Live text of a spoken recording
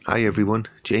Hi everyone,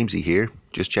 Jamesy here,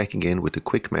 just checking in with a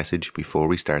quick message before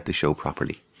we start the show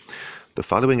properly. The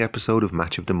following episode of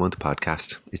Match of the Month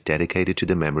podcast is dedicated to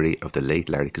the memory of the late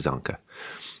Larry Kazonka.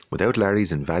 Without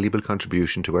Larry's invaluable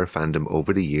contribution to our fandom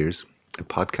over the years, a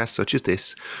podcast such as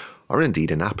this, or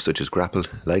indeed an app such as Grapple,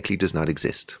 likely does not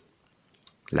exist.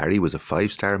 Larry was a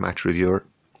 5-star match reviewer,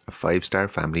 a 5-star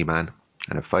family man,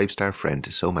 and a 5-star friend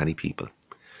to so many people.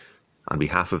 On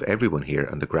behalf of everyone here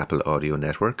on the Grapple Audio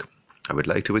Network, I would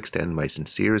like to extend my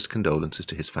sincerest condolences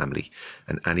to his family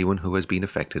and anyone who has been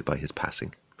affected by his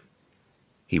passing.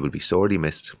 He will be sorely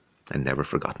missed and never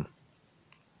forgotten.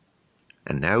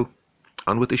 And now,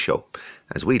 on with the show,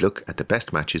 as we look at the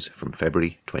best matches from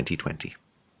February 2020.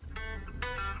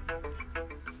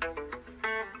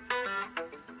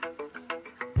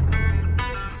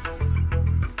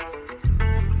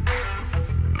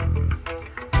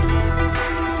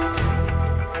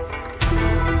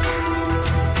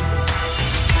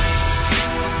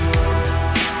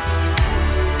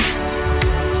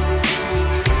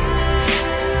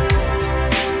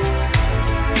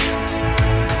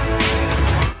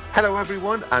 Hello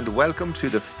everyone and welcome to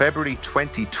the February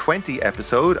 2020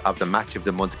 episode of the Match of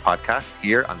the Month podcast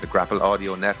here on the Grapple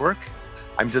Audio Network.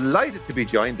 I'm delighted to be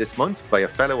joined this month by a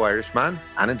fellow Irishman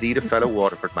and indeed a fellow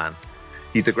Waterford man.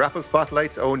 He's the Grapple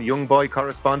Spotlight's own young boy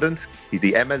correspondent, he's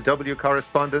the MLW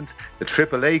correspondent, the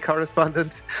AAA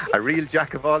correspondent, a real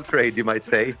jack of all trades you might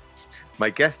say.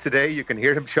 My guest today, you can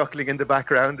hear him chuckling in the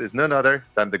background, is none other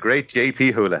than the great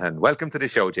JP Houlihan. Welcome to the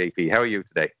show, JP. How are you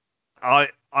today?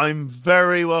 I'm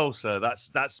very well, sir.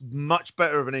 That's much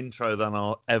better of an intro than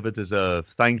I'll ever deserve.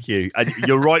 Thank you. And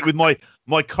you're right with my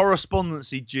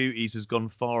correspondency duties has gone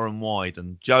far and wide,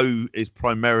 and Joe is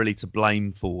primarily to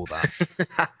blame for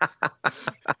that.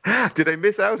 Did I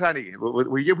miss out, Annie?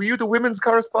 Were you the women's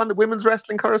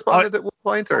wrestling correspondent at one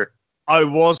point, or? I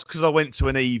was, because I went to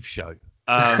an Eve show,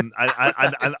 and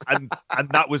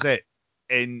that was it.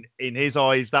 In his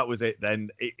eyes, that was it then.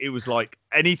 It was like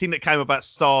anything that came about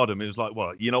Stardom, it was like,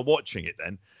 well, you're not watching it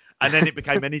then. And then it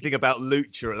became anything about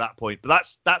Lucha at that point. But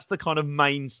that's the kind of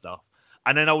main stuff.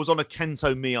 And then I was on a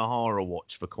Kento Miyahara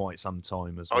watch for quite some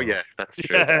time as well. Oh, yeah, that's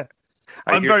true. Yeah.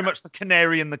 I'm very much the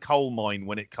canary in the coal mine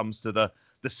when it comes to the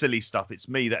silly stuff. It's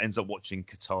me that ends up watching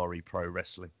Qatari pro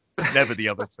wrestling, never the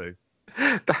other two.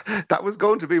 That was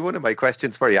going to be one of my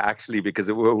questions for you, actually,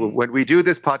 because when we do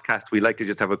this podcast, we like to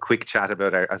just have a quick chat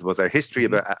about our history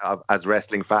as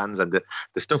wrestling fans and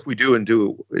the stuff we do and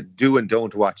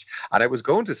don't watch. And I was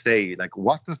going to say, like,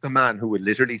 what does the man who would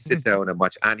literally sit down and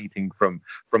watch anything from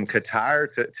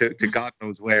Qatar to God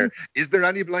knows where? Is there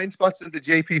any blind spots in the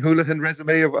JP Houlihan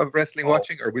resume of wrestling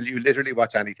watching, or will you literally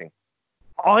watch anything?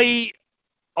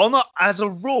 As a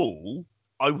rule,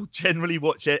 I will generally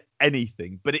watch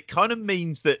anything, but it kind of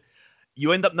means that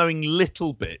you end up knowing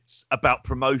little bits about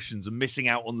promotions and missing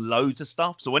out on loads of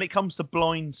stuff. So when it comes to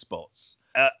blind spots,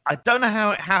 I don't know how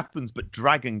it happens, but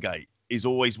Dragon Gate is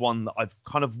always one that I've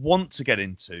kind of want to get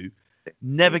into,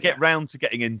 never get round to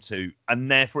getting into,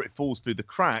 and therefore it falls through the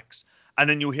cracks. And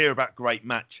then you'll hear about great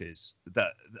matches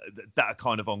that are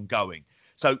kind of ongoing.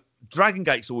 So Dragon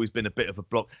Gate's always been a bit of a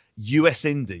block. US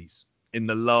Indies in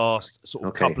the last sort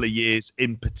of couple of years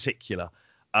in particular.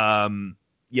 That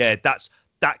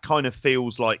kind of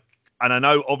feels like, and I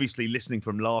know obviously listening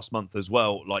from last month as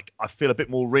well, like I feel a bit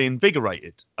more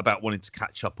reinvigorated about wanting to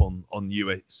catch up on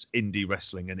US indie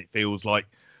wrestling. And it feels like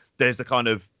there's the kind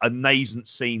of a nascent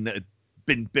scene that had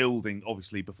been building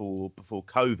obviously before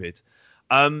COVID.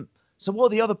 So what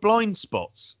are the other blind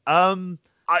spots? I'd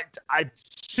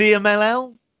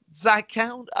CMLL, does that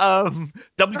count?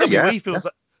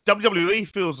 WWE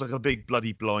feels like a big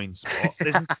bloody blind spot.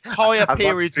 There's entire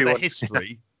periods of the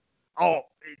history.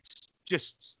 It's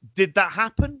just, did that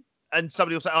happen? And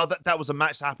somebody will say, that was a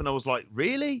match that happened. I was like,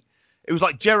 really? It was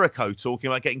like Jericho talking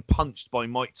about getting punched by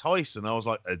Mike Tyson. I was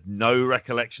like, no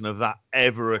recollection of that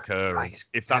ever occurring,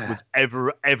 if that was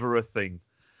ever a thing.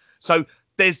 So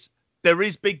there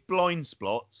is big blind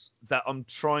spots that I'm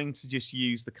trying to just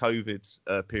use the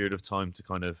COVID period of time to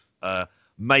kind of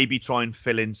maybe try and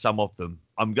fill in some of them.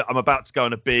 I'm about to go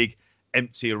on a big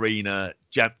empty arena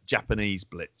Japanese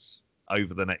blitz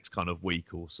over the next kind of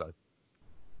week or so.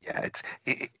 Yeah,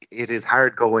 it is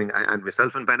hard going, and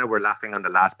myself and Benno were laughing on the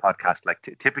last podcast, like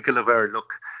typical of our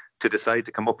look to decide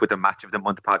to come up with a Match of the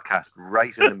Month podcast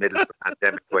right in the middle of the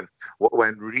pandemic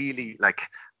when really like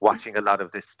watching a lot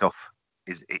of this stuff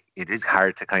it is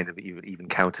hard to kind of even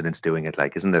countenance doing it,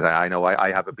 like, isn't it? I know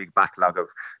I have a big backlog of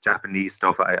Japanese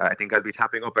stuff. I think I'll be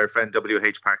tapping up our friend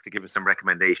WH Park to give us some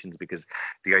recommendations, because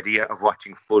the idea of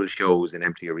watching full shows in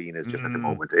empty arenas just at the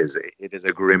moment is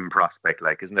a grim prospect,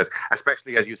 like, isn't it?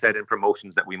 Especially, as you said, in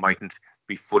promotions that we mightn't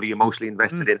be fully emotionally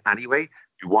invested in anyway.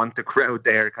 You want the crowd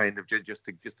there, kind of just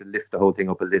to lift the whole thing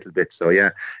up a little bit. So yeah,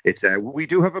 it's we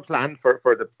do have a plan for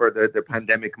the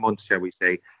pandemic months, shall we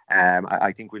say.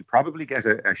 I think we'll probably get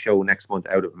a show next month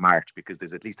out of March, because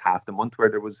there's at least half the month where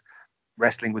there was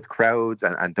wrestling with crowds,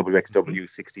 and WXW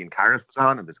 16 Carat was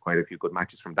on, and there's quite a few good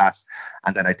matches from that.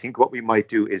 And then I think what we might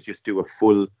do is just do a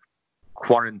full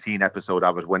quarantine episode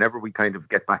of it whenever we kind of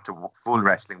get back to full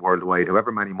wrestling worldwide,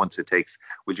 however many months it takes.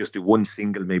 We'll just do one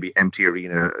single, maybe empty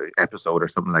arena episode or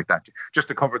something like that, just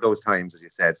to cover those times, as you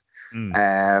said.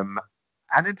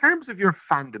 And in terms of your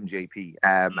fandom, JP,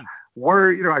 I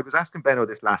was asking Benno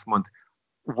this last month,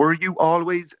 were you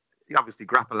always, obviously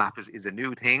Grapple App is a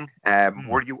new thing,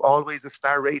 were you always a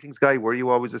star ratings guy? Were you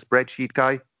always a spreadsheet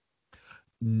guy?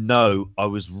 No, I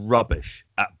was rubbish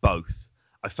at both.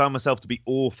 I found myself to be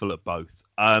awful at both.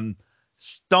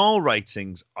 Star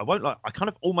ratings, I won't lie, I kind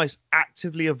of almost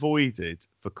actively avoided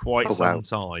for quite some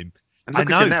time. And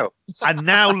look at you now. And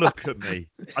now look at me.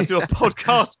 I do a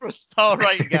podcast for a star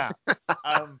rating app.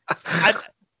 And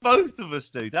both of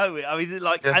us do, don't we? I mean,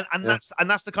 like,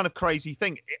 that's the kind of crazy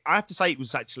thing. I have to say, it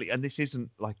was actually, and this isn't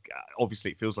like,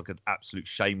 obviously it feels like an absolute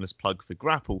shameless plug for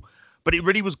Grapple, but it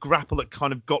really was Grapple that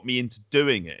kind of got me into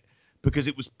doing it, because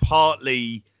it was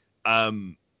partly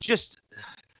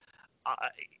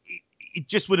it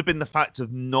just would have been the fact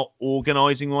of not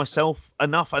organising myself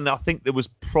enough. And I think there was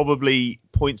probably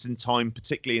points in time,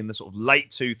 particularly in the sort of late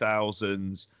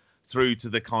 2000s through to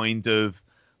the kind of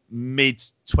mid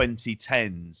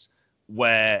 2010s,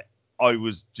 where I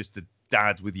was just a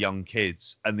dad with young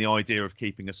kids, and the idea of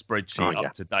keeping a spreadsheet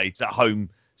up to date at home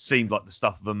seemed like the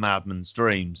stuff of a madman's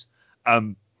dreams.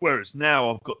 Whereas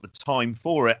now I've got the time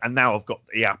for it, and now I've got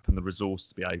the app and the resource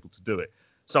to be able to do it.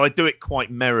 So I do it quite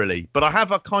merrily. But I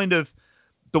have a kind of,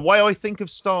 the way I think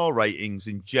of star ratings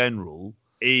in general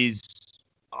is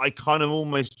I kind of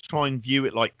almost try and view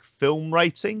it like film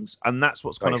ratings, and that's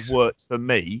what's kind of worked for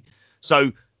me.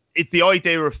 So the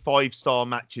idea of 5-star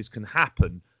matches can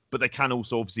happen, but they can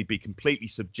also obviously be completely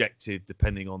subjective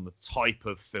depending on the type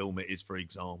of film it is, for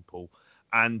example.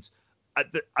 And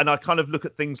I kind of look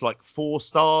at things like 4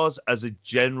 stars as a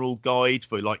general guide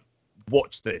for, like,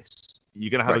 watch this. You're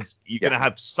going to have going to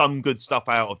have some good stuff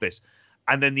out of this.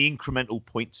 And then the incremental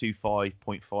 0.25,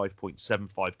 0.5,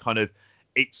 0.75 kind of,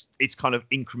 it's kind of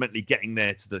incrementally getting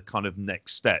there to the kind of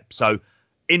next step. So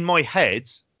in my head,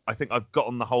 I think I've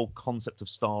gotten the whole concept of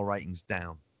star ratings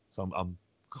down. So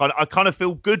I kind of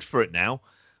feel good for it now.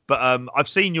 But I've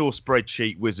seen your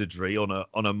spreadsheet wizardry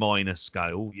on a minor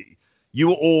scale. You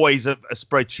were always a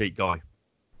spreadsheet guy.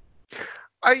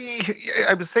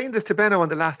 I was saying this to Benno on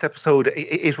the last episode.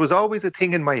 It was always a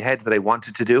thing in my head that I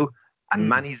wanted to do. And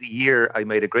many's a year, I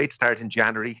made a great start in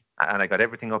January, and I got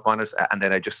everything up on it. And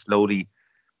then I just slowly,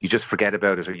 you just forget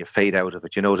about it, or you fade out of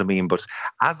it. You know what I mean? But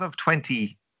as of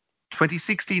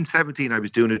 2016, 17, I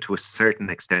was doing it to a certain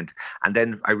extent. And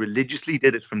then I religiously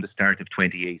did it from the start of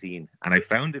 2018. And I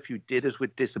found if you did it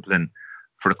with discipline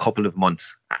for a couple of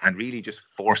months and really just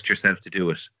forced yourself to do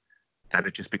it, that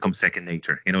it just becomes second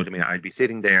nature. You know what I mean? I'd be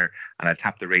sitting there and I'll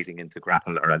tap the rating into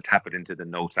Grapple, or I'll tap it into the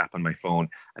notes app on my phone,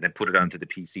 and then put it onto the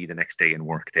PC the next day and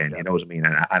work then. You know what I mean?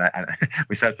 And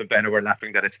myself and Ben were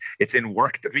laughing that it's in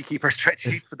work that we keep our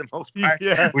spreadsheets for the most part,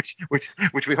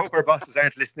 which we hope our bosses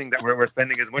aren't listening, that we're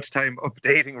spending as much time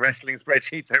updating wrestling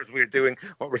spreadsheets as we're doing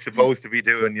what we're supposed to be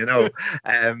doing, you know.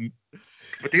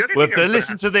 But the other thing, if they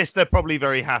listen to this, they're probably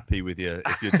very happy with you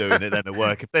if you're doing it then at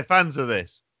work, if they're fans of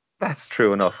this. That's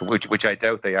true enough, which I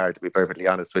doubt they are, to be perfectly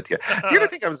honest with you. The other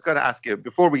thing I was going to ask you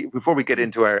before we get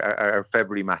into our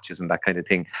February matches and that kind of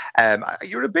thing,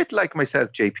 you're a bit like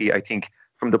myself, JP. I think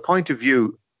from the point of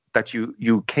view that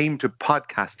you came to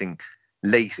podcasting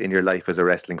late in your life as a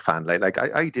wrestling fan. Like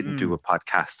I didn't do a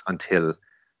podcast until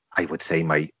I would say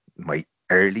my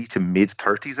early to mid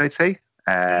 30s, I'd say.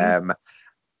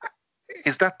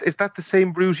 Is that the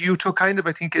same route you took, kind of?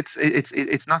 I think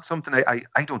it's not something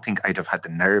I don't think I'd have had the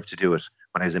nerve to do it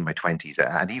when I was in my 20s,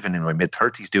 and even in my mid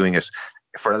 30s doing it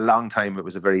for a long time. It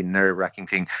was a very nerve-wracking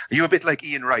thing. Are you a bit like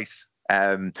Ian Wright?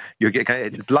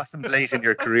 It blossomed late in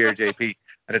your career, JP,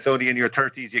 and it's only in your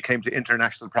 30s you came to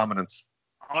international prominence.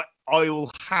 I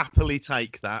will happily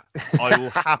take that. I will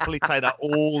happily take that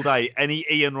all day. Any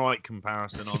Ian Wright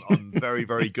comparison I'm very,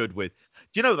 very good with.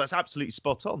 Do you know, that's absolutely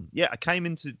spot on. Yeah, I came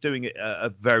into doing it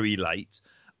very late.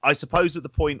 I suppose at the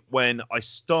point when I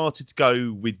started to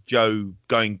go with Joe,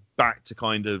 going back to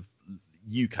kind of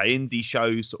UK indie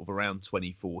shows, sort of around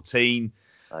 2014.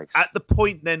 Nice. At the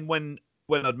point then when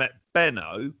I'd met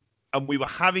Benno and we were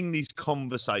having these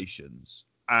conversations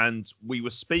and we were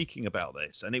speaking about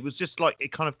this, and it was just like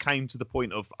it kind of came to the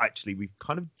point of actually we've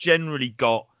kind of generally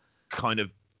got kind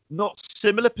of not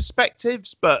similar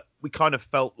perspectives, but we kind of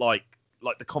felt like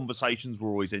the conversations were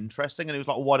always interesting, and it was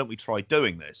like, well, why don't we try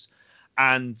doing this?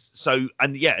 And so,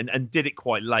 and did it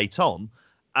quite late on.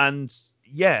 And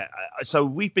yeah, so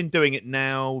we've been doing it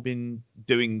now, been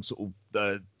doing sort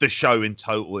of the show in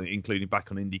total, including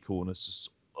back on Indie Corners,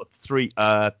 3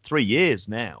 years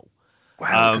now.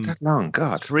 Wow, is it that long?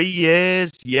 God. 3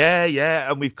 years,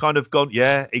 yeah. And we've kind of gone,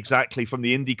 yeah, exactly, from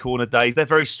the Indie Corner days. They're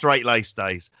very straight-laced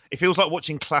days. It feels like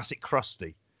watching classic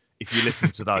Krusty, if you listen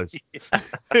to those.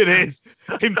 It is.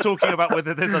 Him talking about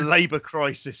whether there's a labour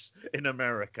crisis in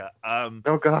America.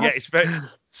 Oh, God. Yeah, it's very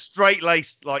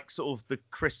straight-laced, like sort of the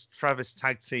Chris Travis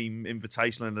tag team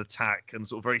Invitational and Attack, and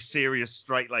sort of very serious,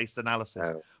 straight-laced analysis.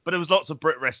 Oh. But there was lots of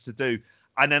Brit rest to do.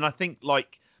 And then I think,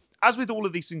 like, as with all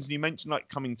of these things, and you mentioned like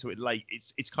coming to it late,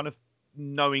 it's kind of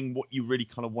knowing what you really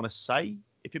kind of want to say,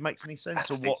 if it makes any sense,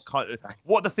 or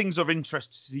what are the things of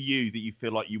interest to you that you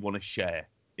feel like you want to share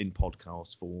in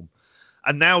podcast form.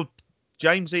 And now,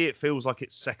 Jamesy, it feels like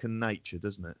it's second nature,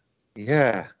 doesn't it?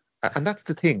 Yeah, and that's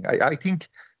the thing. I think,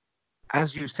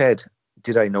 as you said,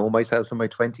 did I know myself in my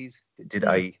 20s? Did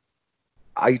I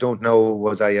don't know.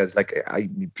 Was I as like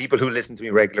people who listen to me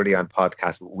regularly on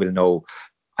podcasts will know.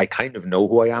 I kind of know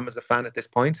who I am as a fan at this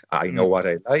point. I know what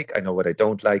I like. I know what I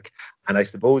don't like. And I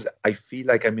suppose I feel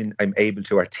like I'm able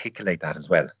to articulate that as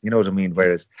well. You know what I mean?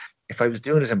 Whereas if I was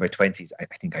doing it in my 20s, I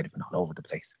think I'd have been all over the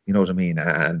place. You know what I mean?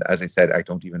 And as I said, I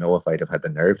don't even know if I'd have had the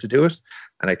nerve to do it.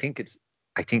 And I think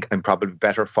I'm probably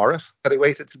better for it that I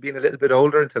waited to being a little bit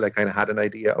older until I kind of had an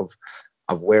idea of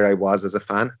where I was as a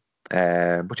fan.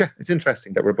 But yeah, it's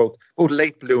interesting that we're both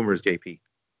late bloomers, JP.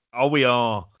 Oh, we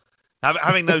are.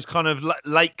 Having those kind of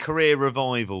late career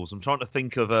revivals. I'm trying to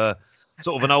think of a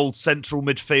sort of an old central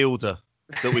midfielder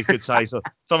that we could say. So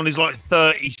someone who's like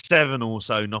 37 or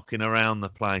so knocking around the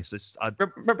place.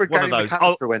 Remember Gary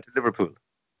McAllister went to Liverpool?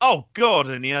 Oh, God,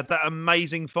 and he had that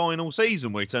amazing final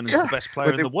season where he turned into the best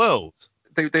player in the world.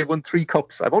 They won 3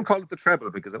 cups. I won't call it the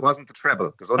treble because it wasn't the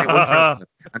treble. There's only one treble,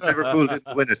 and Liverpool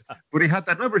didn't win it. But he had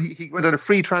that. Remember, he went on a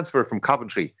free transfer from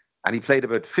Coventry, and he played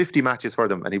about 50 matches for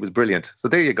them, and he was brilliant. So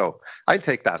there you go. I'll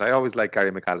take that. I always liked Gary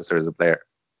McAllister as a player.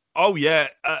 Oh, yeah.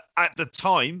 At the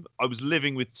time, I was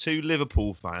living with 2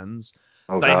 Liverpool fans.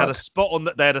 Oh, they God. had a spot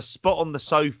on the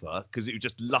sofa because it was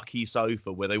just lucky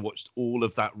sofa where they watched all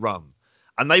of that run.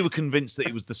 And they were convinced that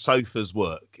it was the sofa's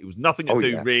work. It was nothing to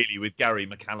do really with Gary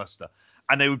McAllister.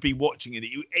 And they would be watching it.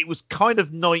 It was kind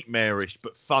of nightmarish,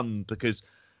 but fun because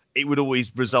it would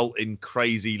always result in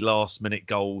crazy last-minute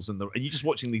goals. And you're just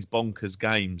watching these bonkers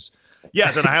games. Yeah,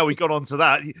 I don't know how we got onto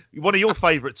that. One of your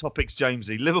favourite topics,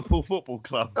 Jamesy, Liverpool Football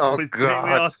Club. Oh, God.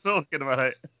 We are talking about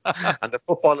it. And the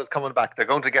football is coming back. They're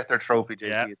going to get their trophy, JP.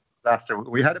 Yeah. Disaster.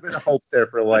 We had a bit of hope there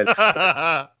for a while.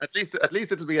 At least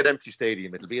it'll be an empty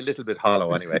stadium. It'll be a little bit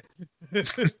hollow anyway.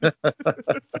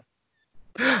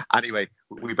 Anyway,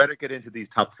 we better get into these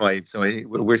top 5. So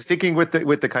we're sticking with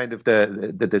the kind of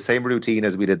the same routine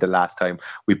as we did the last time.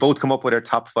 We both come up with our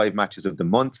top 5 matches of the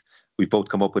month. We've both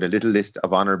come up with a little list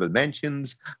of honourable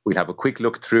mentions. We'll have a quick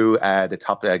look through the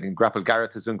top. Grapple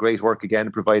Gareth has done great work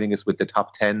again, providing us with the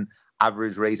top 10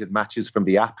 average rated matches from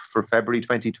the app for February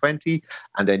 2020.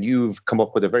 And then you've come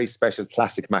up with a very special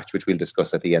classic match, which we'll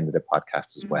discuss at the end of the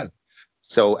podcast as well.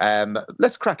 So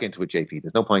let's crack into it, JP.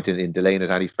 There's no point in delaying it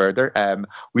any further.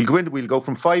 We'll go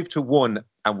from 5 to 1,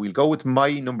 and we'll go with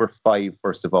my number 5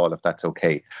 first of all, if that's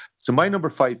okay. So my number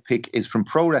 5 pick is from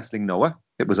Pro Wrestling Noah.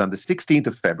 It was on the 16th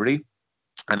of February,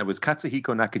 and it was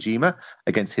Katsuhiko Nakajima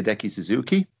against Hideki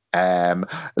Suzuki.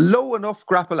 Low enough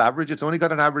grapple average. It's only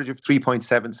got an average of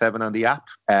 3.77 on the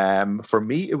app. For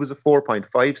me, it was a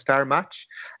 4.5 star match.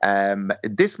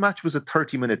 This match was a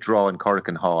 30-minute draw in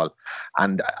Corrigan Hall.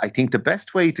 And I think the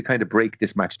best way to kind of break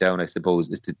this match down, I suppose,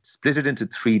 is to split it into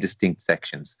 3 distinct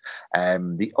sections.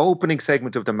 The opening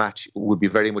segment of the match would be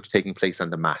very much taking place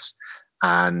on the mat.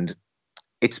 And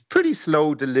it's pretty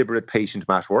slow, deliberate, patient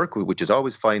mat work, which is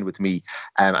always fine with me.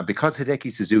 And because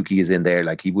Hideki Suzuki is in there,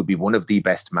 like, he would be one of the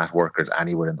best mat workers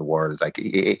anywhere in the world. Like,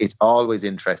 it's always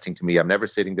interesting to me. I'm never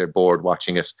sitting there bored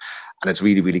watching it, and it's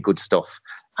really, really good stuff.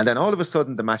 And then all of a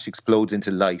sudden, the match explodes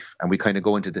into life, and we kind of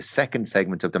go into the second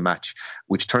segment of the match,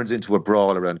 which turns into a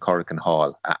brawl around Corrigan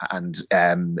Hall. And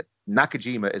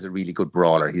Nakajima is a really good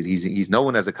brawler. He's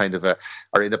known as a kind of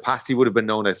or in the past he would have been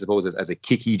known, I suppose, as a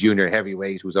kicky junior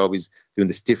heavyweight who's always doing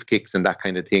the stiff kicks and that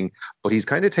kind of thing. But he's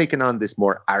kind of taken on this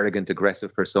more arrogant,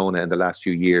 aggressive persona in the last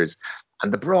few years.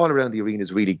 And the brawl around the arena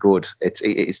is really good.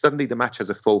 It's suddenly the match has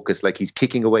a focus, like he's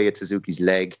kicking away at Suzuki's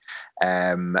leg.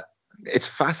 It's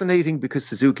fascinating because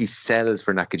Suzuki sells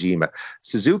for Nakajima.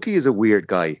 Suzuki is a weird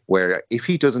guy where if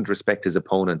he doesn't respect his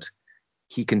opponent,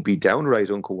 he can be downright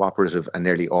uncooperative and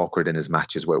nearly awkward in his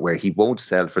matches where he won't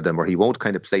sell for them or he won't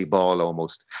kind of play ball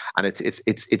almost. And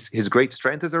it's his great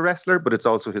strength as a wrestler, but it's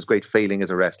also his great failing as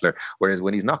a wrestler. Whereas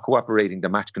when he's not cooperating, the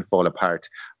match can fall apart.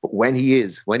 But when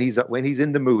he's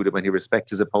in the mood and when he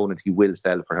respects his opponent, he will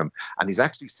sell for him. And he's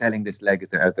actually selling this leg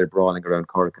as they're brawling around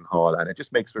Korakuen Hall. And it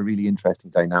just makes for a really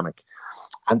interesting dynamic.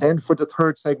 And then for the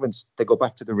third segment, they go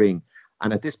back to the ring.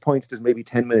 And at this point, there's maybe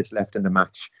 10 minutes left in the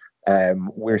match.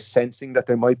 We're sensing that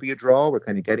there might be a draw. We're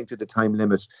kind of getting to the time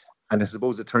limit. And I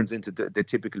suppose it turns into the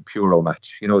typical Puro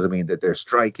match. You know what I mean? That they're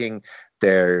striking,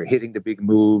 they're hitting the big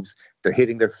moves, they're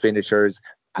hitting their finishers.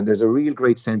 And there's a real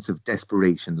great sense of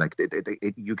desperation. Like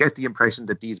you get the impression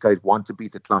that these guys want to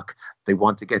beat the clock. They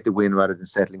want to get the win rather than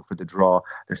settling for the draw.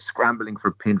 They're scrambling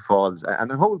for pinfalls. And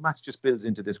the whole match just builds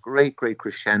into this great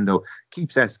crescendo,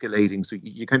 keeps escalating. So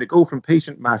you kind of go from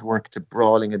patient mat work to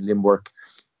brawling and limb work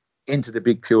into the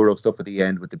big Puro stuff at the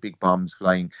end with the big bombs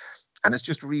flying. And it's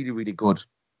just really, really good.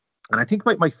 And I think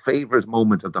my favourite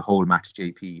moment of the whole match,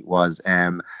 JP, was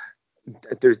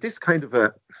there's this kind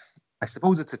of I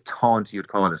suppose it's a taunt, you'd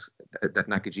call it, that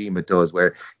Nakajima does,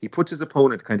 where he puts his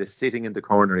opponent kind of sitting in the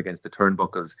corner against the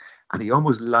turnbuckles and he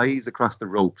almost lies across the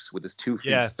ropes with his 2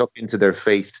 feet stuck into their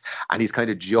face and he's kind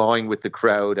of jawing with the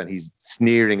crowd and he's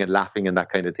sneering and laughing and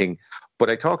that kind of thing. But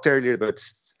I talked earlier about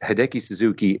Hideki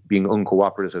Suzuki being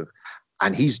uncooperative.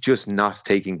 And he's just not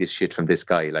taking this shit from this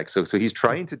guy. Like so he's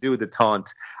trying to do the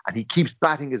taunt and he keeps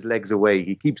batting his legs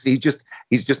away. He's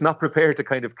just not prepared to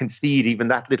kind of concede even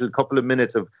that little couple of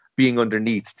minutes of being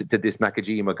underneath to this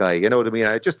Nakajima guy. You know what I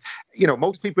mean?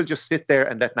 Most people just sit there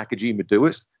and let Nakajima do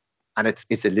it. And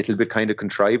it's a little bit kind of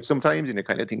contrived sometimes, and you're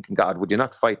kind of thinking, God, would you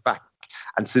not fight back?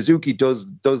 And Suzuki does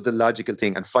the logical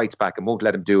thing and fights back and won't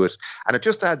let him do it. And it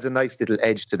just adds a nice little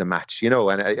edge to the match,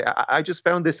 And I just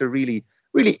found this a really,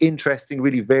 really interesting,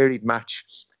 really varied match.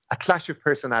 A clash of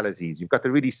personalities. You've got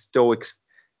the really stoic,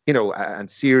 and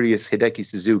serious Hideki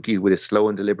Suzuki with a slow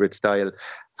and deliberate style.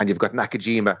 And you've got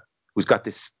Nakajima, who's got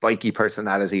this spiky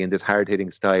personality and this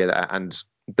hard-hitting style. And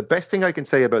the best thing I can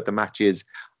say about the match is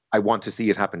I want to see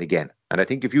it happen again. And I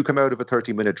think if you come out of a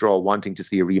 30-minute draw wanting to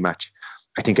see a rematch,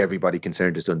 I think everybody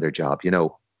concerned has done their job,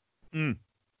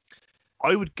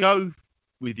 I would go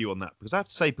with you on that because I have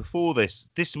to say before this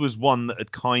was one that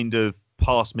had kind of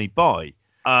passed me by.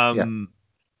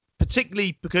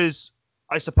 Particularly because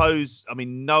I suppose,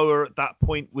 Noah at that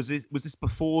point, was this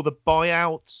before the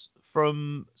buyout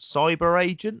from Cyber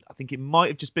Agent? I think it might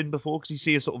have just been before because you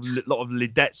see a sort of lot of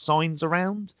Lidette signs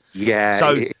around. Yeah,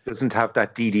 so it doesn't have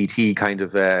that DDT kind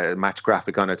of match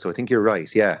graphic on it, so I think you're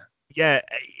right, yeah. Yeah,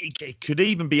 it could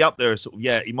even be up there as sort of,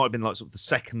 he might have been like sort of the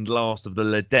second last of the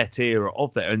Lidette era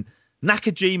of there. And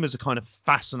Nakajima's a kind of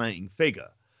fascinating figure,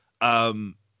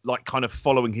 like kind of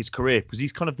following his career because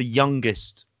he's kind of the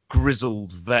youngest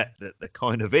grizzled vet that there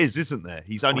kind of is, isn't there?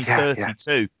 He's only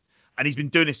 32 and he's been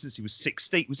doing this since he was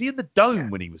 16. Was he in the Dome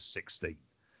when he was 16?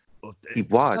 He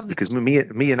was, because me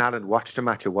and Alan watched a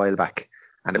match a while back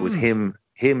and it was him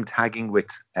tagging with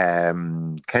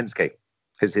Kensuke.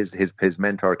 His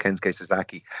mentor Kensuke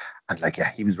Sasaki, and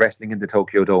he was wrestling in the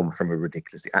Tokyo Dome from a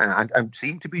ridiculously and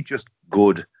seemed to be just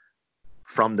good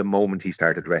from the moment he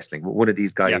started wrestling. One of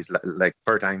these guys like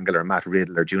Burt Angle or Matt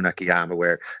Riddle or Jun Akiyama,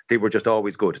 where they were just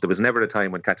always good. There was never a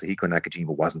time when Katsuhiko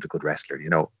Nakajima wasn't a good wrestler,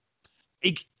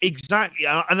 Exactly,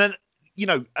 and then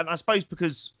and I suppose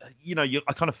because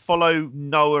I kind of follow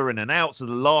Noah in and out. So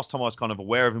the last time I was kind of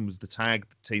aware of him was the tag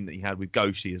team that he had with Go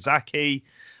Shiozaki.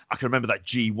 I can remember that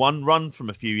G1 run from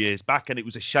a few years back, and it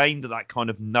was a shame that kind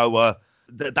of Noah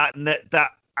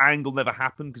that angle never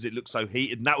happened because it looked so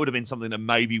heated, and that would have been something that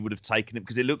maybe would have taken it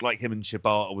because it looked like him and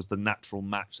Shibata was the natural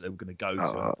match they were going to go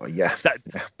to. Oh yeah,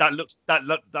 that looked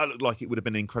like it would have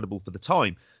been incredible for the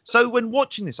time. So when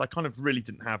watching this, I kind of really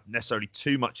didn't have necessarily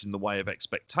too much in the way of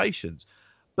expectations,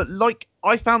 but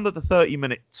I found that the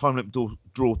 30-minute time limit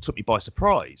draw took me by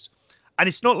surprise, and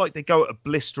it's not like they go at a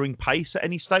blistering pace at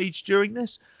any stage during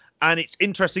this. And it's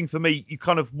interesting for me, you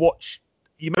kind of watch,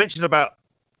 you mentioned about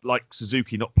like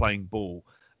Suzuki not playing ball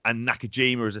and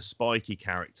Nakajima as a spiky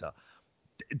character.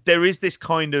 There is this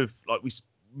kind of, like we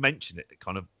mentioned it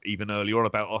kind of even earlier on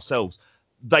about ourselves,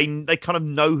 they kind of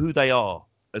know who they are.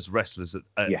 as wrestlers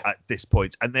at this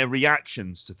point, and their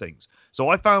reactions to things. So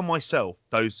I found myself,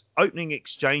 those opening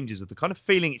exchanges of the kind of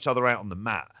feeling each other out on the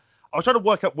mat. I was trying to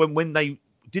work out when they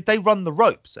run the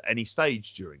ropes at any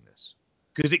stage during this,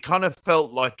 because it kind of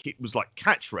felt like it was like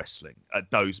catch wrestling at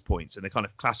those points in a kind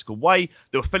of classical way.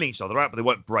 They were filling each other out, but they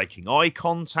weren't breaking eye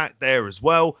contact there as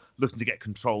well, looking to get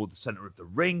control of the center of the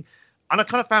ring. And I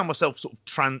kind of found myself sort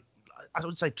of I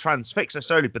wouldn't say transfixed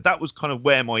necessarily, but that was kind of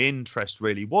where my interest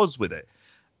really was with it.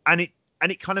 And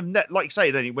it kind of, like you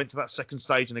say, then it went to that second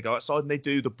stage and they go outside and they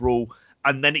do the brawl.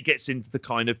 And then it gets into the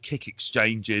kind of kick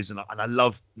exchanges. And I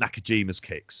love Nakajima's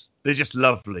kicks. They're just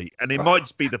lovely. And it might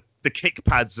just be the kick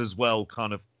pads as well,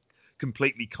 kind of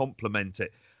completely complement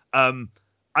it. And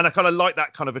I kind of like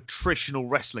that kind of attritional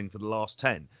wrestling for the last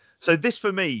 10. So this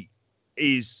for me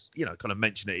is, kind of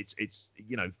mention it. It's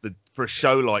for a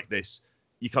show like this,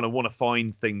 you kind of want to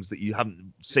find things that you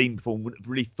haven't seen before and wouldn't have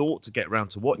really thought to get around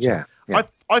to watching. Yeah.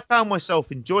 I found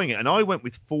myself enjoying it, and I went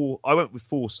with 4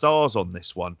 stars on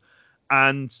this one.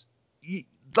 And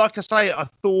like I say, I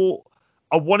thought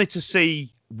I wanted to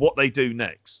see what they do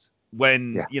next.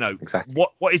 When exactly.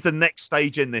 what is the next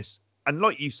stage in this? And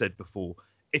like you said before,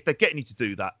 if they're getting you to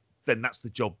do that, then that's the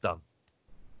job done.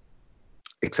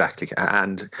 Exactly.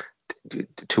 And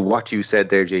to what you said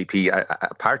there, JP,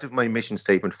 a part of my mission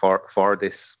statement for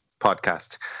this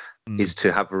podcast is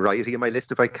to have variety in my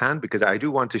list if I can, because I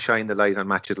do want to shine the light on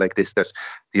matches like this that,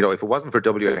 if it wasn't for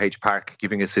W.H. Park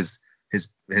giving us his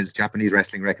Japanese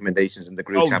wrestling recommendations in the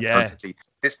group chat constantly,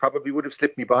 this probably would have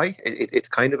slipped me by. It's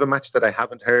kind of a match that I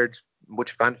haven't heard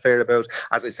much fanfare about.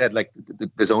 As I said, like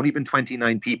there's only been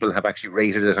 29 people have actually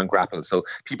rated it on Grapple, so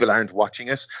people aren't watching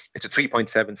it. It's a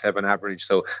 3.77 average,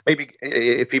 so maybe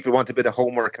if people want a bit of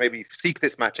homework, maybe seek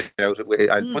this match out.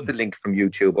 I'll put the link from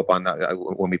YouTube up on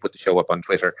when we put the show up on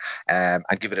Twitter, and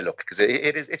give it a look, because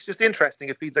it's just interesting.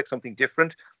 It feels like something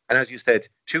different, and as you said,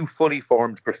 2 fully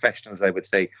formed professionals, I would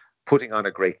say, putting on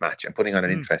a great match and putting on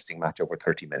an interesting match over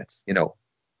 30 minutes.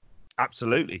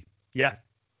 Absolutely, yeah.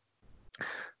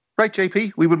 Right,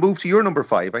 JP, we will move to your number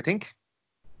 5, I think.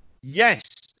 Yes.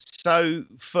 So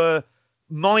for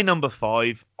my number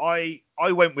 5, I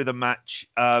went with a match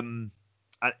that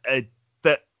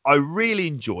I really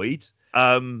enjoyed.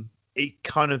 It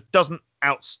kind of doesn't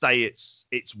outstay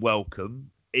its welcome.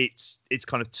 It's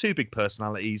kind of 2 big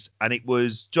personalities, and it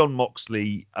was Jon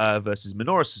Moxley versus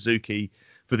Minoru Suzuki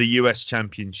for the US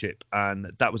Championship,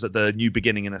 and that was at the New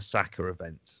Beginning in Osaka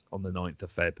event on the 9th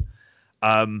of Feb.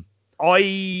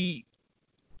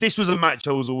 This was a match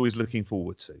I was always looking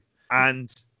forward to,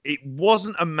 and it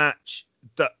wasn't a match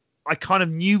that I kind of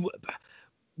knew.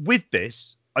 With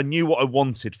this, I knew what I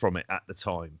wanted from it at the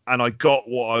time, and I got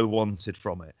what I wanted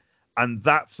from it, and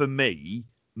that for me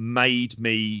made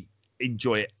me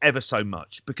enjoy it ever so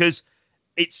much, because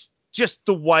it's just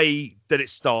the way that it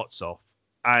starts off,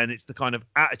 and it's the kind of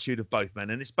attitude of both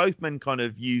men, and it's both men kind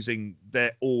of using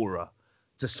their aura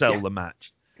to sell the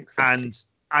match. Exactly.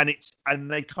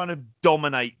 And they kind of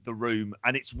dominate the room,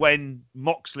 and it's when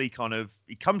Moxley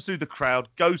he comes through the crowd,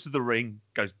 goes to the ring,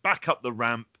 goes back up the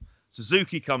ramp,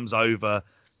 Suzuki comes over,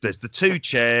 there's the 2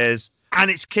 chairs, and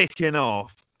it's kicking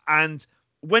off. And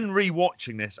when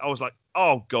rewatching this, I was like,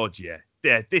 oh god, yeah,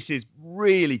 this is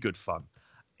really good fun.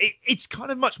 It's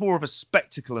kind of much more of a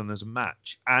spectacle than as a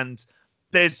match, and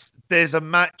there's a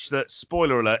match that,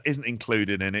 spoiler alert, isn't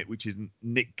included in it, which is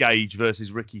Nick Gage versus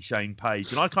Ricky Shane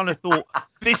Page. And I kind of thought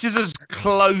this is as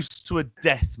close to a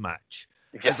death match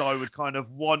as I would kind of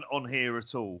want on here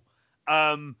at all.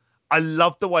 I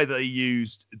love the way that they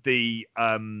used the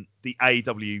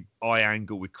AWI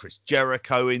angle with Chris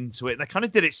Jericho into it. They kind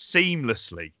of did it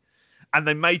seamlessly. And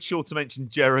they made sure to mention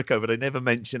Jericho, but they never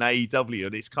mention AEW.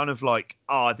 And it's kind of like,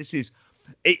 this is...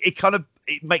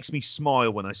 It makes me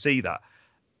smile when I see that.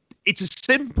 It's a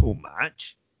simple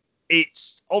match.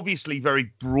 It's obviously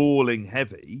very brawling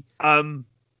heavy,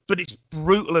 but it's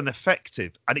brutal and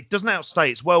effective, and it doesn't outstay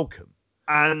its welcome.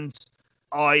 And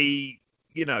the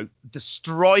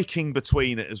striking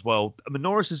between it as well.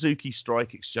 Minoru Suzuki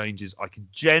strike exchanges I can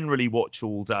generally watch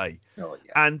all day. Oh,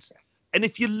 yeah. And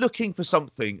if you're looking for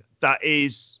something that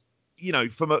is,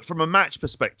 from a match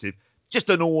perspective, just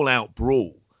an all-out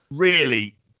brawl,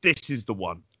 really, this is the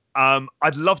one.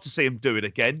 I'd love to see him do it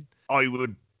again. I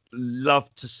would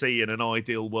love to see, in an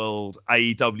ideal world,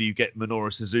 AEW get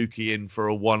Minoru Suzuki in for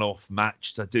a one-off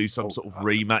match to do some sort of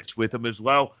rematch with him as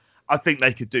well. I think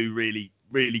they could do really,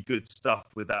 really good stuff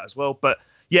with that as well. But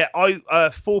yeah,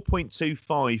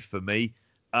 4.25 for me.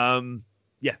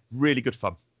 Really good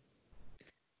fun.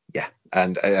 Yeah,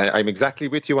 and I'm exactly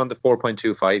with you on the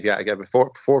 4.25. Yeah, I gave a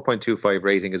 4.25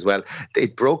 rating as well.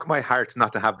 It broke my heart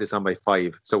not to have this on my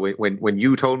 5. So when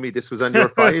you told me this was on your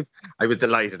 5, I was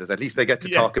delighted, as at least I get to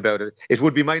talk about it. It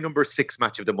would be my number 6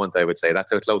 match of the month, I would say.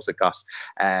 That's how close it got.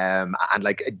 And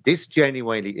like, this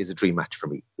genuinely is a dream match for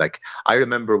me. Like, I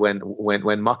remember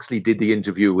when Moxley did the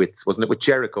interview wasn't it with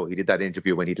Jericho? He did that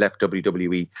interview when he'd left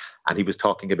WWE, and he was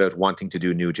talking about wanting to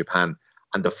do New Japan.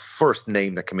 And the first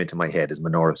name that came into my head is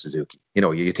Minoru Suzuki. You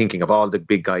know, you're thinking of all the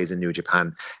big guys in New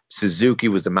Japan. Suzuki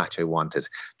was the match I wanted. Do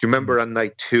you remember on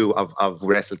night 2 of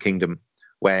Wrestle Kingdom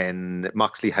when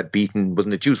Moxley had beaten,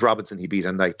 wasn't it Juice Robinson he beat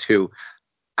on night 2?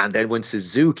 And then when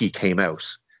Suzuki came out,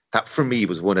 that for me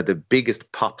was one of the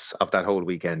biggest pops of that whole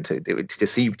weekend, to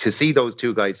see those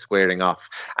two guys squaring off,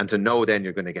 and to know then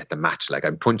you're going to get the match. Like,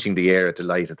 I'm punching the air at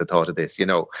delight at the thought of this, you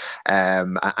know.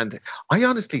 And I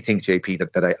honestly think,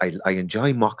 JP, that I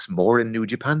enjoy Mox more in New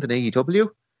Japan than AEW.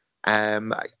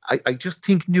 I just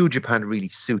think New Japan really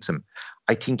suits him.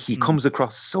 I think he comes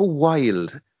across so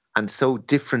wild and so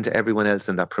different to everyone else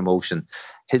in that promotion.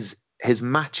 His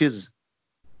matches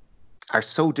are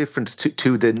so different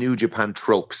to the New Japan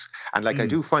tropes. And like, I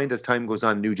do find as time goes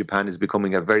on, New Japan is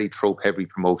becoming a very trope-heavy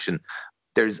promotion.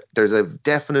 There's a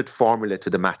definite formula to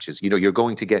the matches. You know, you're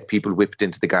going to get people whipped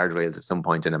into the guardrails at some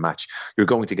point in a match. You're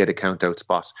going to get a count-out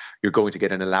spot. You're going to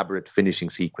get an elaborate finishing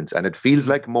sequence. And it feels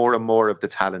like more and more of the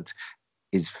talent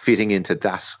is fitting into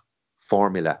that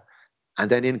formula. And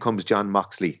then in comes Jon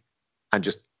Moxley and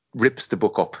just rips the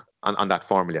book up on that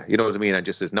formula. You know what I mean? And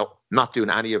just says, no, not doing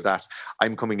any of that.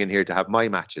 I'm coming in here to have my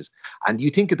matches. And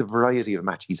you think of the variety of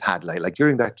match he's had. Like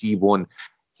during that G1,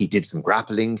 he did some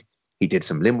grappling. He did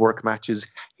some limb work matches.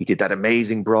 He did that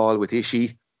amazing brawl with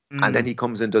Ishii. And then he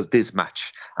comes and does this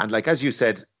match. And like, as you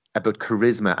said about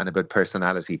charisma and about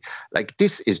personality, like,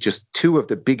 this is just two of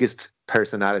the biggest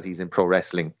personalities in pro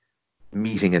wrestling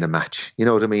meeting in a match. You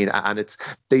know what I mean? And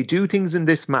they do things in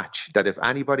this match that if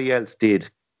anybody else did,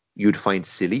 you'd find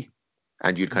silly,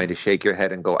 and you'd kind of shake your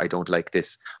head and go, I don't like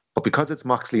this. But because it's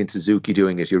Moxley and Suzuki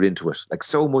doing it, you're into it. Like,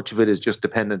 so much of it is just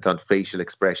dependent on facial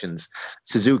expressions.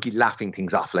 Suzuki laughing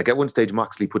things off. Like, at one stage,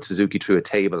 Moxley put Suzuki through a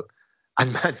table,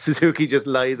 and man, Suzuki just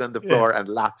lies on the floor and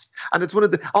laughs. And it's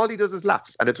all he does is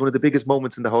laughs. And it's one of the biggest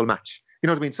moments in the whole match. You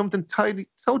know what I mean? Something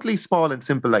totally small and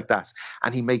simple like that.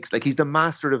 And he's the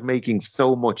master of making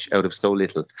so much out of so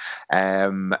little.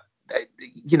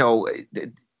 You know,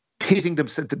 hitting them,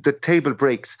 the table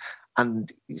breaks,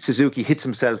 and Suzuki hits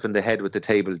himself in the head with the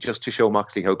table just to show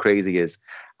Moxley how crazy he is.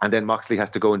 And then Moxley has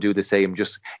to go and do the same.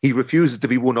 He refuses to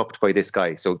be one-upped by this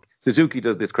guy. So Suzuki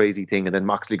does this crazy thing, and then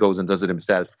Moxley goes and does it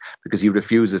himself because he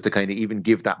refuses to kind of even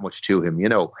give that much to him, you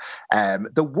know.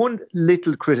 The one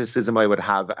little criticism I would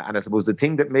have, and I suppose the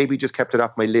thing that maybe just kept it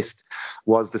off my list,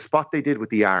 was the spot they did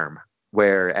with the arm,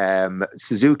 where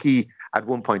Suzuki at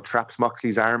one point traps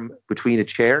Moxley's arm between a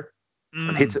chair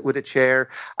and hits it with a chair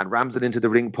and rams it into the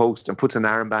ring post and puts an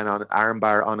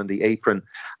armbar on in the apron.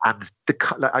 And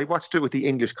I watched it with the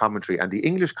English commentary, and the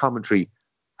English commentary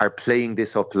are playing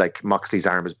this up like Moxley's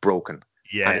arm is broken.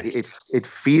 Yeah, and it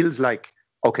feels like,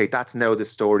 okay, that's now the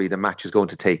story the match is going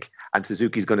to take, and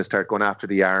Suzuki's going to start going after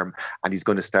the arm, and he's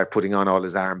going to start putting on all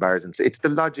his arm bars, and so it's the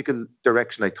logical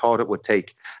direction I thought it would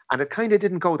take, and it kind of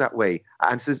didn't go that way.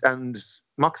 And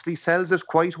Moxley sells it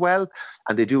quite well,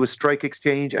 and they do a strike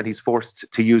exchange, and he's forced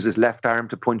to use his left arm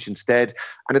to punch instead,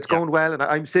 and it's going well. And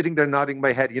I'm sitting there nodding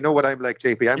my head. You know what I'm like,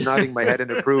 JP? I'm nodding my head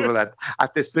in approval at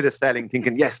this bit of selling,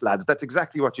 thinking, yes, lads, that's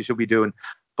exactly what you should be doing.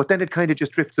 But then it kind of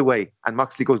just drifts away, and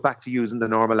Moxley goes back to using the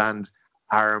normal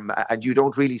arm, and you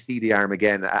don't really see the arm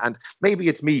again. And maybe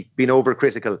it's me being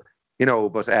overcritical, you know,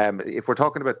 but if we're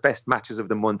talking about best matches of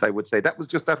the month, I would say that was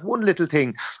just that one little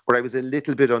thing where I was a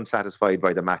little bit unsatisfied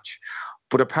by the match.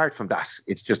 But apart from that,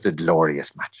 it's just a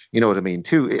glorious match. You know what I mean?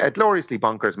 A gloriously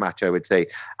bonkers match, I would say.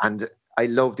 And I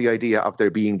love the idea of there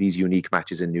being these unique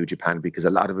matches in New Japan, because a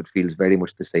lot of it feels very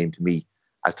much the same to me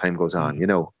as time goes on, you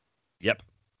know? Yep,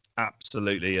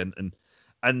 absolutely. And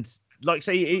like I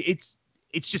say, it's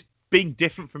just being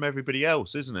different from everybody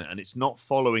else, isn't it? And it's not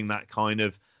following that kind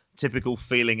of typical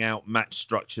feeling out match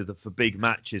structure for big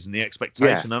matches and the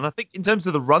expectation. Yeah. And I think in terms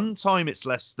of the run time, it's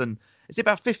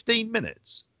about 15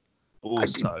 minutes?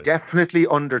 Also. Definitely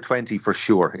under 20 for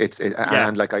sure.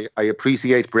 And like, I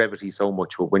appreciate brevity so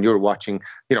much. When you're watching,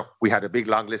 you know, we had a big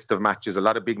long list of matches, a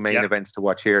lot of big main events to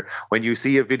watch here. When you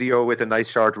see a video with a nice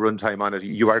short runtime on it,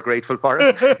 you are grateful for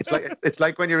it. it's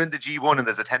like when you're in the G1 and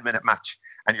there's a 10-minute match,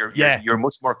 and you're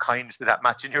much more kind to that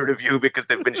match in your review because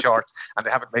they've been short and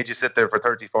they haven't made you sit there for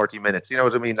 30-40 minutes. You know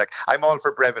what I mean? Like, I'm all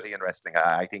for brevity in wrestling.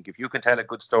 I think if you can tell a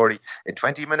good story in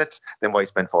 20 minutes, then why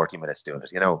spend 40 minutes doing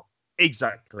it, you know?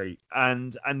 Exactly.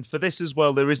 And for this as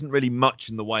well, there isn't really much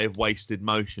in the way of wasted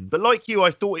motion. But like you, I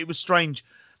thought it was strange,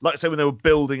 like I say, when they were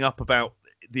building up about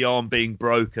the arm being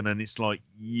broken, and it's like,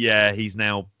 yeah, he's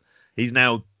now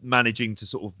managing to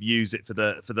sort of use it for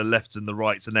the lefts and the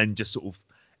rights, and then just sort of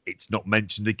it's not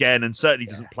mentioned again, and certainly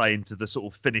doesn't play into the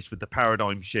sort of finish with the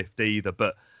paradigm shift either.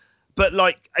 But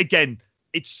like, again,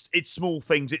 it's small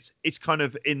things. It's kind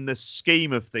of in the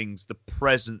scheme of things, the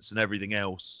presence and everything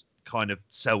else kind of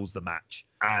sells the match,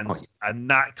 and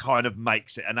that kind of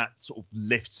makes it, and that sort of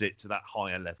lifts it to that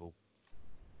higher level.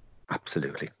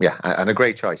 Absolutely. Yeah. And a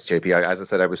great choice, JP. As I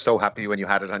said, I was so happy when you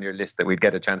had it on your list that we'd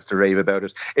get a chance to rave about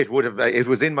it. It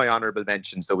was in my honourable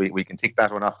mention, so we can tick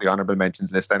that one off the honourable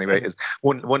mentions list anyway. Is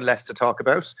one less to talk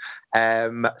about.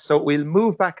 So we'll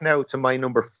move back now to my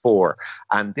number 4.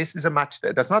 And this is a match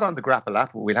that's not on the Grapple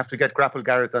app. We'll have to get Grapple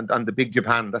Gareth on the Big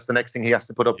Japan. That's the next thing he has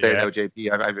to put up there now,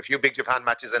 JP. I have a few Big Japan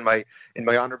matches in my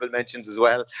honourable mentions as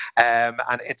well.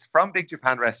 And it's from Big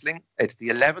Japan Wrestling. It's the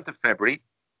 11th of February.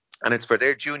 And it's for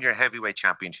their junior heavyweight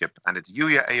championship. And it's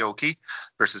Yuya Aoki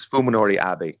versus Fuminori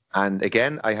Abe. And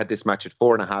again, I had this match at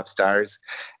 4.5 stars.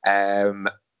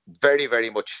 Very,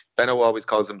 very much. Benno always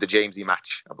calls them the Jamesy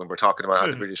match when we're talking about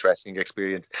the British wrestling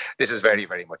experience. This is very,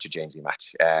 very much a Jamesy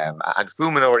match. And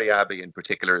Fuminori Abe in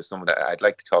particular is someone that I'd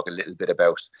like to talk a little bit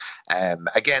about.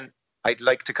 Again, I'd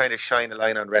like to kind of shine a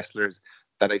line on wrestlers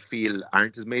that I feel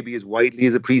aren't maybe as widely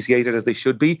as appreciated as they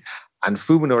should be. And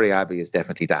Fuminori Abe is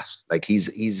definitely that. Like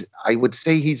I would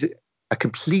say he's a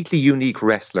completely unique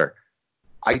wrestler.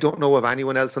 I don't know of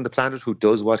anyone else on the planet who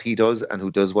does what he does and who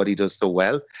does what he does so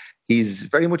well. He's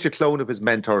very much a clone of his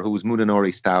mentor, who was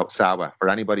Munenori Sawa. For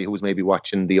anybody who was maybe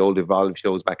watching the old Evolve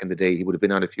shows back in the day, he would have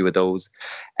been on a few of those.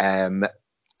 Abe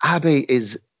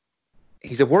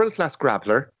he's a world-class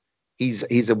grappler.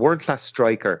 He's a world-class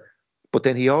striker. But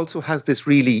then he also has this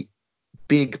really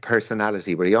big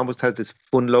personality where he almost has this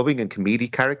fun-loving and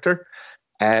comedic character.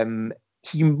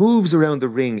 He moves around the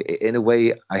ring in a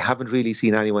way I haven't really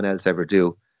seen anyone else ever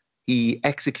do. He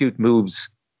executes moves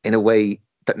in a way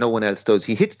that no one else does.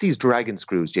 He hits these dragon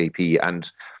screws, JP,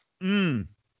 and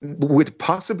with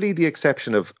possibly the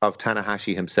exception of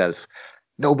Tanahashi himself,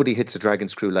 nobody hits a dragon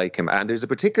screw like him. And there's a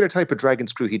particular type of dragon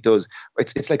screw he does.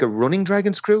 It's like a running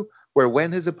dragon screw, where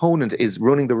when his opponent is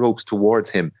running the ropes towards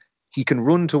him, he can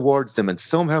run towards them and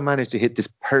somehow manage to hit this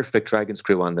perfect dragon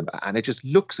screw on them. And it just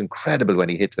looks incredible when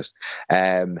he hits it.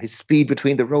 His speed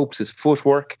between the ropes, his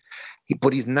footwork,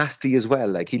 but he's nasty as well.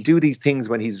 Like, he'll do these things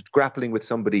when he's grappling with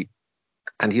somebody,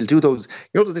 and he'll do those,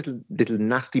 those little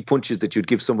nasty punches that you'd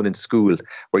give someone in school,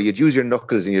 where you'd use your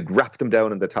knuckles and you'd wrap them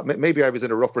down on the top. Maybe I was in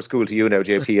a rougher school to you now,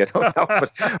 JP, I don't know.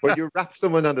 But where you wrap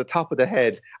someone on the top of the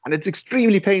head, and it's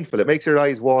extremely painful. It makes your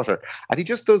eyes water. And he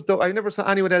just does, though. I never saw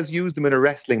anyone else use them in a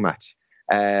wrestling match.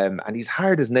 And he's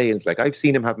hard as nails. Like, I've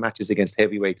seen him have matches against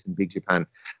heavyweights in Big Japan,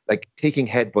 like taking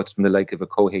headbutts from the like of a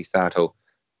Kohei Sato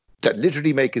that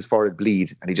literally make his forehead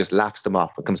bleed, and he just laughs them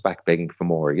off and comes back begging for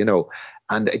more,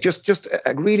 And just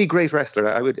a really great wrestler.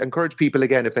 I would encourage people,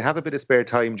 again, if they have a bit of spare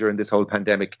time during this whole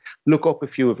pandemic, look up a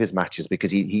few of his matches,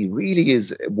 because he really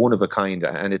is one of a kind.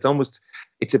 And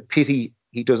it's a pity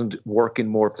he doesn't work in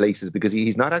more places, because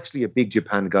he's not actually a Big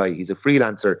Japan guy. He's a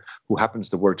freelancer who happens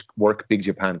to work Big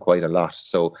Japan quite a lot.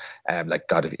 So, like,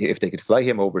 God, if they could fly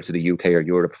him over to the UK or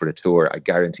Europe for a tour, I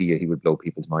guarantee you he would blow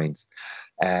people's minds.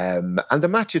 And the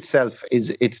match itself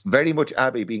it's very much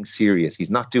Abe being serious.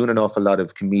 He's not doing an awful lot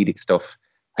of comedic stuff.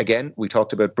 Again, we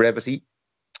talked about brevity.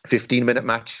 15-minute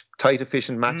match, tight,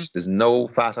 efficient match. There's no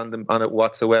fat on it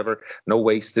whatsoever. No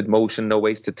wasted motion, no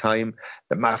wasted time.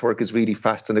 The mat work is really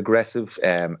fast and aggressive.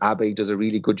 Abe does a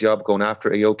really good job going after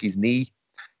Aoki's knee.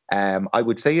 I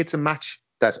would say it's a match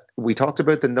that we talked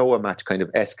about the Noah match kind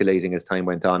of escalating as time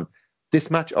went on. This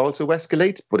match also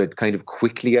escalates, but it kind of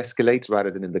quickly escalates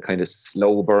rather than in the kind of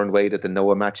slow burn way that the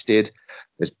Noah match did.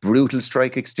 There's brutal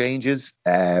strike exchanges.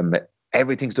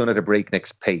 Everything's done at a breakneck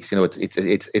pace.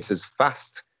 It's as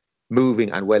fast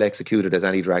moving and well executed as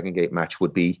any Dragon Gate match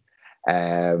would be.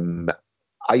 I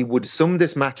would sum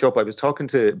this match up. I was talking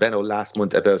to Benno last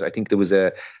month about, I think there was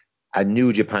a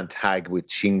New Japan tag with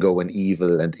Shingo and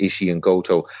Evil and Ishii and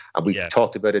Goto, and we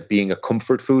talked about it being a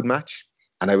comfort food match.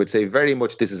 And I would say very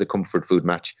much this is a comfort food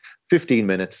match. 15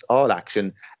 minutes, all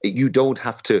action. You don't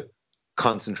have to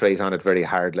concentrate on it very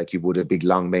hard like you would a big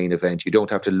long main event. You don't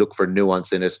have to look for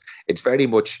nuance in it. It's very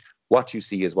much what you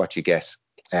see is what you get.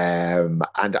 And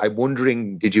I'm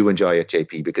wondering, did you enjoy it,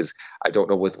 JP? Because I don't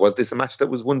know, was this a match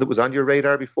that was one that was on your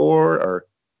radar before, or?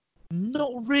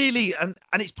 Not really, and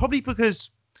it's probably because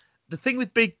the thing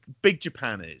with Big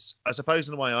Japan is, I suppose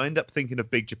in a way, I end up thinking of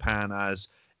Big Japan as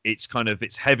it's kind of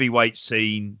its heavyweight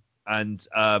scene, and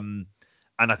I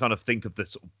kind of think of the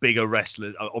sort of bigger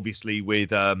wrestlers, obviously with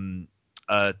Daichi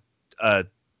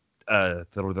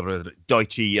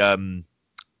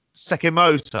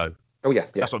Sekimoto. Oh yeah.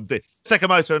 That's what I'm doing.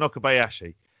 Sekimoto and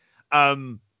Okabayashi.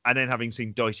 And then having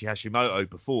seen Daichi Hashimoto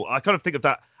before, I kind of think of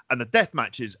that and the death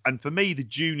matches. And for me, the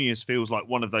juniors feels like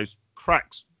one of those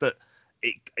cracks that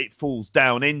it falls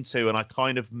down into, and I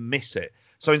kind of miss it.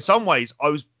 So in some ways, I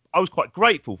was quite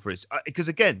grateful for it because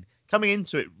again, coming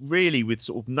into it really with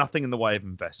sort of nothing in the way of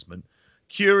investment,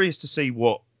 curious to see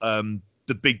what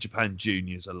the Big Japan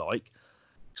juniors are like.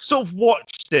 Sort of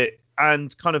watched it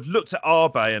and kind of looked at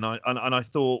Abe and I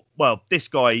thought, well, this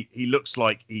guy, he looks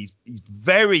like he's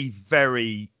very,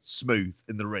 very smooth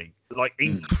in the ring, like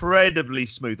incredibly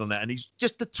smooth on that, and he's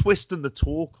just the twist and the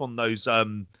torque on those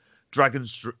dragon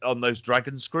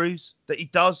screws that he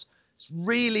does. It's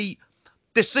really,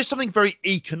 there's just something very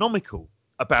economical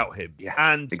about him. Yeah,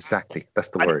 and exactly, that's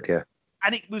the word. Yeah,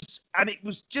 and it was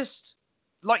just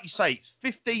like you say,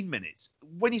 15 minutes.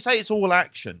 When you say it's all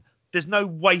action, there's no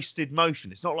wasted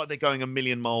motion. It's not like they're going a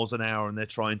million miles an hour and they're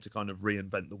trying to kind of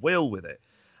reinvent the wheel with it.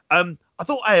 I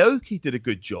thought Aoki did a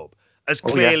good job as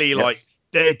clearly like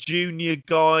their junior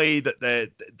guy that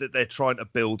they're trying to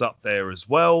build up there as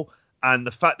well. And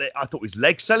the fact that I thought his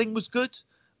leg selling was good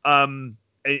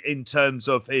in terms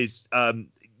of his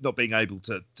not being able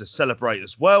to celebrate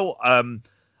as well.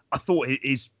 I thought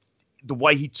the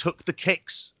way he took the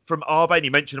kicks from Abe, and he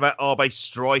mentioned about Abe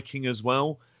striking as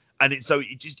well. And it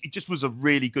just was a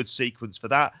really good sequence for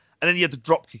that. And then he had the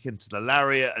drop kick into the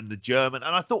lariat and the German.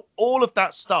 And I thought all of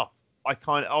that stuff, I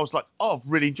was like, oh, I've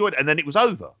really enjoyed it. And then it was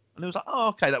over. And it was like, oh,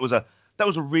 okay, that was a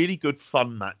really good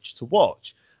fun match to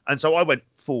watch. And so I went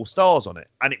 4 stars on it.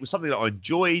 And it was something that I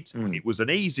enjoyed. It was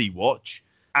an easy watch.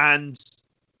 And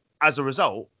as a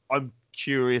result, I'm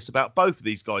curious about both of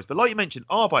these guys. But like you mentioned,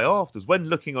 Abe afterwards, when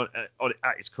looking at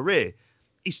his career,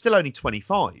 he's still only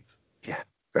 25. Yeah,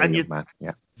 very young man.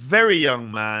 Yeah. Very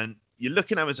young man. You're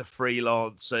looking at him as a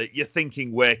freelancer. You're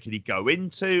thinking, where can he go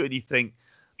into? And you think,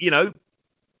 it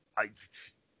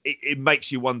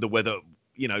makes you wonder whether,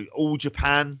 All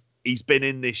Japan he's been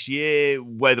in this year,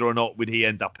 whether or not would he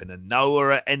end up in a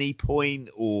Noah at any point,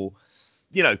 or,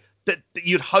 that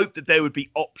you'd hope that there would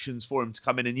be options for him to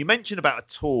come in. And you mentioned about a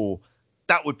tour.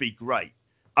 That would be great.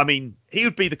 I mean, he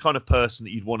would be the kind of person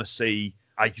that you'd want to see.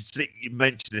 I can see you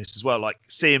mentioned this as well, like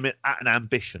see him at an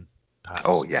Ambition. Perhaps.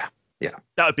 Oh yeah,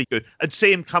 that would be good, and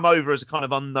see him come over as a kind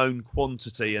of unknown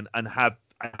quantity and have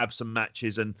some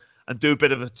matches and do a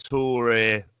bit of a tour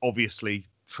here, obviously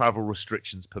travel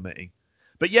restrictions permitting.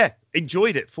 But yeah,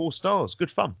 enjoyed it. 4 stars, good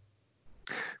fun.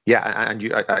 Yeah,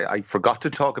 and I forgot to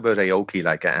talk about Aoki,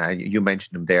 like you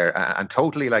mentioned him there, and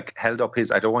totally like held up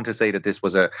his. I don't want to say that this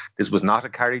was not a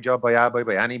carry job by Abe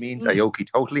by any means.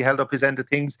 Aoki totally held up his end of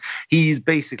things. He's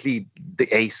basically the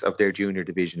ace of their junior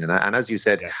division, and as you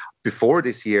said, before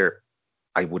this year,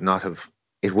 it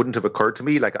wouldn't have occurred to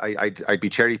me. Like I'd be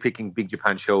cherry picking Big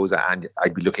Japan shows and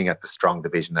I'd be looking at the strong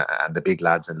division and the big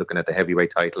lads and looking at the heavyweight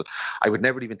title. I would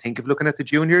never even think of looking at the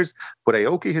juniors, but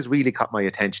Aoki has really caught my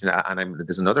attention. And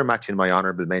there's another match in my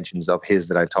honourable mentions of his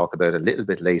that I'll talk about a little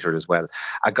bit later as well.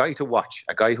 A guy to watch,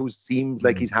 a guy who seems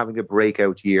like he's having a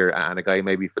breakout year, and a guy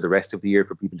maybe for the rest of the year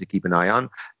for people to keep an eye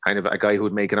on. Kind of a guy who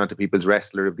would make it onto people's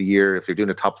wrestler of the year if they're doing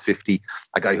a top 50.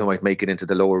 A guy who might make it into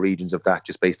the lower regions of that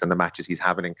just based on the matches he's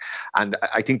having. And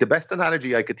I think the best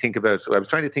analogy I could think about, I was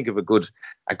trying to think of a good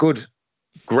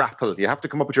grapple. You have to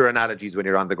come up with your analogies when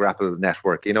you're on the Grapple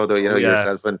network.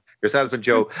 Yourself and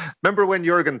Joe. Remember when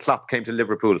Jurgen Klopp came to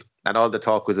Liverpool and all the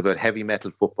talk was about heavy metal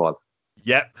football?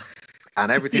 Yep.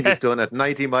 And everything is done at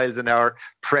 90 miles an hour,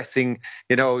 pressing,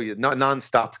 not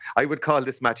non-stop. I would call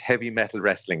this match heavy metal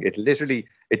wrestling. It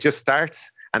just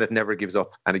starts and it never gives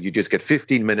up. And you just get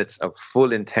 15 minutes of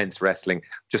full intense wrestling,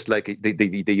 just like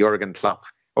the Jurgen Klopp.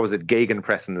 What was it?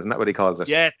 Gegenpressen, isn't that what he calls it?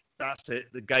 Yeah, that's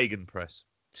it. The Gegenpress.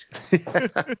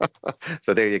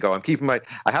 So there you go. I'm keeping I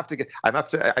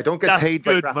don't get that's paid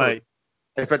good, by Grapple. Mate.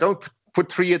 If I don't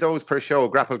put 3 of those per show,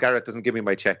 Grapple Garrett doesn't give me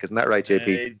my check. Isn't that right,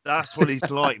 JP? That's what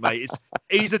he's like, mate.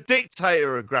 He's a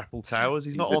dictator of Grapple Towers.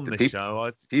 He's not on this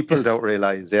show. People don't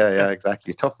realise. Yeah,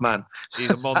 exactly. Tough man. He's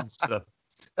a monster.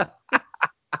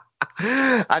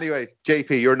 Anyway,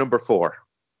 JP, you're number 4.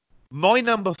 My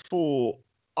number 4,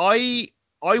 I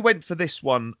went for this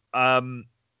one,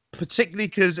 particularly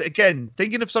because, again,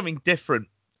 thinking of something different.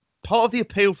 Part of the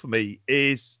appeal for me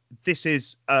is this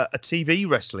is a TV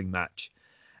wrestling match.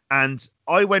 And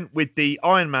I went with the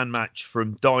Iron Man match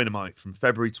from Dynamite from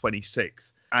February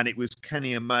 26th. And it was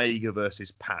Kenny Omega versus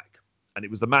Pac. And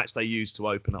it was the match they used to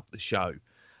open up the show.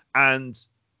 And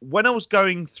when I was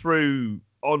going through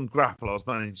on Grapple, I was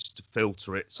managed to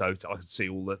filter it so I could see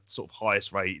all the sort of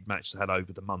highest rated matches I had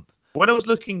over the month. When I was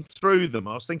looking through them,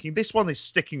 I was thinking this one is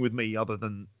sticking with me, other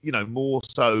than, you know, more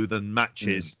so than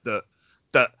matches that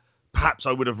perhaps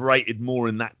I would have rated more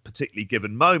in that particularly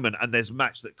given moment. And there's a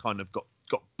match that kind of got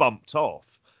bumped off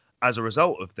as a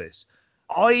result of this.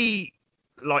 I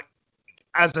like,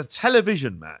 as a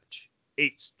television match,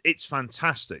 it's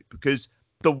fantastic, because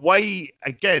the way,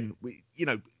 again,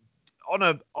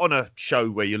 on a show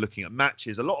where you're looking at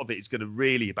matches, a lot of it is going to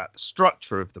really about the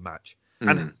structure of the match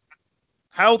and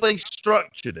how they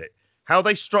structured it, how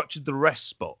they structured the rest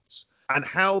spots, and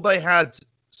how they had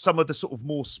some of the sort of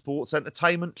more sports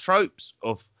entertainment tropes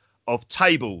of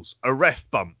tables, a ref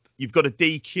bump, you've got a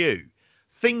DQ,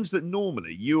 things that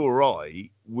normally you or I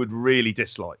would really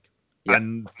dislike,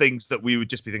 and things that we would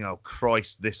just be thinking, oh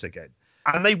Christ, this again.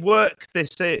 And they work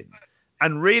this in,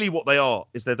 and really what they are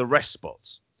is they're the rest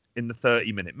spots in the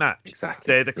 30-minute match. Exactly.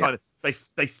 They're the kind of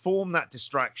they form that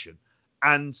distraction.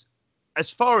 And as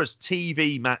far as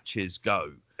TV matches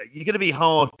go, you're going to be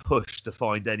hard pushed to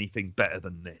find anything better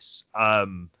than this.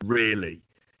 Really,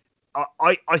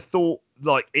 I thought,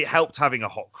 like, it helped having a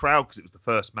hot crowd, because it was the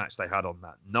first match they had on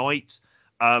that night.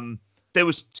 There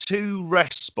was 2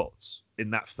 rest spots in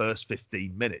that first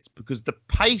 15 minutes, because the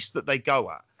pace that they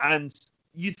go at, and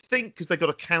you'd think, because they've got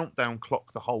a countdown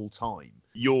clock the whole time,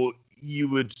 you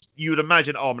would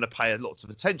imagine, oh, I'm going to pay lots of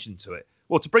attention to it.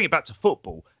 Well, to bring it back to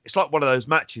football, it's like one of those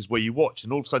matches where you watch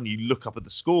and all of a sudden you look up at the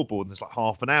scoreboard and there's like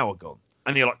half an hour gone.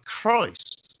 And you're like,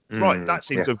 Christ, right, that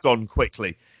seems to have gone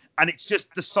quickly. And it's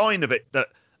just the sign of it that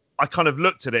I kind of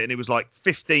looked at it and it was like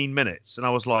 15 minutes. And I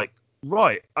was like,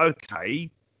 right, okay,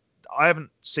 I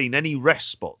haven't seen any rest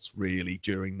spots really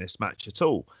during this match at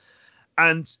all.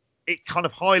 And it kind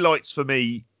of highlights for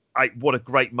me what a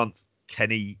great month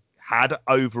Kenny had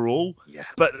overall.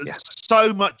 But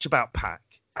so much about Pac,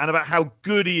 and about how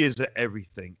good he is at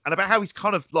everything, and about how he's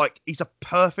kind of like, he's a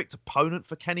perfect opponent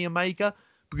for Kenny Omega,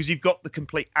 because you've got the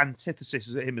complete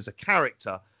antithesis of him as a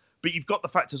character, but you've got the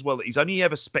fact as well that he's only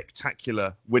ever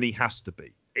spectacular when he has to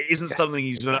be. It isn't something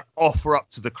he's going to offer up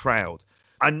to the crowd.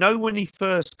 I know when he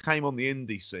first came on the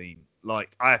indie scene,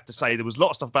 like, I have to say there was a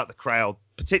lot of stuff about the crowd,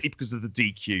 particularly because of the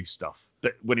DQ stuff,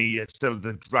 that when he had still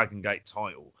the Dragon Gate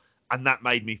title, and that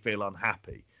made me feel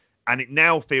unhappy. And it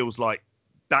now feels like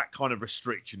that kind of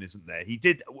restriction isn't there. He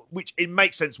did, which it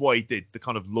makes sense why he did, the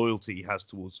kind of loyalty he has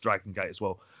towards Dragon Gate as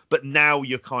well. But now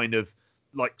you're kind of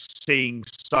like seeing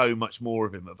so much more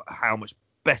of him, of how much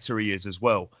better he is as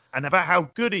well, and about how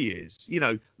good he is. You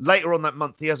know, later on that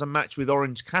month, he has a match with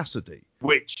Orange Cassidy,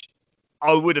 which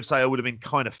I would have been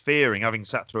kind of fearing, having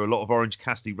sat through a lot of Orange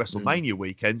Cassidy WrestleMania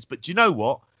weekends. But do you know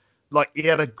what? Like, he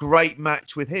had a great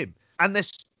match with him. And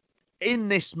in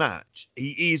this match,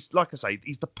 he is, like I say,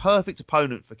 he's the perfect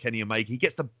opponent for Kenny Omega. He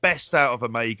gets the best out of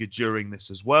Omega during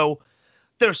this as well.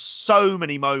 There are so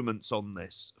many moments on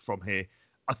this from here.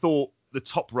 I thought the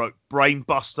top rope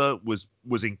brainbuster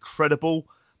was incredible.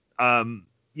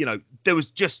 You know, there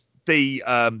was just the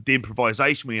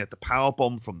improvisation when he had the power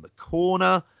bomb from the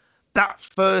corner. That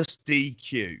first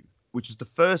DQ, which is the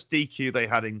first DQ they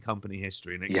had in company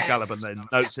history, and Excalibur then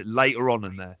notes it later on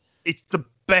in there. It's the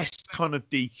best kind of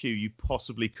DQ you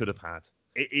possibly could have had.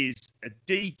 It is a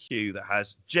DQ that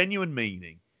has genuine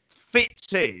meaning,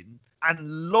 fits in, and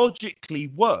logically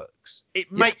works.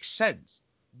 It makes sense.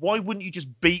 Why wouldn't you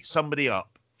just beat somebody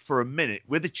up for a minute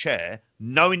with a chair,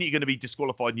 knowing you're going to be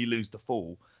disqualified and you lose the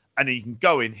fall, and then you can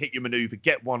go in, hit your maneuver,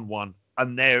 get 1-1,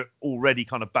 and they're already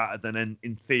kind of battered, and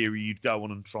in theory you'd go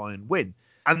on and try and win.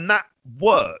 And that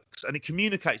works, and it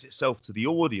communicates itself to the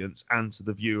audience and to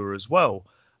the viewer as well.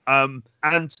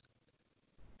 And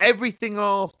everything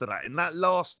after that, in that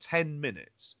last 10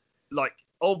 minutes, like,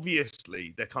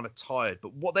 obviously they're kind of tired,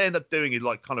 but what they end up doing is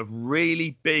like kind of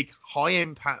really big, high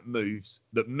impact moves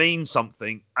that mean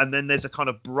something. And then there's a kind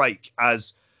of break,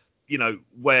 as, you know,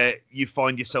 where you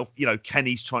find yourself, you know,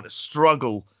 Kenny's trying to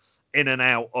struggle in and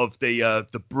out of the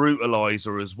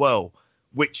brutalizer as well,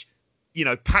 which, you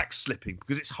know, Pac's slipping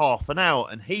because it's half an hour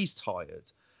and he's tired.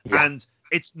 And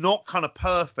it's not kind of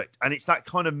perfect, and it's that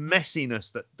kind of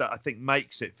messiness that I think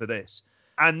makes it for this.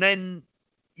 And then,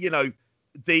 you know,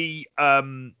 I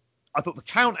thought the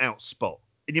count out spot,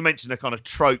 and you mentioned a kind of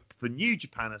trope for New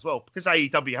Japan as well, because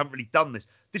AEW haven't really done this.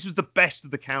 This was the best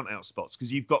of the count out spots,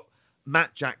 because you've got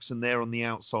Matt Jackson there on the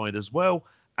outside as well,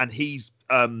 and he's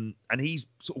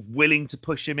sort of willing to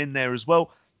push him in there as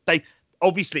well.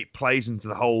 Obviously it plays into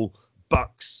the whole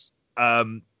Bucks,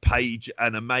 Page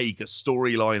and Omega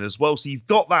storyline as well. So you've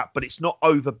got that, but it's not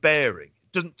overbearing.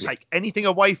 It doesn't take anything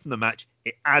away from the match.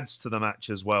 It adds to the match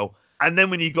as well. And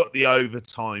then when you got the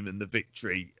overtime and the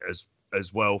victory, as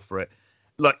as well for it.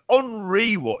 Like on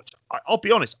rewatch, I'll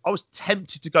be honest, I was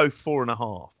tempted to go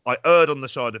 4.5. I erred on the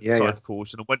side of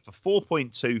caution and went for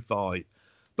 4.25.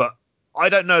 But I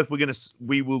don't know if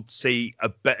we will see a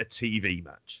better TV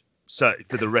match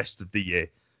for the rest of the year.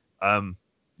 I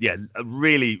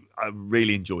really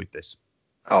enjoyed this.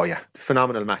 Oh yeah,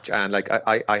 phenomenal match, and like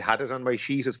I had it on my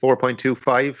sheet as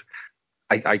 4.25.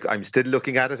 I'm still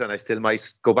looking at it, and I still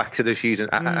might go back to the sheet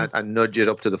and nudge it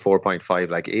up to the 4.5.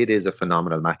 Like, it is a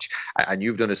phenomenal match, and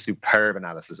you've done a superb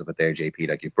analysis of it there, JP.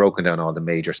 Like, you've broken down all the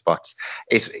major spots.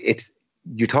 It's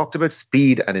you talked about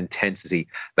speed and intensity.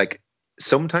 Like,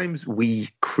 sometimes we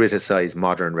criticize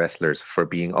modern wrestlers for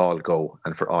being all go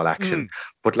and for all action,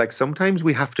 but like sometimes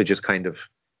we have to just kind of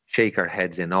shake our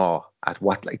heads in awe at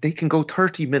what, like, they can go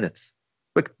 30 minutes.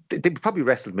 Like, they probably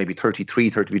wrestled maybe 30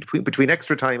 between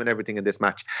extra time and everything in this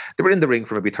match. They were in the ring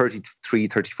for maybe 33,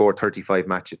 34, 35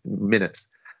 minutes.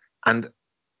 And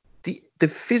the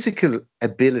physical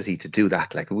ability to do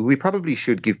that, like, we probably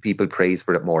should give people praise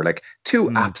for it more. Like,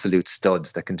 two absolute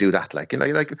studs that can do that. Like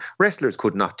wrestlers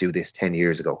could not do this 10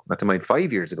 years ago, not to mind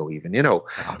 5 years ago even, you know.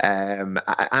 And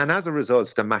as a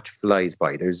result, the match flies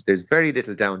by. There's very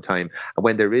little downtime. And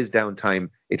when there is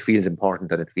downtime, it feels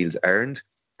important and it feels earned.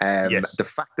 Yes. The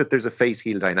fact that there's a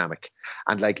face-heel dynamic,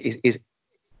 and like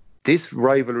this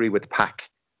rivalry with Pac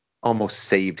almost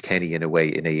saved Kenny in a way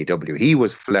in AEW. He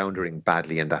was floundering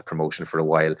badly in that promotion for a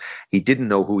while. He didn't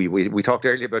know who we talked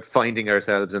earlier about finding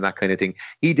ourselves and that kind of thing.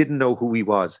 He didn't know who he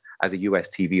was as a US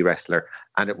TV wrestler.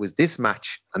 And it was this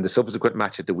match and the subsequent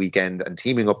match at the weekend and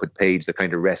teaming up with Paige that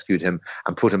kind of rescued him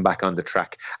and put him back on the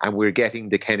track. And we're getting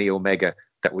the Kenny Omega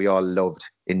that we all loved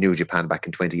in New Japan back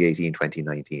in 2018,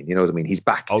 2019. You know what I mean? He's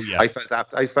back. Oh, yeah. I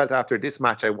felt after this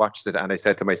match, I watched it and I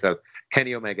said to myself,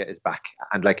 Kenny Omega is back.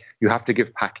 And like, you have to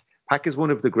give Pac is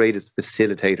one of the greatest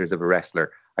facilitators of a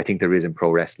wrestler I think there is in pro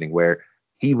wrestling, where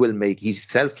he's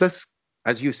selfless.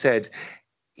 As you said,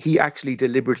 he actually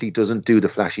deliberately doesn't do the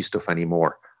flashy stuff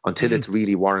anymore until it's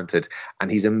really warranted.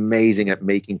 And he's amazing at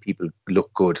making people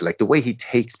look good. Like the way he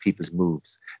takes people's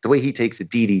moves, the way he takes a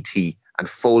DDT and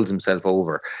folds himself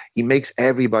over. He makes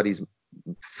everybody's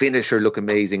finisher look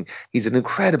amazing. He's an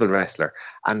incredible wrestler.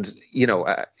 And, you know,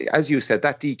 as you said,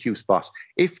 that DQ spot,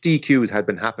 if DQs had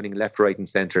been happening left, right and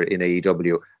center in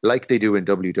AEW, like they do in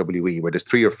WWE, where there's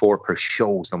 3 or 4 per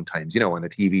show sometimes, you know, on a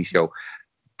TV show,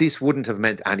 this wouldn't have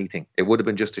meant anything. It would have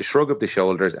been just a shrug of the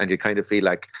shoulders, and you kind of feel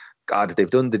like, God, they've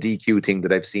done the DQ thing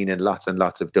that I've seen in lots and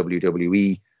lots of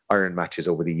WWE Iron matches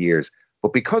over the years.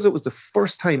 But because it was the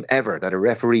first time ever that a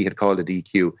referee had called a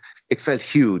DQ, it felt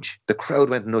huge. The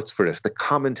crowd went nuts for it. The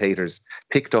commentators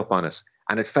picked up on it,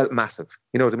 and it felt massive.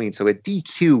 You know what I mean? So a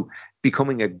DQ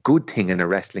becoming a good thing in a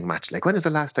wrestling match. Like, when is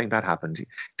the last time that happened?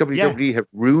 WWE have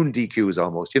ruined DQs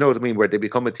almost. You know what I mean? Where they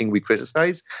become a thing we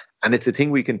criticize, and it's a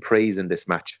thing we can praise in this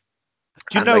match.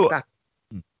 Do you know? Like that,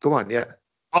 go on, yeah.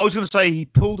 I was going to say he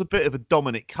pulled a bit of a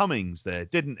Dominic Cummings there,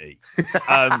 didn't he?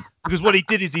 Because what he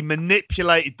did is he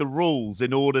manipulated the rules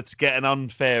in order to get an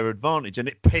unfair advantage, and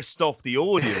it pissed off the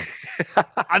audience.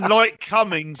 And like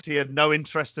Cummings, he had no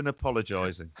interest in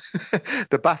apologising.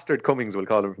 The bastard Cummings, we'll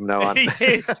call him from now on.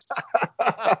 Yes.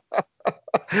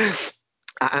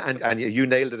 And you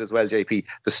nailed it as well, JP.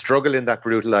 The struggle in that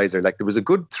brutalizer, like there was a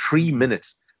good 3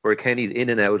 minutes where Kenny's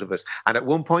in and out of it. And at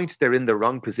one point, they're in the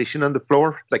wrong position on the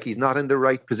floor. Like, he's not in the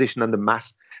right position on the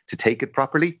mat to take it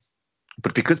properly.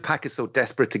 But because Pac is so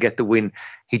desperate to get the win,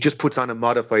 he just puts on a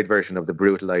modified version of the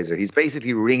brutalizer. He's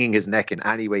basically wringing his neck in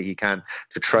any way he can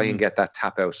to try and get that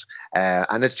tap out.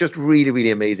 And it's just really, really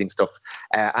amazing stuff.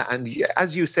 And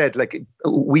as you said, like,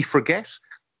 we forget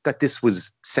that this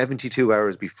was 72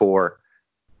 hours before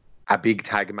a big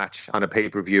tag match on a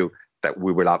pay-per-view that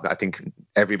we will, I think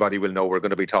everybody will know we're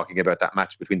going to be talking about that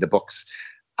match between the Bucks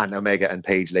and Omega and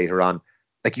Paige later on.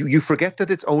 Like, you forget that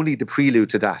it's only the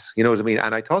prelude to that, you know what I mean?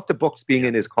 And I thought the Bucks being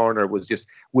in his corner was just,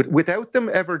 without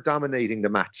them ever dominating the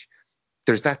match,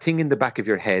 there's that thing in the back of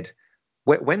your head.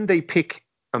 When they pick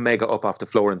Omega up off the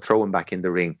floor and throw him back in the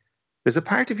ring, there's a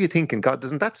part of you thinking, God,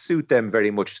 doesn't that suit them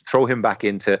very much? Throw him back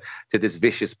into this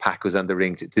vicious Pac who's on the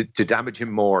ring to damage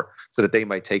him more so that they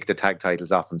might take the tag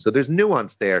titles off him. So there's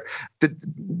nuance there.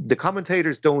 The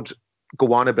commentators don't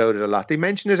go on about it a lot. They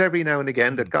mention it every now and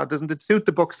again that, God, doesn't it suit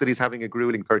the Bucks that he's having a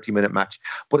grueling 30-minute match?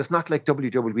 But it's not like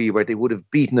WWE where they would have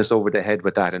beaten us over the head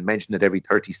with that and mentioned it every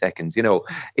 30 seconds. You know,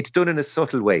 it's done in a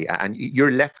subtle way, and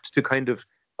you're left to kind of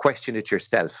question it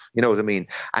yourself, you know what I mean?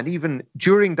 And even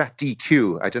during that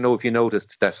DQ, I don't know if you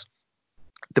noticed that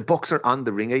the Bucks are on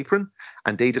the ring apron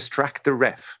and they distract the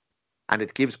ref, and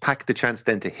it gives Pac the chance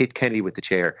then to hit Kenny with the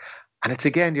chair. And it's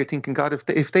again, you're thinking, God,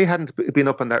 if they hadn't been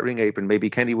up on that ring apron, maybe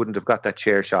Kenny wouldn't have got that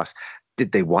chair shot.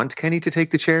 Did they want Kenny to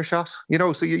take the chair shot?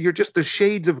 So you're just, the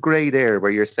shades of grey there where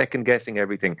you're second guessing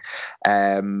everything.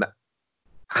 And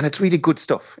it's really good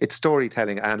stuff. It's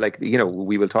storytelling. And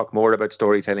we will talk more about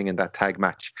storytelling in that tag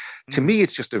match. To me,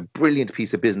 it's just a brilliant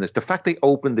piece of business. The fact they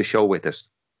opened the show with it.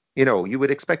 You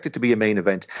would expect it to be a main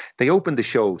event. They opened the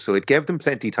show, so it gave them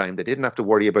plenty time. They didn't have to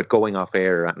worry about going off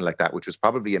air or anything like that, which was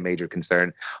probably a major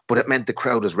concern. But it meant the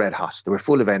crowd was red hot. They were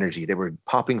full of energy. They were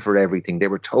popping for everything. They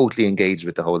were totally engaged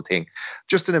with the whole thing.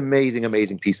 Just an amazing,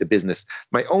 amazing piece of business.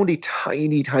 My only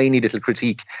tiny, tiny little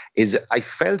critique is I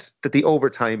felt that the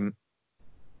overtime,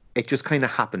 it just kind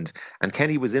of happened. And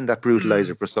Kenny was in that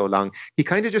brutalizer for so long. He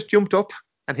kind of just jumped up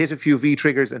and hit a few V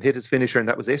triggers and hit his finisher, and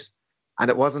that was it. And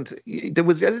there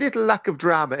was a little lack of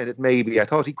drama in it, maybe. I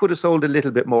thought he could have sold a little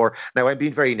bit more. Now, I'm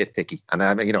being very nitpicky, and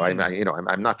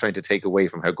I'm not trying to take away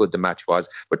from how good the match was,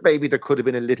 but maybe there could have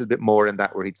been a little bit more in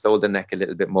that, where he'd sold the neck a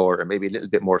little bit more, or maybe a little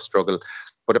bit more struggle.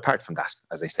 But apart from that,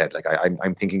 as I said,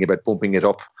 I'm thinking about bumping it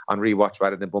up on rewatch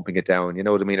rather than bumping it down. You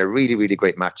know what I mean? A really, really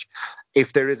great match.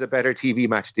 If there is a better TV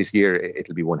match this year,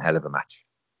 it'll be one hell of a match.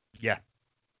 Yeah,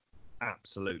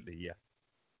 absolutely, yeah.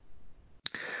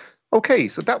 Okay,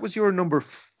 so that was your number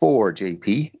 4,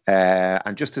 JP.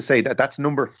 And just to say that's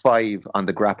number 5 on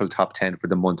the Grapple Top 10 for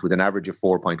the month, with an average of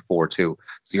 4.42. So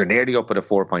you're nearly up at a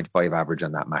 4.5 average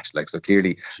on that match. So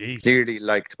clearly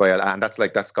liked by, and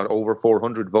that's got over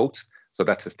 400 votes. So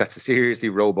that's a seriously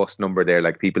robust number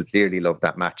there. People clearly love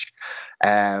that match.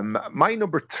 My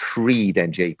number 3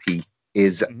 then, JP,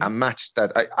 is a match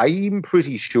that I'm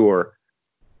pretty sure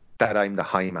that I'm the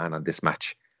high man on this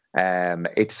match.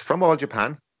 It's from All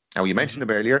Japan. Now, you mentioned him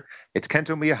earlier. It's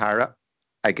Kento Miyahara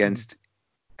against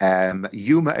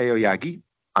Yuma Aoyagi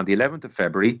on the 11th of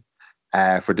February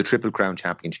for the Triple Crown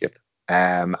Championship.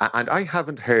 And I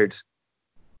haven't heard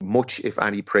much, if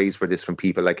any, praise for this from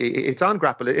people. It's on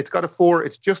Grapple. It's got a 4.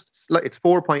 It's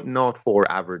 4.04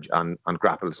 average on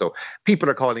Grapple. So people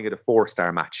are calling it a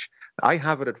 4-star match. I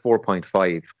have it at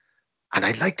 4.5. And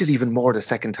I liked it even more the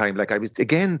second time.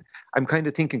 I'm kind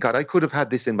of thinking, God, I could have had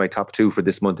this in my top 2 for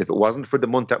this month if it wasn't for the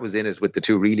month that was in it, with the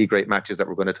 2 really great matches that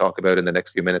we're going to talk about in the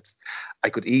next few minutes. I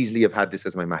could easily have had this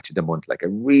as my match of the month, a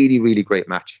really, really great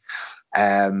match.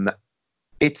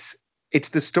 It's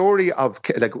the story of,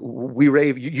 we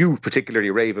rave, you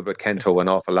particularly rave about Kento an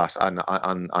awful lot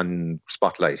on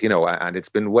Spotlight, and it's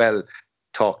been well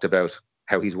talked about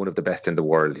how he's one of the best in the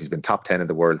world. He's been top 10 in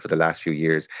the world for the last few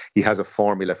years. He has a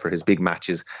formula for his big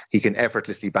matches. He can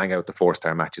effortlessly bang out the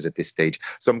 4-star matches at this stage.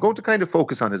 So I'm going to kind of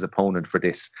focus on his opponent for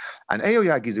this. And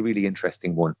Aoyagi is a really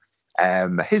interesting one.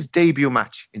 His debut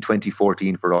match in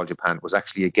 2014 for All Japan was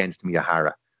actually against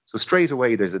Miyahara. So straight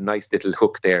away, there's a nice little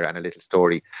hook there and a little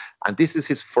story. And this is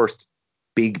his first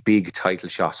big title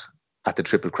shot at the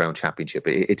Triple Crown Championship.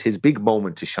 It's his big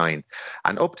moment to shine.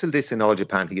 And up till this in All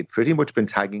Japan, he had pretty much been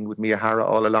tagging with Miyahara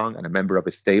all along and a member of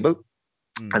his stable.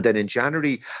 And then in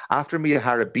January, after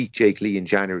Miyahara beat Jake Lee in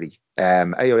January,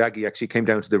 Aoyagi actually came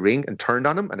down to the ring and turned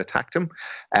on him and attacked him.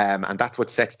 And that's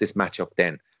what sets this match up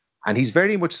then. And he's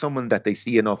very much someone that they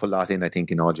see an awful lot in, I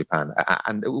think, in All Japan.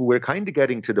 And we're kind of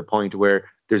getting to the point where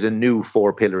there's a new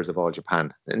 4 pillars of All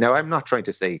Japan. Now, I'm not trying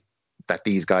to say that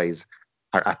these guys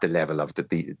are at the level of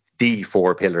the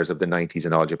 4 pillars of the 90s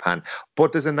in All Japan.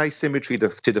 But there's a nice symmetry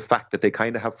to the fact that they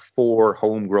kind of have 4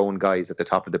 homegrown guys at the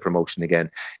top of the promotion again.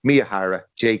 Miyahara,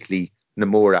 Jake Lee,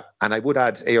 Nomura, and I would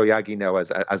add Aoyagi now as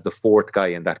the 4th guy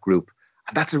in that group.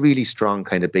 And that's a really strong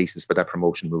kind of basis for that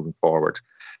promotion moving forward.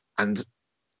 And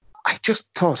I just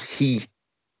thought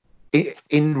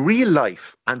in real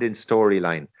life and in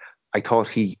storyline, I thought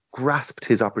he grasped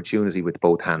his opportunity with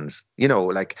both hands.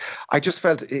 I just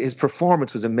felt his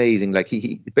performance was amazing.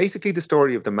 He basically, the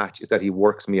story of the match is that he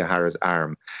works Miyahara's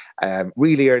arm.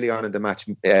 Really early on in the match,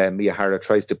 Miyahara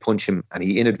tries to punch him and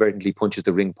he inadvertently punches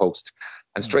the ring post.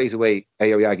 And straight away,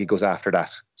 Aoyagi goes after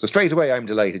that. So straight away, I'm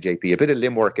delighted, JP. A bit of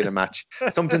limb work in a match.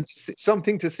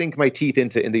 Something to sink my teeth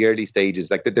into in the early stages.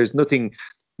 There's nothing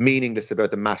meaningless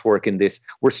about the mat work in this.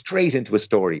 We're straight into a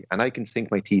story and I can sink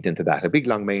my teeth into that. A big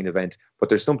long main event, but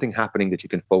there's something happening that you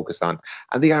can focus on.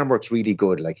 And the arm work's really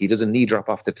good. He does a knee drop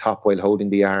off the top while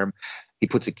holding the arm. He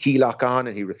puts a key lock on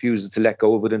and he refuses to let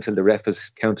go of it until the ref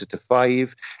has counted to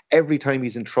 5. Every time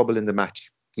he's in trouble in the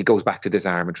match, he goes back to this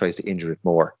arm and tries to injure it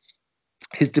more.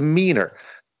 His demeanor,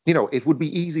 it would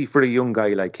be easy for a young guy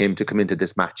like him to come into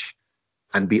this match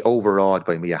and be overawed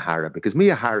by Miyahara, because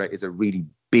Miyahara is a really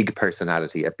big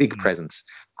personality, a big presence.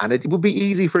 And it would be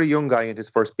easy for a young guy in his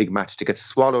first big match to get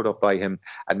swallowed up by him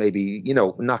and maybe,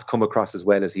 not come across as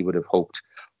well as he would have hoped.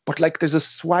 But like, there's a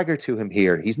swagger to him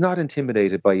here. He's not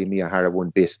intimidated by Miyahara one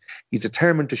bit. He's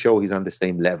determined to show he's on the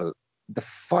same level. The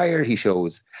fire he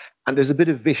shows, and there's a bit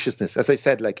of viciousness. As I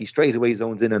said, like, he straight away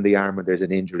zones in on the arm when there's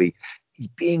an injury. He's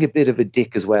being a bit of a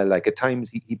dick as well. Like, at times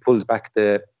he pulls back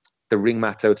the ring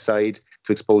mats outside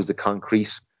to expose the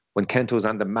concrete. When Kento's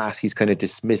on the mat, he's kind of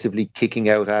dismissively kicking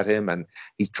out at him, and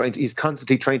he's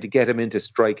constantly trying to get him into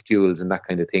strike duels and that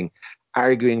kind of thing,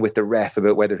 arguing with the ref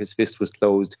about whether his fist was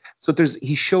closed. So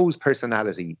he shows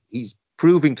personality. He's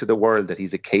proving to the world that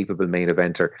he's a capable main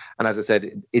eventer. And as I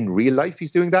said, in real life,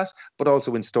 he's doing that, but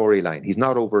also in storyline. He's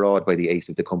not overawed by the ace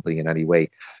of the company in any way.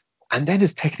 And then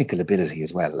his technical ability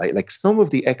as well. Like some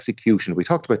of the execution, we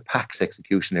talked about Pac's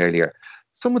execution earlier.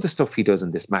 Some of the stuff he does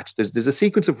in this match, there's a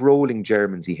sequence of rolling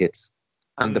Germans he hits,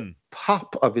 and the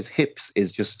pop of his hips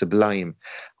is just sublime.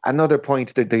 Another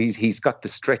point that he's got the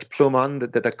stretch plum on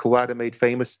that Kawada made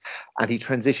famous, and he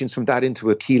transitions from that into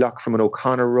a key lock from an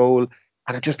O'Connor roll,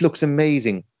 and it just looks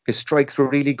amazing. His strikes were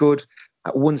really good.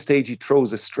 At one stage, he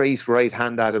throws a straight right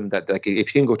hand at him that, like, if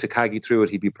Shingo Takagi threw it,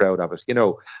 he'd be proud of it, you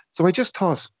know. So I just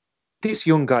thought, this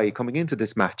young guy coming into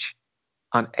this match,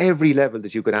 on every level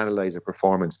that you could analyze a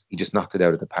performance, he just knocked it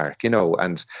out of the park, you know.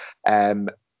 And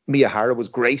Miyahara was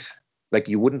great. Like,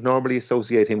 you wouldn't normally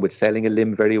associate him with selling a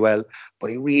limb very well, but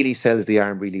he really sells the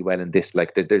arm really well in this.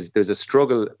 Like, there's a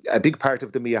struggle. A big part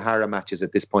of the Miyahara matches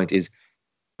at this point is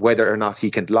whether or not he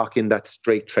can lock in that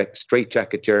straight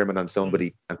jacket German on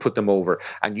somebody and put them over.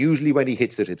 And usually when he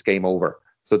hits it, it's game over.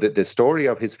 So the story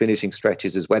of his finishing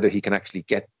stretches is whether he can actually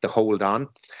get the hold on.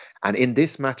 And in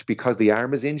this match, because the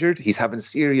arm is injured, he's having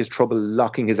serious trouble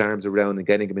locking his arms around and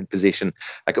getting him in position.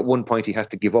 Like, at one point, he has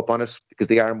to give up on it because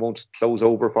the arm won't close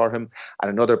over for him. At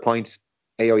another point,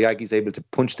 Aoyagi's able to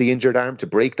punch the injured arm to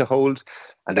break the hold.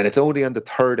 And then it's only on the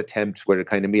third attempt where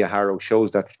kind of Miyahara shows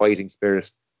that fighting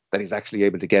spirit that he's actually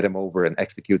able to get him over and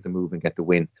execute the move and get the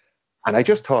win. And I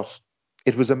just thought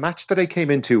it was a match that I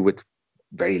came into with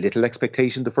very little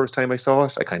expectation the first time I saw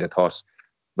it. I kind of thought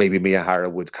maybe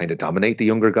Miyahara would kind of dominate the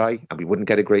younger guy and we wouldn't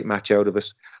get a great match out of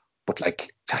it. But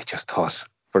like, I just thought,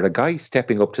 for a guy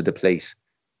stepping up to the plate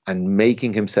and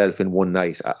making himself in one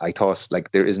night, I thought,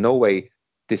 like, there is no way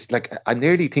this, like, I'm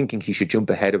nearly thinking he should jump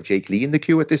ahead of Jake Lee in the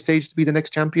queue at this stage to be the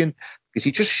next champion, because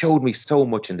he just showed me so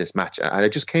much in this match. And I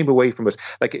just came away from it.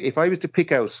 Like, if I was to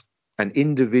pick out an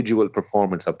individual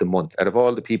performance of the month out of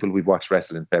all the people we've watched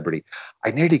wrestle in February,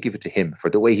 I'd nearly give it to him for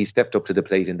the way he stepped up to the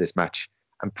plate in this match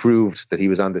and proved that he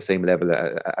was on the same level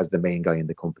as the main guy in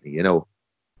the company, you know.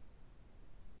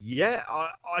 Yeah,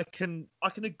 I can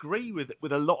agree with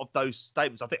a lot of those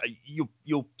statements. I think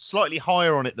you're slightly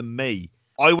higher on it than me.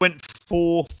 I went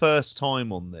for first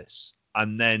time on this,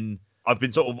 and then I've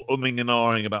been sort of umming and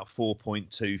ahhing about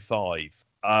 4.25.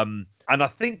 And I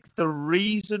think the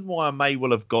reason why I may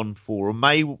well have gone for, or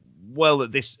may well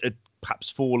that this had perhaps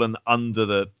fallen under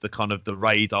the kind of the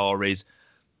radar, is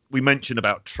we mentioned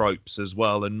about tropes as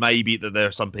well, and maybe that there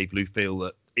are some people who feel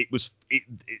that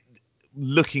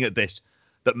looking at this,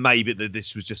 that maybe that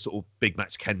this was just sort of big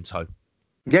match Kento.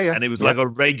 Yeah. And it was like a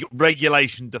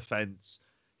regulation defense.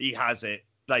 He has it,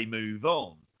 they move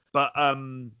on. But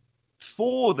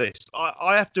for this,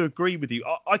 I have to agree with you.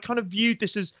 I kind of viewed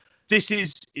this as, this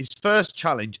is his first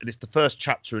challenge, and it's the first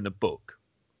chapter in a book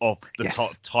of the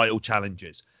title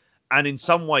challenges. And in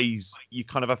some ways, you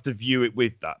kind of have to view it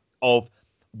with that, of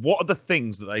what are the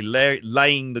things that they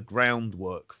laying the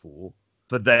groundwork for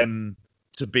them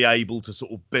to be able to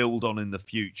sort of build on in the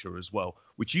future as well,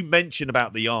 which you mentioned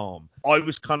about the arm. I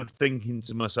was kind of thinking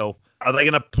to myself, are they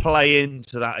going to play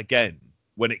into that again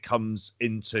when it comes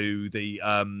into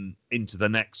the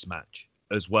next match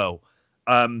as well?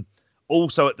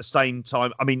 Also at the same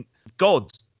time, I mean, God,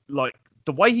 like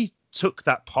the way he took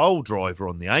that pile driver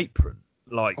on the apron,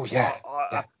 like,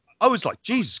 I was like,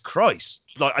 Jesus Christ,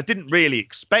 like I didn't really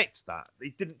expect that.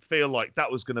 It didn't feel like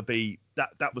that was going to be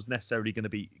that was necessarily going to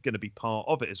be part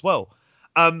of it as well.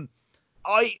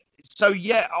 I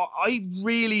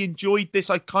really enjoyed this.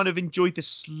 I kind of enjoyed this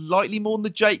slightly more than the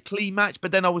Jake Lee match,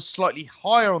 but then I was slightly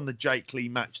higher on the Jake Lee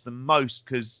match than most,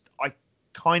 because I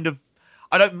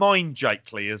don't mind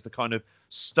Jake Lee as the kind of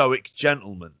stoic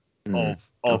gentleman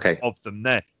of them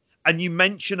there. And you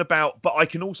mention about, but I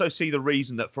can also see the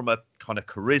reason that from a kind of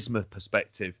charisma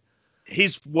perspective,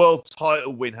 his world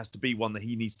title win has to be one that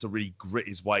he needs to really grit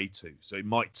his way to. So it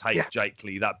might take Jake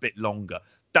Lee that bit longer.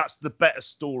 That's the better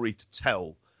story to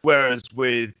tell. Whereas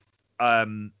with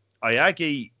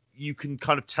Aoyagi, you can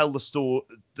kind of tell the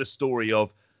story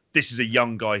of, this is a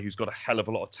young guy who's got a hell of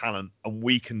a lot of talent, and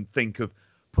we can think of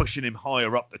pushing him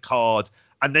higher up the card.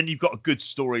 And then you've got a good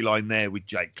storyline there with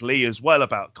Jake Lee as well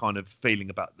about kind of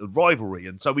feeling about the rivalry.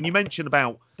 And so when you mention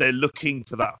about they're looking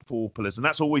for that 4 pillars, and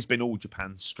that's always been All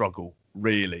Japan's struggle,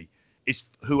 really, is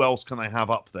who else can they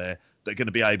have up there that are going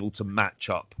to be able to match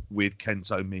up with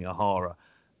Kento Miyahara?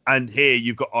 And here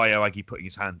you've got Aoyagi putting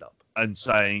his hand up and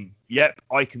saying, yep,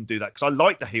 I can do that. Because I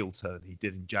like the heel turn he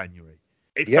did in January.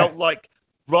 It felt like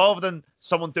rather than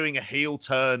someone doing a heel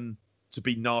turn to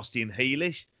be nasty and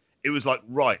heelish, it was like,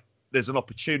 right, there's an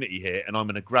opportunity here and I'm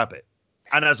going to grab it.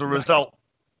 And as a result,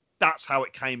 that's how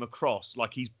it came across.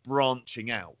 Like he's branching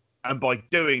out. And by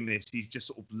doing this, he's just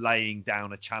sort of laying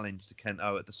down a challenge to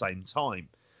Kento at the same time.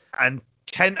 And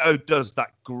Kento does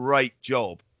that great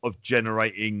job of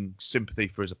generating sympathy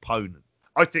for his opponent.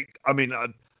 I think, I mean,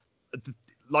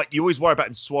 like you always worry about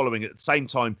him swallowing it. At the same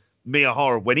time,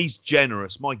 Miyahara, when he's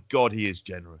generous, my God, he is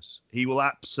generous. He will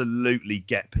absolutely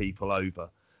get people over.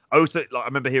 I always think, like, I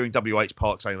remember hearing W.H.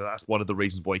 Park saying that that's one of the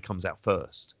reasons why he comes out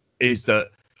first, is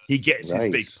that he gets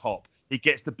his big pop. He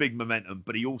gets the big momentum,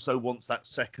 but he also wants that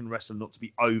second wrestler not to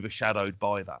be overshadowed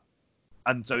by that.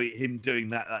 And so him doing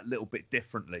that little bit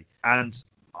differently. And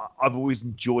I've always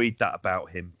enjoyed that about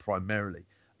him primarily.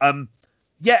 I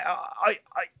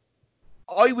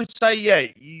would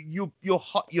say,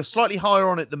 you're slightly higher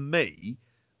on it than me,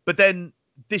 but then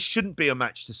this shouldn't be a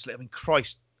match to slip. I mean,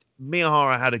 Christ,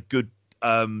 Miyahara had a good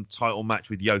title match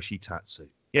with Yoshitatsu.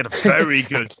 He had a very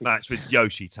good match with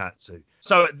Yoshitatsu.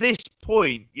 So at this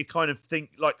point, you kind of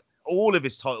think like all of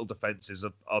his title defenses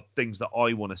are things that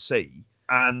I want to see.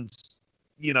 And,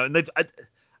 you know, and they've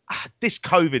this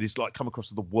COVID is like come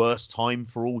across at the worst time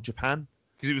for All Japan,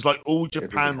 because it was like All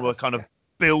Japan were kind of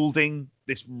building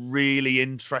this really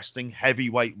interesting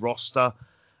heavyweight roster,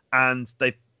 and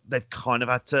they've kind of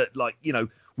had to, like, you know,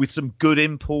 with some good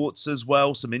imports as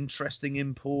well, some interesting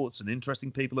imports and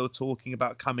interesting people who are talking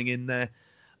about coming in there.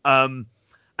 And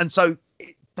so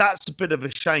that's a bit of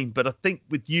a shame. But I think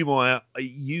with Yuma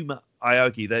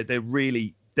Aoyagi,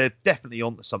 they're definitely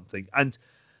onto something. And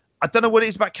I don't know what it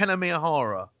is about Kento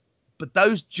Miyahara, but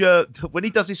those when he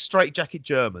does his straight jacket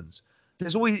Germans,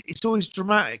 it's always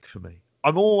dramatic for me.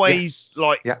 I'm always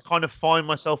kind of find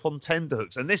myself on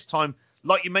tenterhooks. And this time,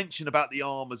 like you mentioned about the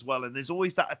arm as well, and there's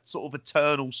always that sort of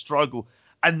eternal struggle.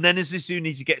 And then as soon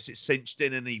as he gets it cinched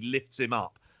in and he lifts him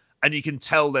up, and you can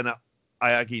tell then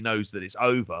Aoyagi knows that it's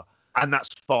over, and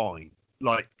that's fine.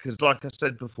 Like, because like I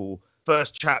said before,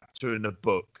 first chapter in a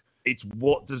book, it's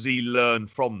what does he learn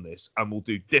from this and will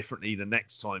do differently the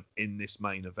next time in this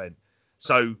main event.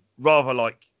 So rather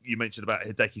like you mentioned about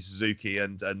Hideki Suzuki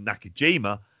and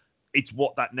Nakajima, it's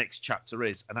what that next chapter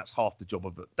is, and that's half the job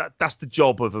of it. That's the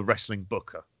job of a wrestling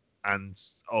booker and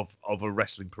of a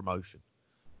wrestling promotion.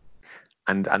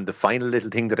 And the final little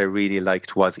thing that I really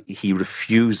liked was he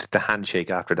refused the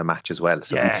handshake after the match as well.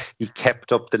 So he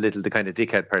kept up the kind of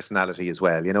dickhead personality as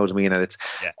well. You know what I mean? And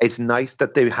it's nice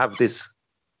that they have this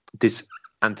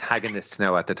antagonist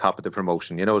now at the top of the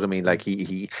promotion. You know what I mean? Like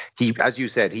he as you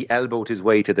said, he elbowed his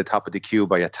way to the top of the queue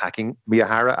by attacking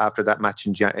Miyahara after that match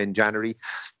in January,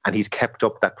 and he's kept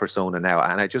up that persona now.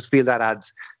 And I just feel that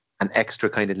adds an extra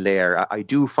kind of layer. I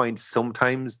do find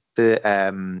sometimes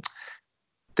the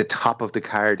top of the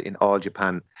card in All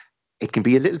Japan, it can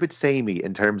be a little bit samey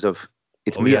in terms of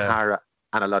it's Miyahara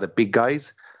and a lot of big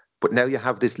guys. But now you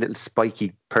have this little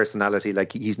spiky personality.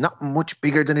 Like, he's not much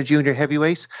bigger than a junior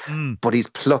heavyweight, but he's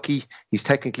plucky. He's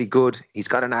technically good. He's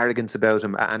got an arrogance about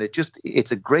him. And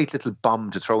it's a great little bomb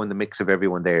to throw in the mix of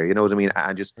everyone there. You know what I mean?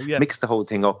 And just mix the whole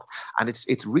thing up. And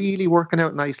it's really working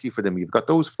out nicely for them. You've got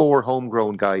those 4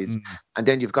 homegrown guys. And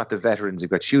then you've got the veterans.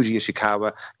 You've got Shuji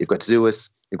Ishikawa. You've got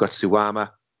Zeus. You've got Suwama.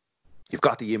 You've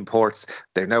got the imports.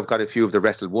 They've now got a few of the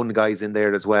Wrestle 1 guys in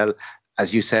there as well.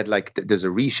 As you said, like, there's a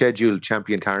rescheduled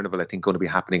Champion Carnival, I think, going to be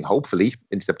happening hopefully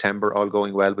in September, all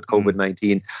going well with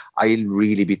COVID-19. I'll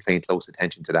really be paying close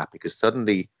attention to that, because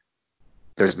suddenly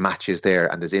there's matches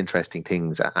there and there's interesting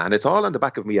things. And it's all on the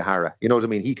back of Miyahara. You know what I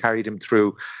mean? He carried him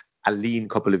through a lean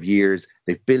couple of years.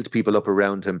 They've built people up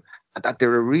around him. And that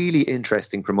they're a really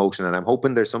interesting promotion. And I'm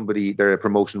hoping they're a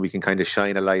promotion we can kind of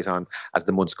shine a light on as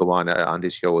the months go on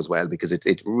this show as well, because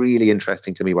it's really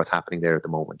interesting to me what's happening there at the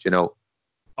moment, you know?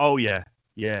 Oh, yeah.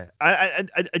 And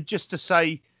just to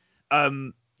say,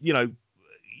 you know,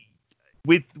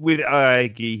 with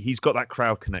Aoyagi, he's got that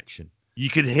crowd connection. You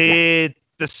can hear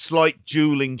the slight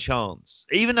dueling chants,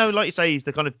 even though, like you say, he's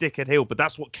the kind of dickhead heel, but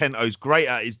that's what Kento's great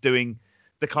at, is doing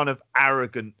the kind of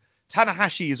arrogant.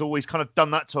 Tanahashi has always kind of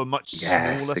done that to a much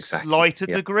smaller, slighter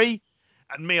degree.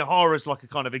 And Miyahara's like a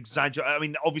kind of exaggerate. I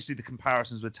mean, obviously the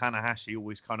comparisons with Tanahashi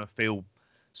always kind of feel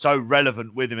so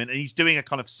relevant with him, and he's doing a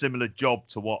kind of similar job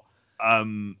to what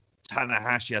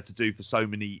Tanahashi had to do for so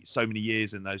many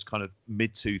years in those kind of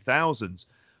mid 2000s,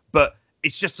 but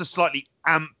it's just a slightly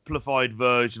amplified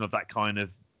version of that kind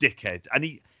of dickhead.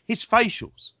 And his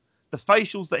facials, the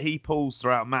facials that he pulls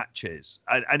throughout matches,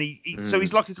 and so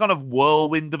he's like a kind of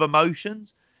whirlwind of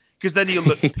emotions, because then he'll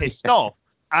look pissed off.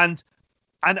 And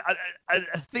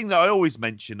a thing that I always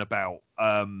mention about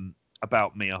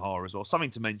Miyahara as well,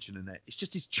 something to mention in there, it's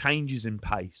just his changes in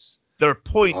pace. There are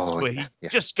points where he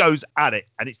just goes at it,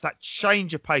 and it's that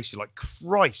change of pace. You're like,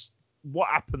 Christ, what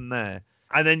happened there?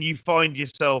 And then you find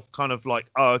yourself kind of like,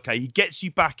 oh, okay, he gets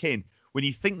you back in. When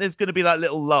you think there's going to be that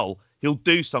little lull, he'll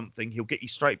do something, he'll get you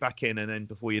straight back in, and then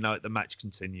before you know it, the match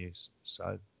continues.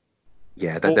 So,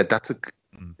 yeah,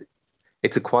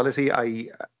 it's a quality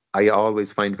I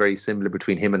always find very similar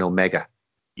between him and Omega,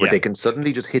 where they can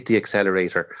suddenly just hit the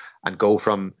accelerator and go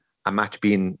from a match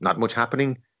being not much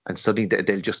happening, and suddenly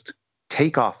they'll just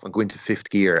take off and go into fifth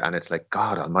gear, and it's like,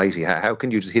 God almighty, how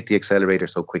can you just hit the accelerator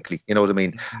so quickly? You know what I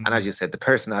mean? Mm-hmm. And as you said, the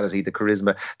personality, the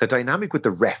charisma, the dynamic with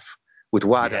the ref, with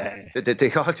WADA,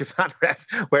 the All Japan ref,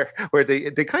 where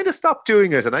they kind of stopped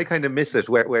doing it, and I kind of miss it,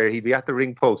 where he'd be at the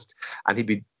ring post and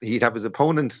he'd have his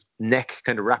opponent's neck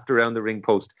kind of wrapped around the ring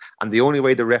post, and the only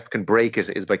way the ref can break it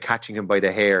is by catching him by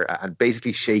the hair and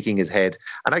basically shaking his head.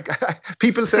 And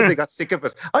people said they got sick of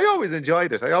it. I always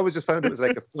enjoyed it. I always just found it was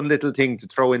like a fun little thing to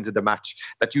throw into the match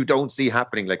that you don't see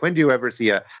happening. Like, when do you ever see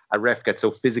a ref get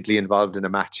so physically involved in a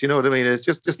match? You know what I mean? It's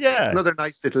just another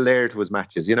nice little layer to his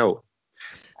matches, you know.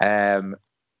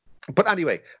 But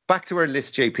anyway, back to our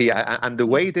list, JP, and the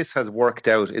way this has worked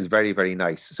out is very, very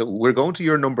nice. So we're going to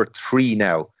your number 3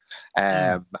 now.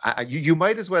 You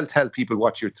might as well tell people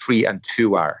what your 3 and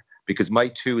 2 are, because my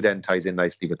 2 then ties in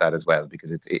nicely with that as well.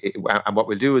 Because and what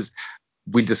we'll do is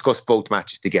we'll discuss both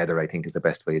matches together, I think, is the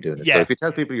best way of doing it. Yeah. So if you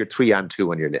tell people your 3 and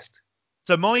 2 on your list.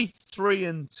 So my 3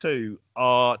 and 2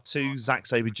 are 2 Zack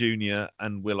Sabre Jr.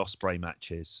 and Will Ospreay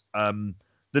matches. The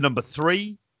number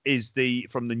 3 is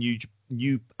from the New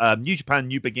Japan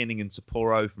New Beginning in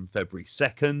Sapporo from February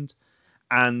 2nd,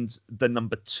 and the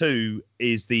number 2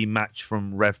 is the match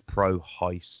from Rev Pro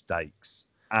High Stakes.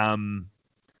 And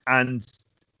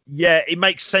yeah, it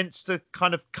makes sense to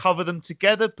kind of cover them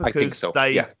together, because I think so.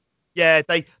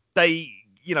 They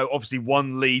you know, obviously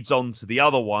one leads on to the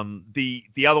other one. The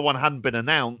other one hadn't been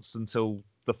announced until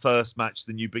the first match,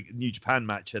 the New Japan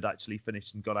match, had actually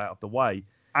finished and got out of the way.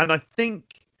 And I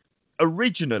think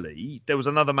originally there was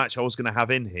another match I was going to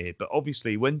have in here, but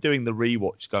obviously when doing the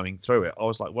rewatch, going through it, I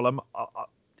was like, well,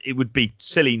 it would be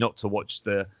silly not to watch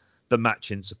the match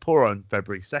in Sapporo on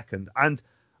February 2nd. And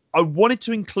I wanted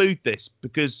to include this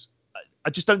because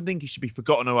I just don't think it should be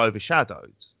forgotten or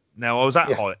overshadowed. Now, I was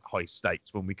at high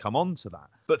stakes when we come on to that,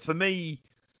 but for me,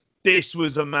 this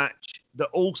was a match that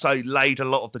also laid a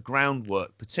lot of the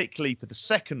groundwork, particularly for the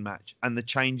second match and the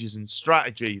changes in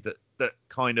strategy that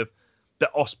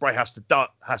Ospreay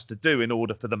has to do in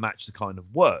order for the match to kind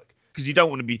of work. Because you don't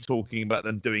want to be talking about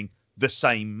them doing the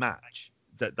same match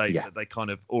that they kind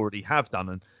of already have done.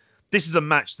 And this is a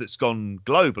match that's gone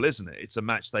global, isn't it? It's a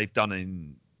match have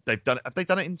they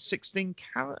done it in 16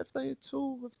 carat? Have they at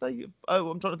all?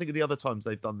 I'm trying to think of the other times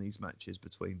they've done these matches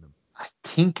between them. I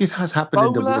think it has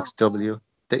happened in WXW.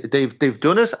 They've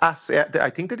done it at, I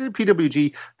think they did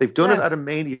PWG. They've done it at a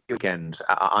Mania weekend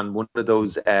on one of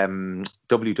those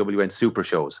WWN Super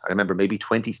shows. I remember maybe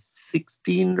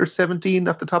 2016 or 17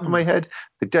 off the top of my head.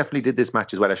 They definitely did this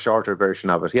match as well, a shorter version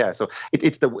of it. Yeah, so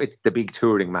it's the big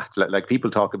touring match. Like people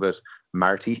talk about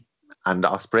Marty and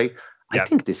Ospreay. I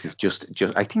think this is just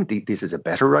I think this is a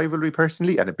better rivalry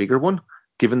personally, and a bigger one,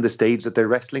 given the stage that they're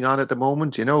wrestling on at the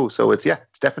moment, you know. So it's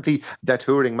definitely that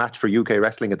touring match for UK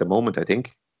wrestling at the moment, I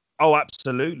think. Oh,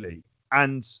 absolutely.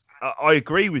 And I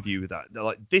agree with you with that.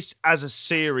 Like, this as a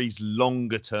series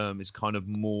longer term is kind of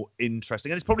more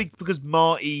interesting. And it's probably because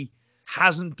Marty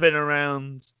hasn't been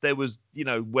around. There was, you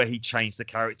know, where he changed the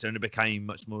character and it became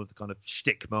much more of the kind of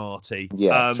shtick Marty.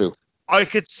 Yeah, true. I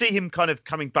could see him kind of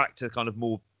coming back to kind of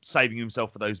more saving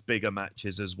himself for those bigger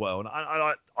matches as well. And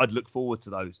I'd look forward to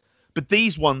those. But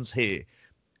these ones here,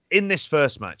 in this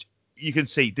first match, you can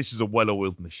see this is a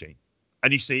well-oiled machine.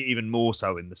 And you see it even more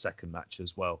so in the second match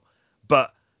as well.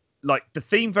 But like, the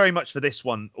theme very much for this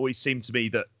one always seemed to be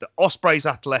that Ospreay's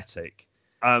athletic,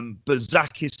 but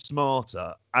Zack is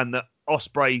smarter, and that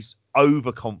Ospreay's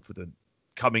overconfident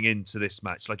coming into this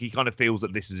match. Like, he kind of feels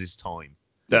that this is his time.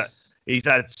 That he's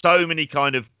had so many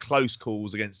kind of close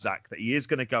calls against Zack that he is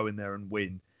going to go in there and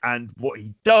win. And what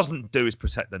he doesn't do is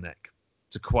protect the neck,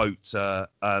 to quote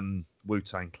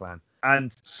Wu-Tang Clan.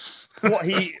 And what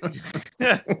he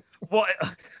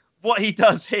what he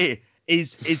does here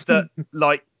is that,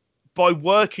 like, by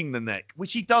working the neck,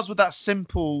 which he does with that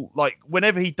simple, like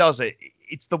whenever he does it,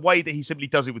 it's the way that he simply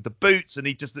does it with the boots, and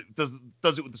he just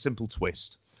does it with the simple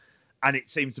twist, and it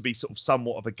seems to be sort of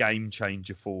somewhat of a game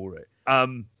changer for it.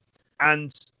 And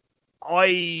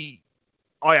I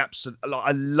absolutely, like,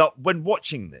 I love when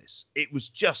watching this. It was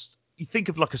just, you think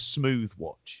of like a smooth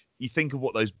watch. You think of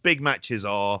what those big matches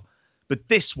are, but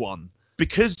this one,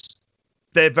 because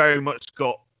they're very much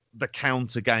got the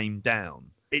counter game down,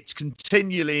 it's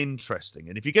continually interesting.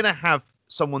 And if you're going to have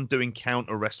someone doing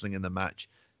counter wrestling in the match,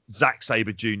 Zack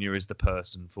Sabre Jr. is the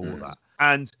person for that.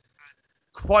 And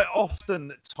quite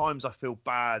often at times I feel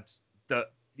bad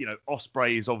that, you know,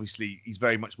 Ospreay is obviously, he's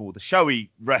very much more the showy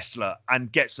wrestler and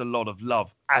gets a lot of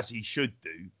love, as he should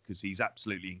do, because he's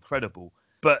absolutely incredible.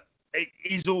 But it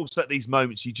is also at these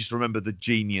moments you just remember the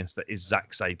genius that is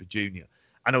Zack Sabre Jr.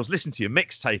 And I was listening to your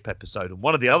mixtape episode, and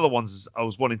one of the other ones is I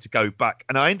was wanting to go back,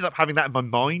 and I ended up having that in my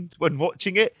mind when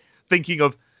watching it, thinking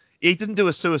of, he doesn't do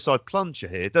a suicide plunger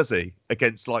here, does he?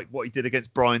 Against like what he did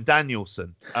against Bryan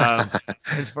Danielson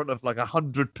in front of like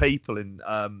 100 people in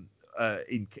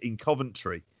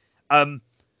Coventry.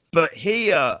 But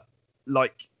here,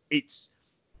 like, it's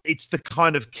the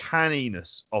kind of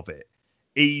canniness of it.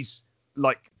 He's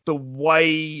like the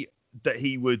way that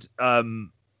he would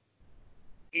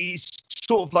he's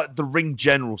sort of like the ring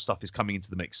general stuff is coming into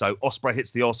the mix. So Ospreay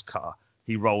hits the Oscar,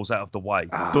 he rolls out of the way.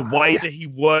 The way that he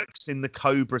works in the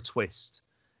Cobra twist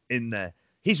in there.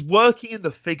 His working in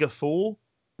the figure four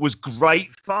was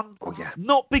great fun. Oh, yeah.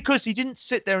 Not because he didn't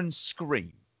sit there and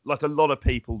scream like a lot of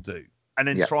people do and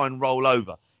then try and roll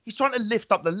over. He's trying to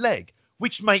lift up the leg,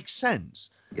 which makes sense.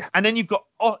 Yeah. And then you've got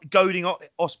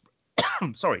Ospreay's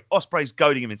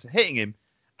goading him into hitting him,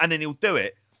 and then he'll do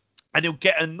it. And he'll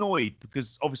get annoyed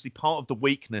because obviously part of the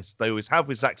weakness they always have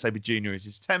with Zack Sabre Jr. is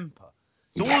his temper.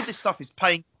 So all of this stuff is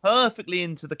playing perfectly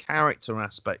into the character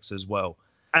aspects as well.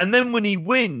 And then when he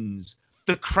wins,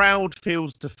 the crowd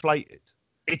feels deflated.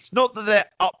 It's not that they're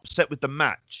upset with the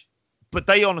match, but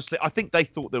they honestly, I think they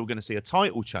thought they were going to see a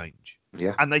title change.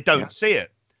 Yeah. And they don't see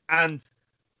it. And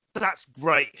that's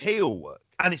great heel work.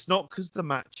 And it's not because the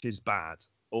match is bad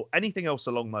or anything else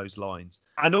along those lines.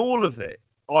 And all of it,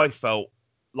 I felt,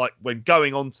 like when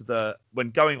going on to the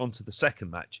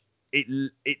second match,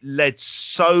 it led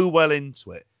so well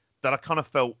into it that I kind of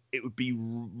felt it would be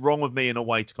wrong of me in a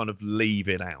way to kind of leave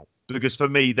it out, because for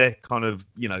me they're kind of,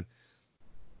 you know,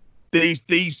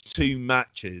 these two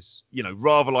matches, you know,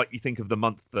 rather like you think of the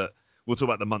month that we'll talk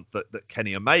about, the month that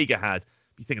Kenny Omega had,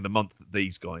 you think of the month that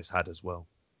these guys had as well.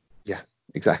 Yeah,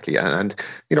 exactly. And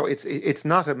you know, it's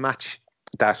not a match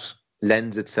that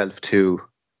lends itself to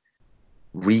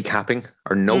recapping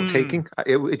or note taking.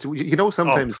 It's, you know,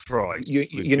 sometimes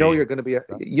you know you're going to be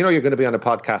on a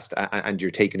podcast and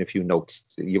you're taking a few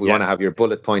notes. You want to have your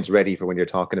bullet points ready for when you're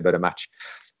talking about a match.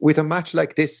 With a match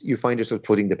like this, you find yourself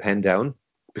putting the pen down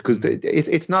because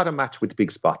it's not a match with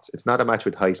big spots. It's not a match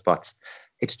with high spots.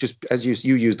 It's just, as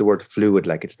you use the word fluid,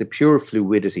 like it's the pure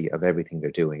fluidity of everything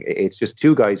they're doing. It's just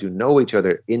two guys who know each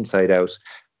other inside out.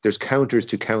 There's counters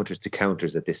to counters to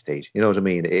counters at this stage. You know what I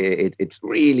mean? It's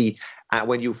really,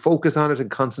 when you focus on it and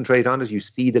concentrate on it, you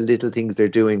see the little things they're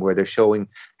doing where they're showing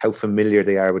how familiar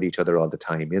they are with each other all the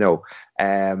time. You know,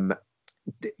 I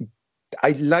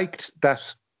liked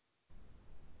that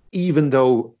even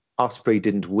though Ospreay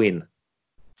didn't win,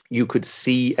 you could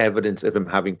see evidence of him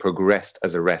having progressed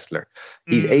as a wrestler.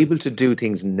 He's able to do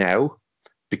things now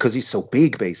because he's so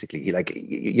big, basically. He, like,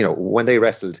 you know, when they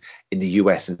wrestled in the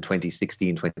US in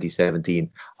 2016, 2017,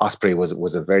 Ospreay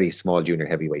was a very small junior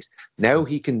heavyweight. Now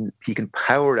he can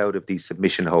power out of these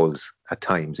submission holds at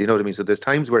times. You know what I mean? So there's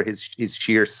times where his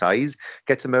sheer size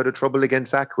gets him out of trouble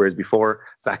against Zack, whereas before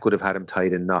Zack would have had him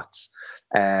tied in knots.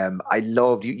 I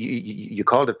loved, you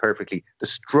called it perfectly, the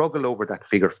struggle over that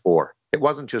figure four. It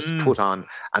wasn't just put on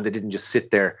and they didn't just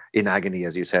sit there in agony,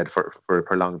 as you said, for a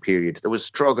prolonged period. There was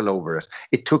struggle over it.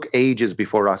 It took ages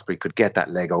before Ospreay could get that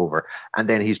leg over. And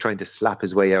then he's trying to slap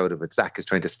his way out of it. Zack is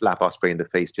trying to slap Ospreay in the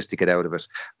face just to get out of it.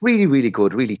 Really, really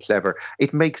good, really clever.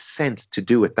 It makes sense to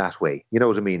do it that way. You know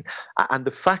what I mean? And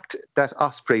the fact that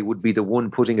Ospreay would be the one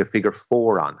putting a figure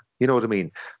four on, you know what I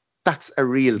mean? That's a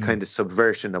real kind of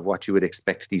subversion of what you would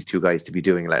expect these two guys to be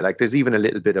doing. Like there's even a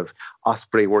little bit of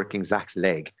Ospreay working Zack's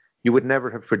leg. You would never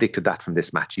have predicted that from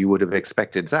this match. You would have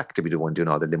expected Zack to be the one doing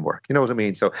all the limb work. You know what I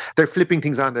mean? So they're flipping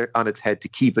things on its head to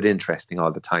keep it interesting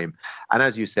all the time. And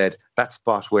as you said, that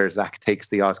spot where Zack takes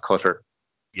the Oz Cutter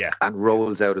and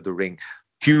rolls out of the ring,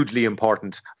 hugely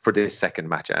important for this second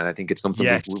match. And I think it's something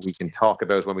we can talk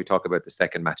about when we talk about the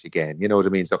second match again. You know what I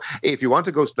mean? So if you want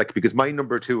to go, like, because my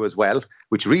number 2 as well,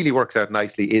 which really works out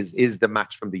nicely, is the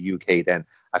match from the UK then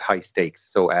at High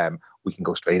Stakes. So we can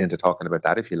go straight into talking about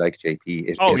that if you like, JP.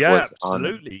 It was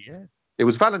absolutely. It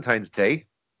was Valentine's Day,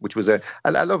 which was a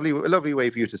lovely way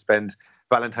for you to spend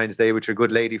Valentine's Day with your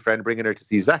good lady friend, bringing her to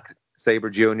see Zack Sabre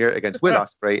Jr. against Will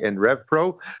Ospreay in Rev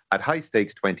Pro at High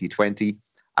Stakes 2020.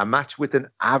 A match with an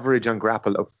average on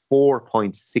Grapple of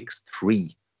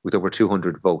 4.63 with over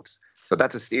 200 votes. So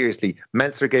that's a seriously.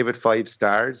 Meltzer gave it 5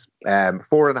 stars,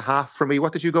 4.5 for me.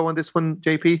 What did you go on this one,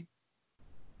 JP?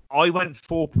 I went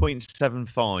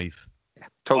 4.75. Yeah,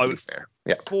 totally fair.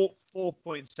 Yeah,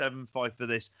 4.75 for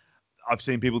this. I've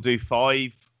seen people do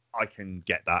 5. I can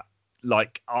get that.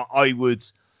 Like, I would.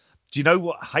 Do you know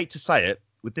what? I hate to say it.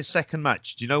 With this second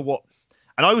match, do you know what?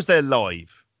 And I was there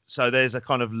live. So there's a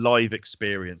kind of live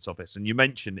experience of this. And you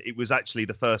mentioned it was actually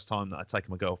the first time that I'd taken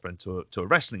my girlfriend to a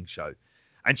wrestling show.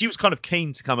 And she was kind of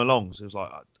keen to come along. So it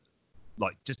was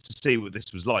like just to see what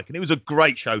this was like. And it was a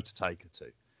great show to take her to.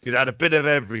 Because it had a bit of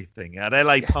everything. It had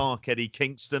LA Park, Eddie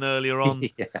Kingston earlier on.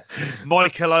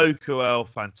 Michael Oku, El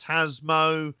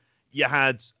Phantasmo. You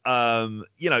had,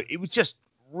 it was just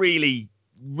really,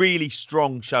 really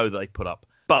strong show that they put up.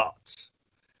 But...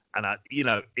 and,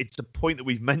 it's a point that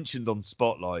we've mentioned on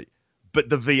Spotlight, but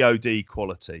the VOD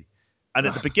quality. And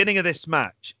at the beginning of this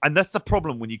match, and that's the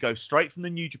problem when you go straight from the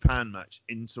New Japan match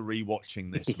into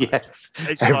rewatching this match. Yes,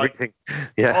 it's everything.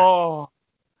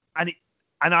 And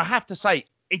I have to say,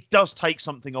 it does take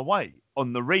something away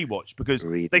on the rewatch because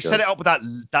really they set it up with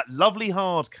that lovely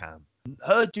hard cam.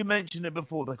 Heard you mention it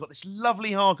before. They've got this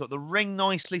lovely hard cam, the ring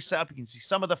nicely set up. You can see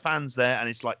some of the fans there, and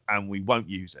it's like, and we won't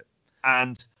use it.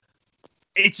 And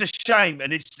it's a shame,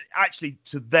 and it's actually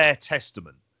to their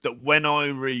testament that when I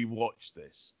rewatched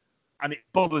this, and it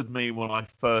bothered me when I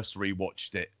first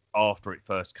rewatched it after it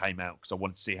first came out because I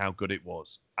wanted to see how good it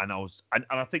was, and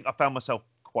I think I found myself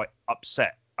quite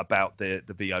upset about the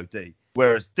VOD.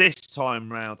 Whereas this time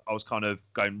round, I was kind of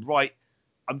going, right,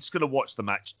 I'm just going to watch the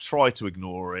match, try to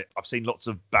ignore it. I've seen lots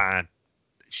of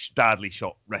badly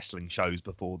shot wrestling shows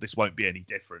before. This won't be any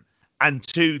different. And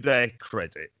to their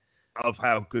credit, of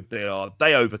how good they are,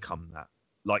 they overcome that.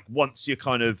 Like once you're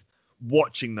kind of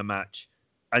watching the match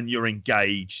and you're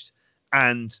engaged,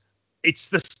 and it's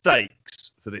the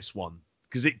stakes for this one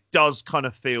because it does kind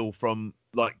of feel from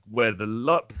like where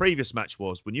the previous match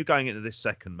was. When you're going into this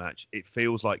second match, it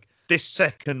feels like this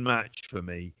second match for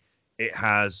me, it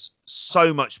has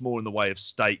so much more in the way of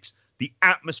stakes. The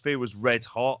atmosphere was red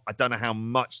hot. I don't know how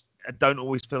much. I don't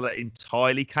always feel that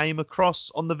entirely came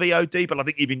across on the VOD, but I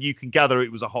think even you can gather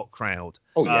it was a hot crowd.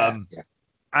 Oh yeah,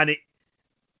 And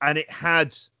it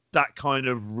had that kind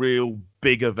of real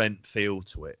big event feel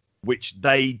to it, which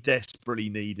they desperately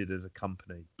needed as a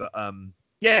company. But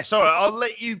sorry, I'll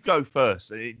let you go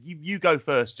first. You go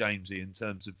first, Jamesy, in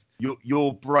terms of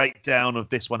your breakdown of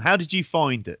this one. How did you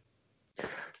find it?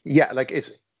 Yeah, like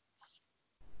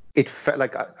it felt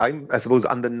like I suppose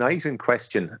on the night in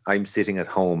question, I'm sitting at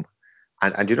home,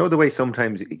 and you know the way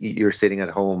sometimes you're sitting at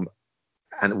home,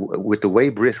 and with the way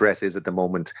BritWres is at the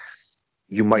moment,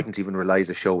 you mightn't even realize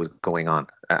a show is going on.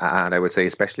 And I would say,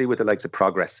 especially with the likes of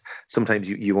Progress, sometimes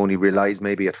you only realize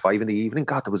maybe at 5 PM,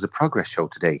 God, there was a Progress show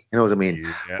today. You know what I mean?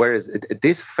 Yeah. Whereas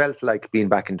this felt like being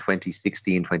back in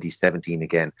 2016, 2017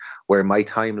 again, where my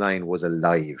timeline was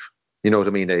alive. You know what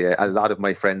I mean? A lot of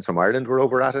my friends from Ireland were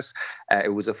over at it.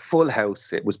 It was a full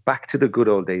house. It was back to the good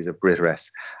old days of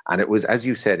BritWres. And it was, as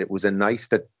you said, it was a night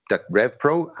that Rev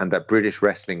Pro and that British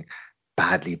wrestling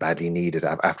badly needed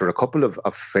after a couple of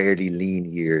fairly lean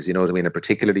years, you know what I mean, and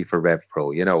particularly for Rev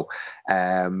Pro, you know.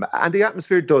 And the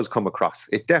atmosphere does come across.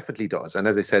 It definitely does. And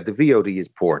as I said, the VOD is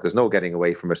poor. There's no getting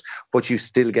away from it. But you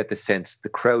still get the sense the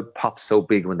crowd pops so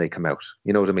big when they come out.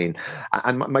 You know what I mean?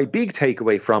 And my big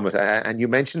takeaway from it, and you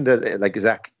mentioned like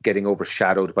Zack getting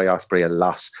overshadowed by Ospreay a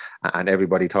lot, and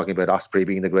everybody talking about Ospreay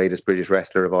being the greatest British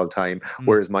wrestler of all time,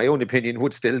 whereas my own opinion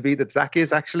would still be that Zack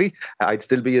is actually. I'd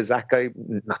still be a Zack guy,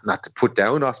 not to put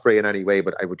down Ospreay in any way,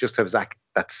 but I would just have Zack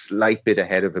that slight bit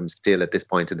ahead of him still at this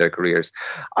point in their careers.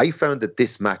 I found that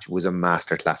this match was a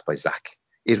masterclass by Zack.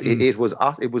 It was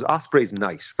Ospreay's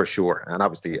night for sure, and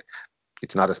obviously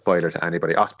it's not a spoiler to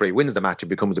anybody. Ospreay wins the match and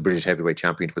becomes a British heavyweight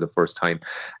champion for the first time.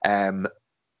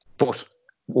 But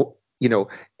you know,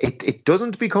 it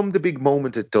doesn't become the big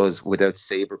moment it does without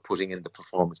Sabre putting in the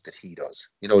performance that he does.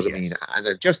 You know what I mean?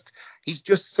 And he's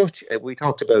just such. We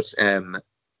talked about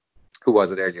who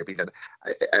was it earlier,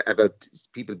 about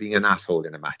people being an asshole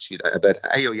in a match, about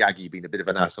Aoyagi being a bit of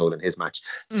an asshole in his match.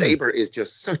 Sabre is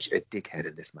just such a dickhead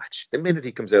in this match. The minute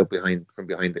he comes out from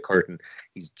behind the curtain,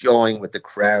 he's jawing with the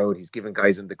crowd. He's giving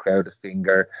guys in the crowd a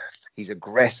finger. He's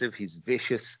aggressive. He's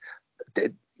vicious.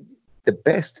 The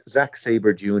best Zack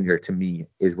Sabre Jr. to me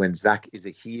is when Zack is a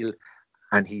heel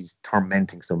and he's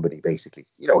tormenting somebody, basically.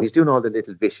 He's doing all the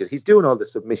little vicious, he's doing all the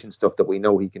submission stuff that we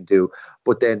know he can do.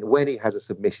 But then when he has a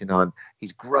submission on,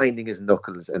 he's grinding his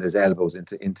knuckles and his elbows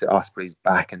into Ospreay's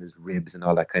back and his ribs and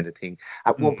all that kind of thing.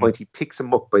 At one point, he picks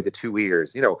him up by the 2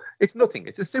 ears. It's nothing.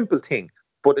 It's a simple thing.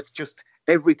 But it's just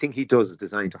everything he does is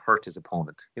designed to hurt his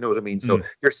opponent. You know what I mean? So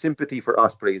your sympathy for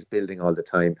Ospreay is building all the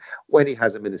time. When he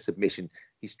has him in a submission,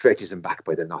 he stretches him back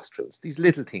by the nostrils. These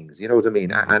little things, you know what I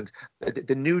mean? And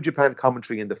the New Japan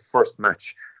commentary in the first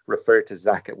match referred to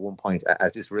Zack at one point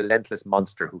as this relentless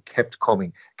monster who kept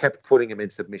coming, kept putting him in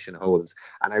submission holds.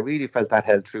 And I really felt that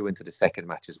held true into the second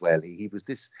match as well. He was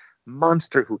this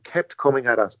monster who kept coming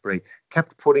at Ospreay,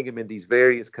 kept putting him in these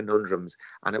various conundrums,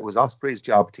 and it was Ospreay's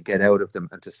job to get out of them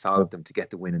and to solve them to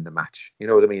get the win in the match. You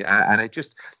know what I mean? And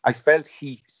I felt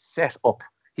he set up.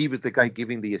 He was the guy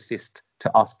giving the assist to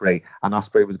Ospreay, and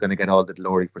Ospreay was going to get all the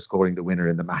glory for scoring the winner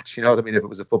in the match. You know what I mean? If it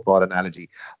was a football analogy.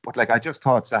 But I just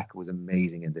thought Zack was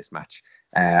amazing in this match,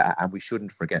 and we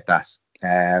shouldn't forget that.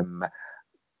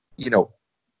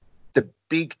 The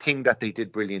big thing that they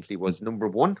did brilliantly was, number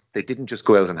one, they didn't just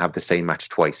go out and have the same match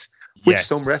twice, which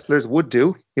some wrestlers would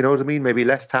do. You know what I mean? Maybe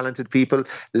less talented people,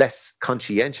 less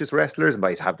conscientious wrestlers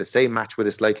might have the same match with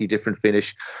a slightly different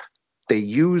finish. They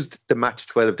used the match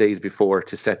 12 days before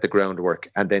to set the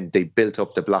groundwork, and then they built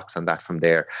up the blocks on that from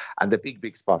there. And the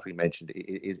big spot we mentioned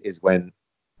is when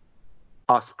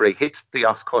Ospreay hits the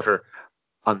Os Cutter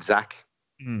on Zack,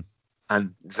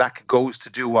 and Zack goes to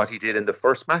do what he did in the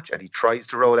first match, and he tries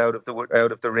to roll out of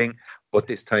the ring, but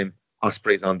this time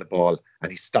Ospreay's on the ball, and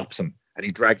he stops him, and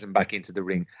he drags him back into the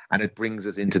ring, and it brings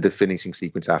us into the finishing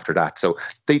sequence after that. So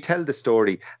they tell the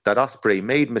story that Ospreay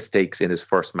made mistakes in his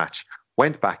first match,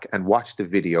 went back and watched the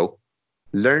video,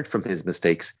 learned from his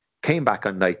mistakes, came back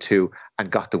on night 2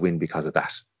 and got the win because of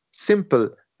that. Simple,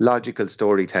 logical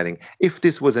storytelling. If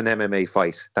this was an MMA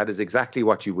fight, that is exactly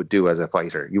what you would do as a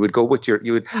fighter. You would go with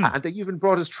and they even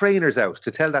brought his trainers out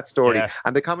to tell that story.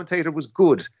 And the commentator was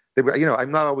good. They were,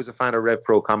 I'm not always a fan of Rev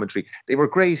Pro commentary. They were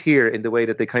great here in the way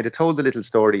that they kind of told the little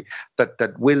story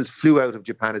that Will flew out of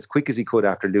Japan as quick as he could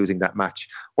after losing that match,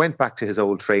 went back to his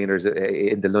old trainers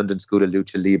in the London School of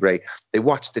Lucha Libre. They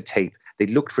watched the tape. They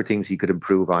looked for things he could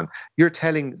improve on. You're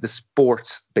telling the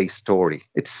sports-based story.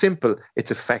 It's simple.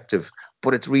 It's effective.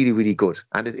 But it's really, really good.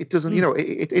 And it doesn't,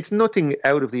 it's nothing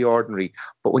out of the ordinary.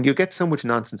 But when you get so much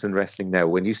nonsense in wrestling now,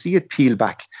 when you see it peel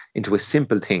back into a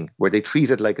simple thing where they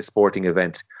treat it like a sporting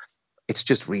event, it's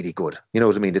just really good. You know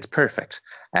what I mean? It's perfect.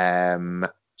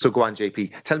 So go on,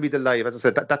 JP. Tell me the live. As I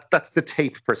said, that's the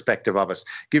tape perspective of it.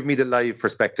 Give me the live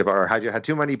perspective. Or had you had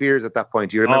too many beers at that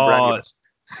point? Do you remember any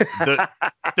of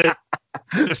it?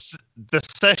 The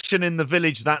session in the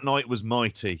village that night was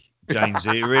mighty, James.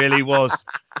 It really was.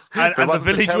 And the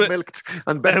village was milked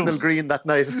on Bethnal Green that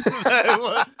night.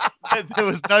 There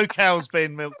was no cows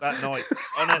being milked that night,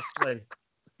 honestly.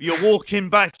 You're walking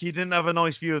back, you didn't have a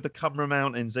nice view of the Cumberland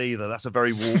Mountains either. That's a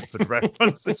very Watford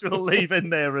reference, which we'll leave in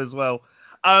there as well.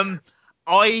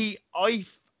 I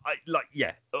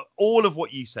all of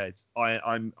what you said,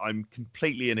 I'm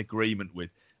completely in agreement with.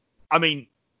 I mean,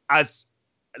 as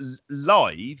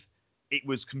live, it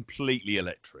was completely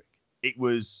electric. It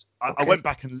was. Okay. I went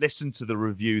back and listened to the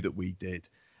review that we did.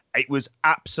 It was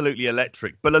absolutely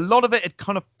electric, but a lot of it had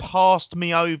kind of passed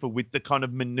me over with the kind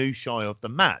of minutiae of the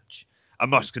match. I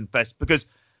must confess, because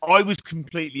I was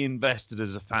completely invested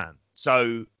as a fan.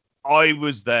 So I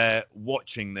was there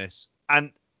watching this,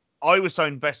 and I was so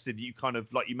invested. You kind of,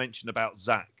 like you mentioned about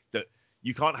Zack, that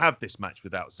you can't have this match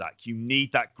without Zack. You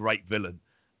need that great villain,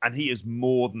 and he is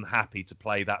more than happy to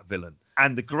play that villain.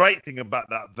 And the great thing about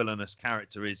that villainous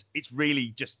character is it's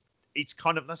really just, it's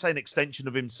kind of, let's say, an extension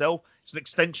of himself. It's an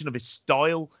extension of his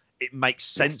style. It makes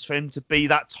sense for him to be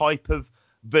that type of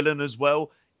villain as well,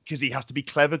 because he has to be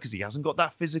clever, because he hasn't got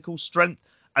that physical strength.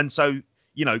 And so,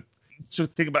 to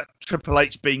think about Triple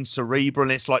H being cerebral,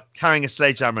 and it's like carrying a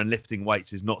sledgehammer and lifting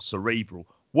weights is not cerebral.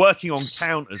 Working on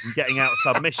counters and getting out of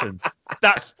submissions,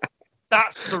 that's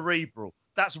cerebral.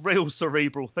 That's real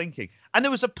cerebral thinking. And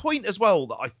there was a point as well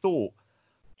that I thought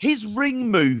his ring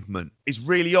movement is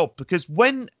really odd, because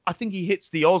when I think he hits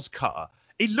the Oz cutter,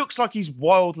 it looks like he's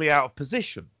wildly out of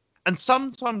position. And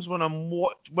sometimes when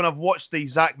I've watched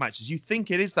these Zack matches, you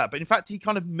think it is that, but in fact he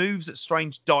kind of moves at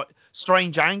strange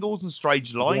angles and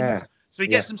strange lines. Yeah. So he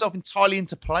gets himself entirely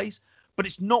into place. but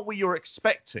it's not what you're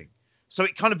expecting. So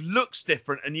it kind of looks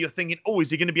different, and you're thinking, oh, is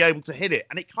he going to be able to hit it?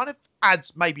 And it kind of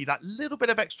adds maybe that little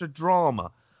bit of extra drama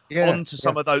onto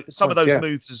some of those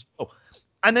moves as well.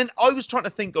 And then I was trying to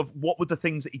think of what were the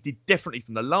things that he did differently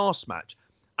from the last match.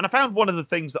 And I found one of the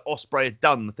things that Ospreay had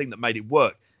done, the thing that made it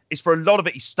work, is for a lot of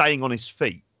it, he's staying on his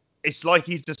feet. It's like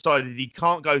he's decided he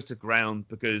can't go to ground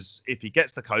because if he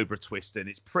gets the Cobra twist in,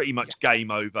 it's pretty much game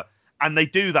over. And they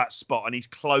do that spot, and he's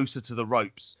closer to the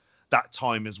ropes that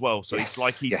time as well. So it's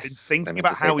like he's been thinking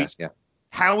about how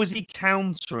is he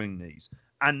countering these.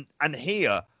 And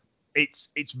here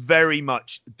it's very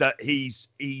much that he's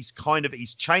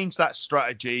changed that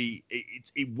strategy.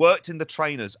 It worked in the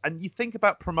trainers. And you think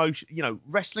about promotion,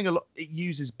 wrestling a lot, it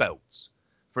uses belts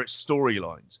for its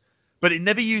storylines, but it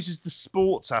never uses the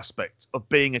sports aspect of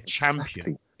being a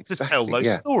champion to tell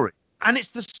those stories. And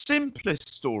it's the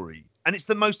simplest story, and it's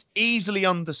the most easily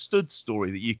understood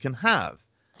story that you can have.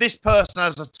 This person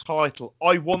has a title.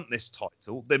 I want this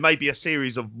title. There may be a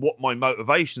series of what my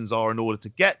motivations are in order to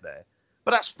get there,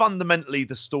 but that's fundamentally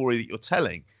the story that you're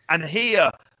telling. And here,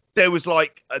 there was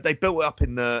they built it up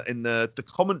in the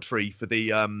commentary for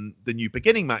the New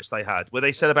Beginning match they had, where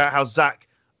they said about how Zack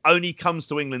only comes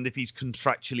to England if he's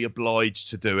contractually obliged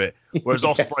to do it, whereas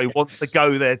Ospreay wants to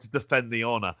go there to defend the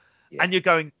honour. Yeah. And you're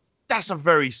going, that's a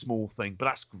very small thing, but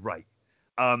that's great.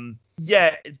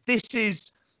 This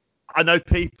is. I know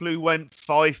people who went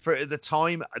 5 for it at the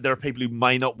time. There are people who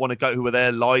may not want to go, who were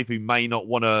there live, who may not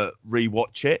want to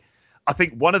rewatch it. I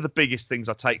think one of the biggest things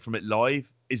I take from it live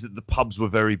is that the pubs were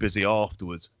very busy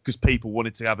afterwards because people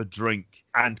wanted to have a drink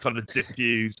and kind of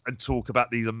diffuse and talk about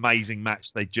these amazing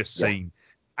matches they'd just seen.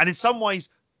 And in some ways,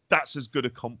 that's as good a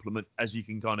compliment as you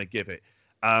can kind of give it.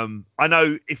 I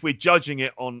know if we're judging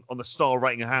it on the star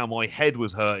rating of how my head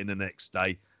was hurting the next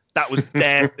day, that was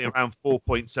definitely around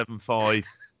 4.75.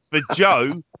 For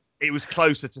Joe, it was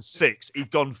closer to 6. He'd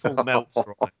gone full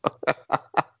Meltzer on it.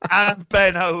 And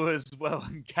Benno as well,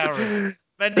 and Karen.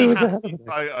 Many happy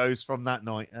photos from that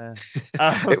night.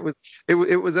 It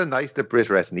was a night that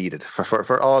BritWres needed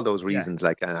for all those reasons.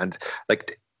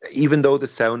 Even though the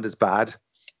sound is bad,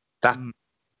 that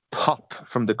pop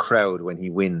from the crowd when he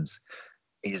wins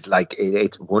is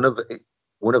it's one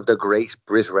of the great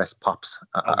BritWres pops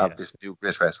of this new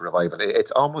BritWres revival.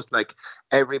 It's almost like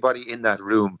everybody in that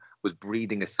room was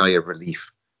breathing a sigh of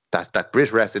relief that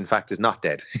BritWres, in fact, is not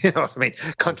dead. You know what I mean?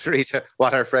 Contrary to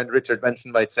what our friend Richard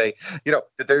Benson might say,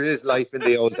 that there is life in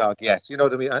the old dog yet. You know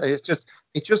what I mean?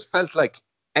 It just felt like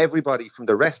everybody from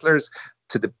the wrestlers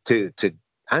to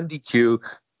Andy Q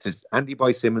to Andy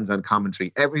Boy Simmons on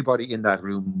commentary, everybody in that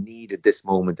room needed this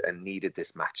moment and needed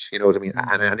this match. You know what I mean?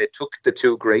 And it took the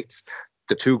two greats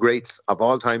of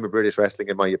all time of British wrestling,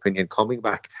 in my opinion, coming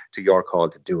back to York Hall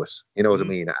to do it. You know what I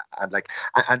mean?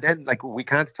 And then we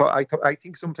can't talk. I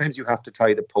think sometimes you have to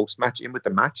tie the post match in with the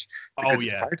match because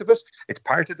it's part of it. It's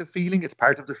part of the feeling. It's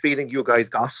part of the feeling you guys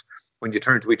got when you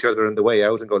turn to each other on the way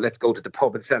out and go, let's go to the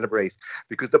pub and celebrate,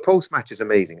 because the post match is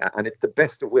amazing and it's the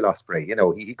best of Will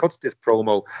Ospreay. He cuts this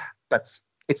promo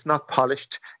it's not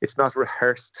polished, it's not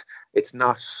rehearsed, it's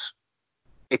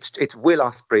Will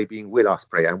Ospreay being Will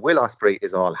Ospreay, and Will Ospreay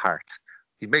is all heart.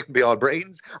 He may be all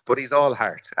brains, but he's all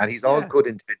heart and he's all good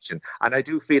intention. And I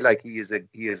do feel like he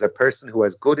is a person who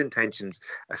has good intentions,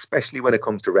 especially when it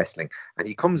comes to wrestling. And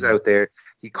he comes out there,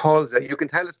 he calls out, you can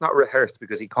tell it's not rehearsed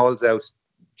because he calls out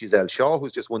Giselle Shaw,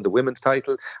 who's just won the women's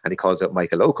title, and he calls out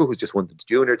Michael Oko, who's just won the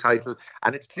junior title,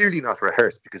 and it's clearly not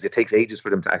rehearsed because it takes ages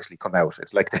for them to actually come out.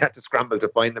 It's like they had to scramble to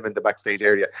find them in the backstage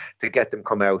area to get them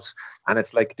come out, and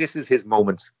it's like this is his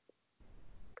moment.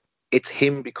 It's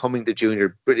him becoming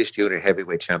the British junior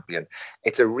heavyweight champion.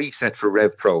 It's a reset for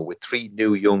Rev Pro with 3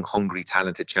 new, young, hungry,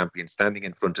 talented champions standing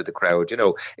in front of the crowd.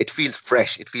 It feels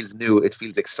fresh. It feels new. It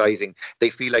feels exciting. They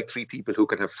feel like 3 people who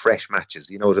can have fresh matches.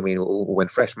 You know what I mean? When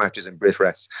fresh matches in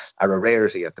BritWres are a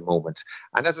rarity at the moment.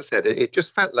 And as I said, it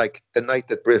just felt like the night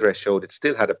that BritWres showed, it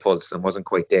still had a pulse and wasn't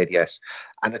quite dead yet.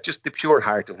 And it's just the pure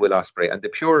heart of Will Ospreay and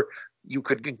you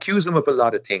could accuse him of a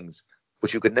lot of things,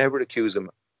 but you could never accuse him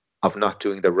of not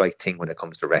doing the right thing when it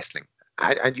comes to wrestling.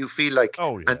 And you feel like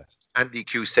Andy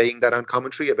Q saying that on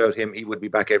commentary about him, he would be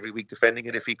back every week defending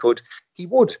it if he could. He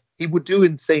would do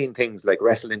insane things like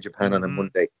wrestle in Japan on a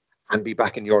Monday and be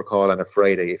back in York Hall on a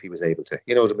Friday if he was able to.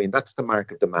 You know what I mean? That's the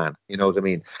mark of the man. You know what I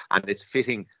mean? And it's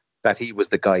fitting that he was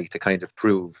the guy to kind of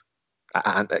prove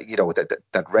and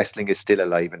that wrestling is still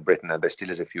alive in Britain and there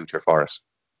still is a future for it.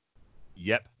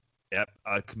 Yep.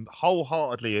 I can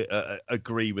wholeheartedly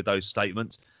agree with those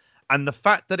statements. And the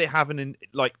fact that it happened and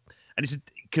it's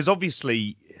because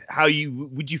obviously,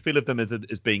 would you feel of them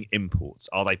as being imports?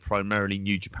 Are they primarily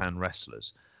New Japan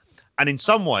wrestlers? And in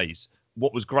some ways,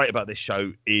 what was great about this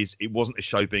show is it wasn't a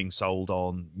show being sold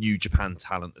on New Japan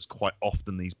talent, as quite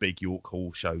often these big York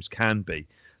Hall shows can be.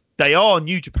 They are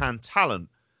New Japan talent,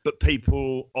 but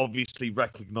people obviously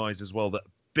recognise as well that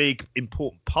big,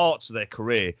 important parts of their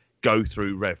career go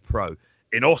through Rev Pro.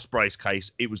 In Ospreay's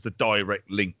case, it was the direct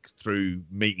link through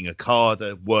meeting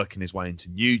Okada, working his way into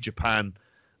New Japan.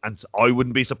 And I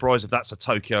wouldn't be surprised if that's a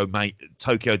Tokyo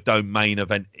Dome main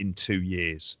event in 2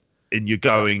 years. And you're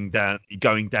going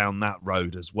down that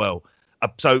road as well.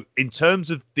 So in terms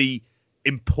of the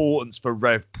importance for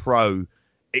Rev Pro,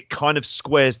 it kind of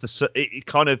it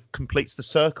kind of completes the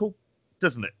circle,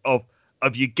 doesn't it?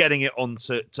 Of you getting it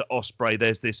onto Ospreay.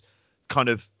 There's this kind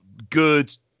of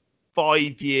good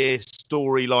 5-year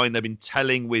storyline they've been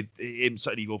telling with him,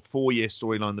 certainly, or 4-year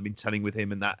storyline they've been telling with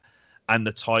him, and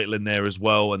the title in there as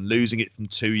well, and losing it from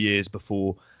 2 years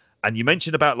before. And you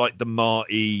mentioned about like the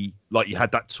Marty, like you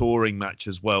had that touring match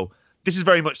as well. This is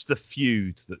very much the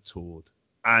feud that toured,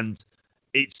 and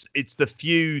it's the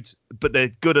feud, but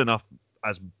they're good enough,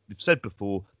 as we've said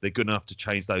before, they're good enough to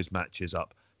change those matches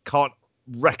up. Can't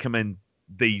recommend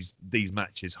these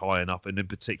matches high enough, and in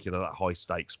particular that high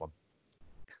stakes one.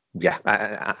 Yeah,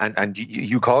 and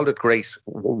you called it great.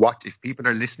 What if people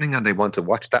are listening and they want to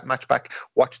watch that match back?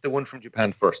 Watch the one from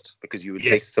Japan first, because you would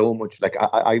taste so much. Like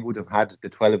I would have had the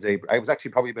 12-day. I was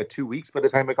actually probably about 2 weeks by the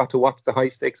time I got to watch the high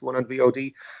stakes one on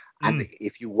VOD. And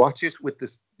if you watch it with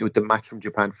the match from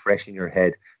Japan fresh in your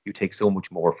head, you take so much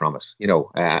more from it. You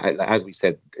know, as we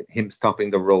said, him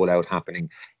stopping the rollout happening,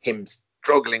 him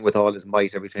struggling with all his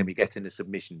might every time he gets in a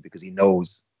submission because he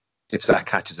knows if Zack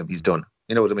catches him, he's done.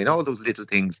 You know what I mean? All those little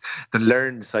things, the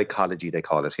learned psychology, they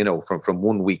call it, you know, from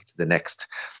 1 week to the next.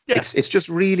 Yeah. It's just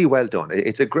really well done.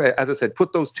 It's a great, as I said,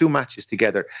 put those two matches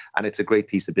together and it's a great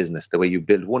piece of business, the way you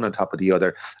build one on top of the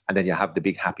other, and then you have the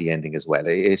big happy ending as well.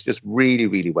 It's just really,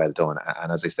 really well done.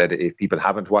 And as I said, if people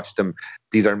haven't watched them,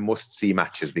 these are must-see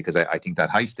matches, because I think that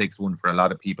high stakes one for a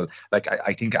lot of people, like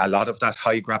I think a lot of that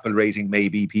high grapple rating may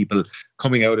be people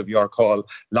coming out of your call,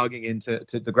 logging into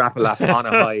the grapple app on a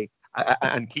high,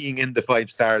 and keying in the 5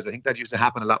 stars. I think that used to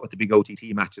happen a lot with the big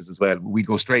OTT matches as well. We'd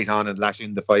go straight on and lash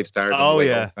in the 5 stars. Oh,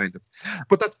 yeah. Kind of.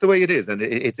 But that's the way it is. And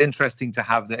it's interesting to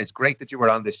have it's great that you were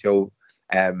on this show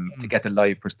to get the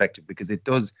live perspective, because it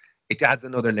adds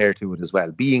another layer to it as well.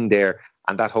 Being there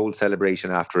and that whole celebration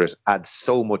after it adds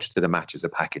so much to the match as a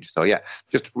package. So, yeah,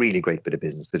 just really great bit of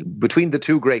business. But between the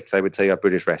two greats, I would say, of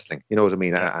British wrestling, you know what I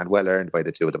mean? And well earned by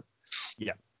the two of them.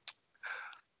 Yeah.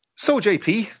 So,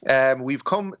 JP, we've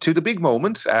come to the big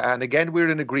moment, and again, we're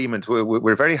in agreement.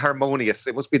 We're very harmonious.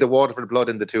 It must be the Waterford blood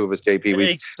in the two of us, JP.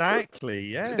 Exactly,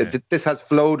 yeah. This has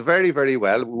flowed very, very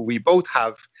well. We both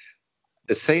have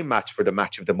the same match for the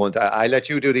match of the month. I let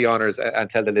you do the honours and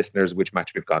tell the listeners which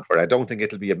match we've gone for. I don't think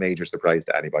it'll be a major surprise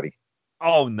to anybody.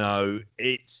 Oh, no.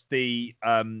 It's the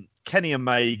Kenny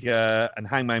Omega and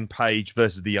Hangman Page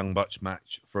versus the Young Bucks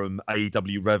match from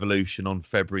AEW Revolution on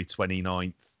February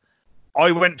 29th.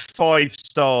 I went 5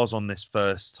 stars on this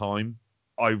first time.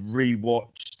 I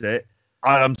rewatched it,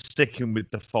 and I'm sticking with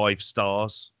the 5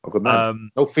 stars. Oh, good man.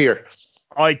 No fear.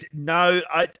 I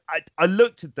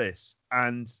looked at this,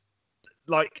 and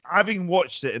like, having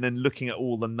watched it and then looking at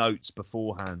all the notes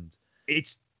beforehand,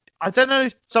 I don't know,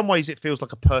 if in some ways it feels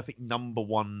like a perfect number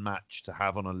 1 match to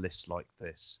have on a list like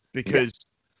this, because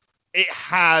it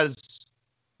has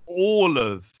all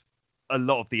of a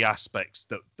lot of the aspects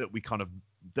that we kind of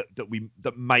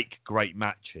that make great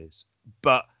matches,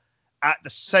 but at the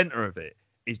center of it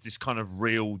is this kind of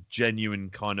real, genuine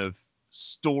kind of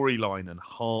storyline and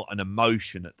heart and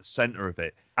emotion at the center of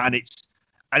it, and it's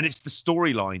the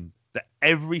storyline that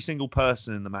every single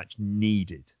person in the match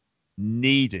needed, and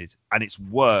it's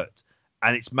worked,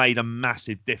 and it's made a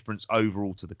massive difference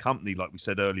overall to the company, like we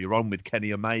said earlier on with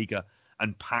Kenny Omega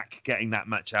and Pac getting that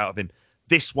match out of him.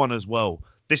 This one as well.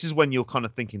 This is when you're kind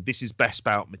of thinking, this is Best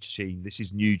Bout Machine. This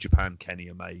is New Japan Kenny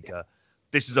Omega.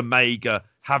 This is Omega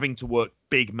having to work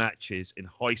big matches in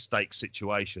high-stakes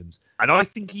situations. And I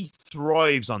think he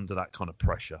thrives under that kind of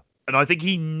pressure. And I think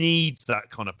he needs that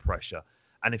kind of pressure.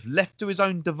 And if left to his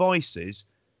own devices,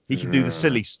 he can do the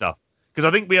silly stuff. Because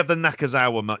I think we have the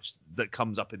Nakazawa match that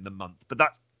comes up in the month. But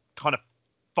that's kind of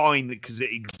fine because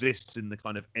it exists in the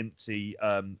kind of empty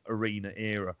arena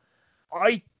era.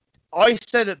 I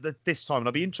said at this time, and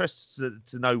I'd be interested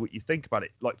to know what you think about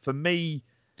it. Like, for me,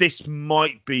 this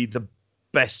might be the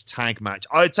best tag match.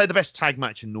 I'd say the best tag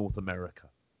match in North America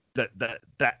that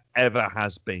ever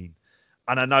has been.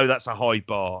 And I know that's a high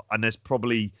bar, and there's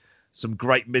probably some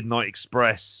great Midnight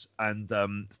Express and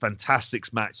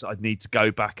Fantastics match that I'd need to go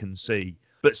back and see.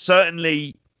 But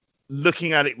certainly,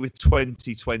 looking at it with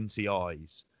 2020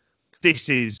 eyes, this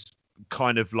is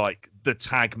kind of like the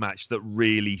tag match that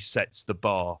really sets the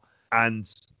bar. And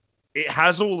it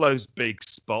has all those big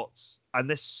spots, and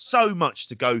there's so much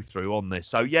to go through on this.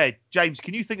 So yeah, James,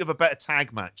 can you think of a better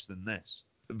tag match than this?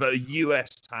 But a US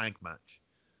tag match?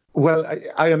 Well,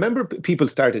 I remember people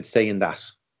started saying that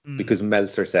because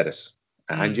Meltzer said it.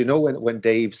 And you know, when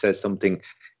Dave says something,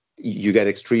 you get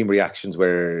extreme reactions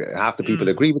where half the people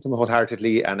agree with him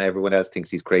wholeheartedly and everyone else thinks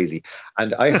he's crazy.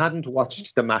 And I hadn't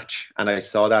watched the match, and I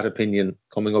saw that opinion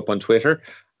coming up on Twitter,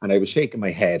 and I was shaking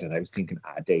my head and I was thinking,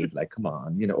 Dave, like, come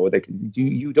on, you know, like,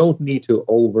 you don't need to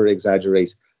over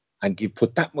exaggerate and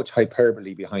put that much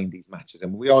hyperbole behind these matches.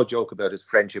 And we all joke about his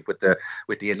friendship with the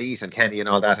Elite and Kenny and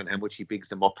all that, and how much he bigs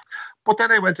them up. But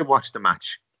then I went to watch the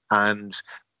match, and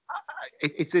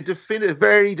it's a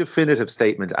very definitive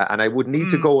statement, and I would need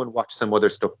to go and watch some other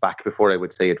stuff back before I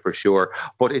would say it for sure.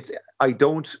 But I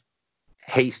don't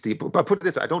hate but put it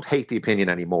this way, I don't hate the opinion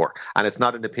anymore, and it's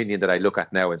not an opinion that I look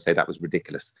at now and say that was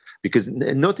ridiculous, because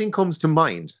nothing comes to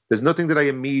mind. There's nothing that I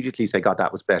immediately say, God,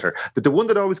 that was better. But the one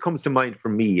that always comes to mind for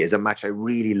me is a match I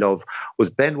really love,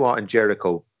 was Benoit and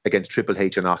Jericho against Triple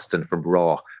H and Austin from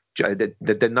Raw.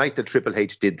 The night that Triple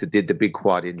H did the big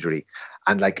quad injury,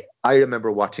 and like, I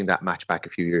remember watching that match back a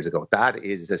few years ago. That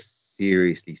is a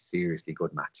seriously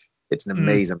good match. It's an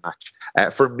amazing match.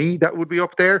 For me, that would be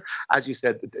up there. As you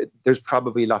said, there's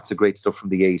probably lots of great stuff from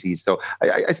the 80s. So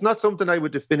it's not something I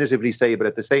would definitively say, but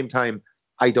at the same time,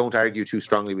 I don't argue too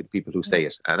strongly with people who say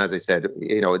it. And as I said,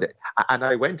 you know, and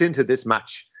I went into this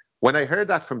match, when I heard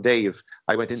that from Dave,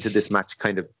 I went into this match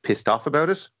kind of pissed off about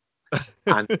it.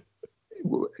 And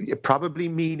probably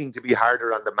meaning to be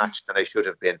harder on the match than I should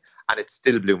have been. And it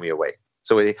still blew me away.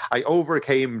 So I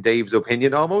overcame Dave's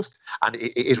opinion almost, and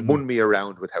it won me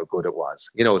around with how good it was.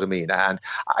 You know what I mean? And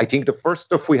I think the first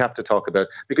stuff we have to talk about,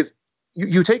 because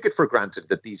you take it for granted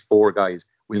that these four guys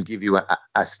will give you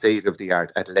a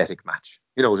state-of-the-art athletic match.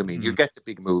 You know what I mean? You'll get the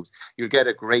big moves. You'll get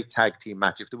a great tag team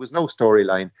match. If there was no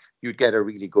storyline, you'd get a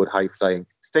really good high-flying,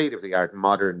 state-of-the-art,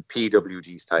 modern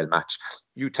PWG-style match.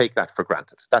 You take that for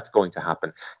granted. That's going to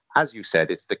happen. As you said,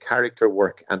 it's the character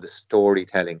work and the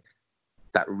storytelling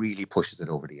that really pushes it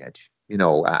over the edge. You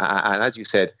know, and as you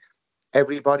said,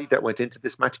 everybody that went into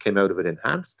this match came out of it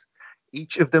enhanced.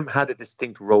 Each of them had a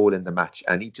distinct role in the match,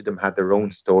 and each of them had their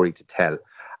own story to tell.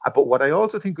 But what I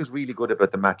also think was really good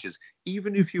about the match is,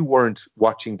 even if you weren't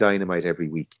watching Dynamite every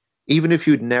week, even if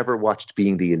you'd never watched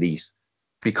Being the Elite,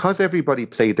 because everybody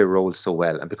played their role so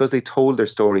well, and because they told their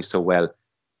story so well,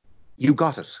 you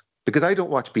got it. Because I don't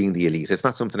watch Being the Elite. It's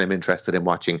not something I'm interested in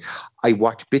watching. I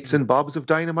watch bits and bobs of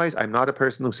Dynamite. I'm not a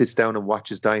person who sits down and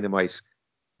watches Dynamite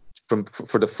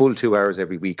for the full 2 hours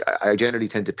every week. I generally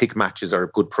tend to pick matches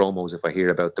or good promos if I hear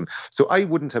about them. So I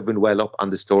wouldn't have been well up on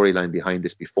the storyline behind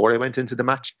this before I went into the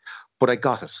match, but I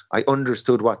got it. I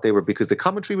understood what they were, because the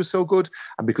commentary was so good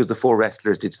and because the four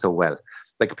wrestlers did so well.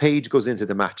 Like, Page goes into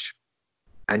the match,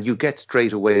 and you get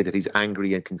straight away that he's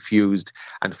angry and confused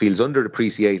and feels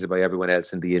underappreciated by everyone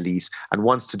else in the Elite and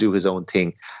wants to do his own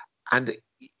thing. And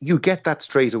you get that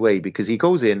straight away, because he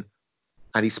goes in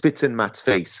and he spits in Matt's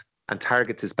face and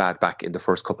targets his bad back in the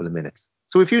first couple of minutes.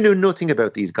 So if you knew nothing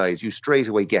about these guys, you straight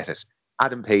away get it.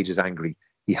 Adam Page is angry.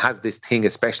 He has this thing,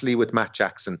 especially with Matt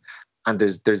Jackson, and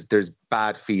there's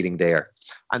bad feeling there.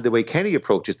 And the way Kenny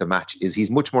approaches the match is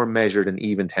he's much more measured and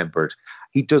even-tempered.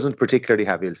 He doesn't particularly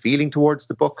have ill feeling towards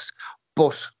the Bucks,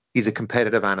 but he's a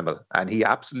competitive animal, and he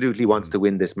absolutely wants to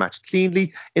win this match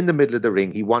cleanly in the middle of the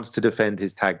ring. He wants to defend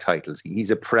his tag titles.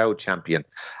 He's a proud champion.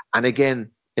 And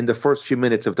again, in the first few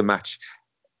minutes of the match,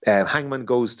 Hangman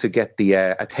goes to get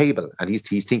a table, and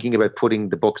he's thinking about putting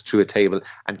the Bucks through a table,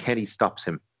 and Kenny stops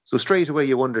him. So straight away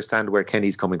you understand where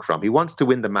Kenny's coming from. He wants to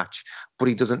win the match, but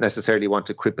he doesn't necessarily want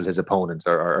to cripple his opponents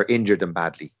or injure them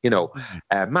badly. You know,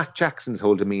 Matt Jackson's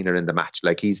whole demeanor in the match,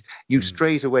 like,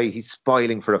 straight away, he's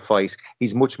spoiling for a fight.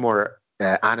 He's much more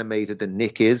animated than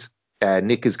Nick is.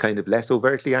 Nick is kind of less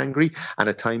overtly angry, and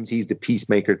at times he's the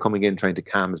peacemaker coming in trying to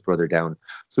calm his brother down.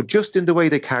 So just in the way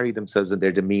they carry themselves and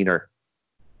their demeanor,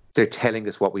 they're telling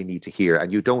us what we need to hear.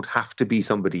 And you don't have to be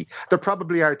somebody. There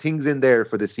probably are things in there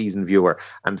for the seasoned viewer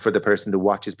and for the person who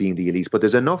watches Being the Elite, but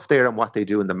there's enough there on what they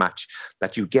do in the match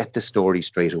that you get the story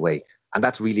straight away. And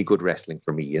that's really good wrestling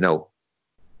for me, you know.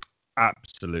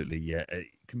 Absolutely, yeah.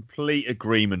 Complete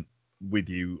agreement with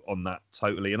you on that,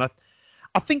 totally. And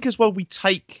I think as well, we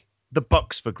take the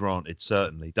Bucks for granted,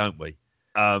 certainly, don't we?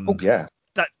 Yeah.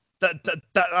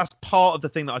 That's part of the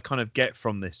thing that I kind of get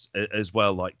from this as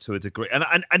well, like, to a degree.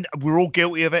 And we're all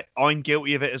guilty of it. I'm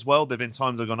guilty of it as well. There've been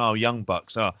times I've gone, oh, Young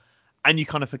Bucks, and you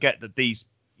kind of forget that these,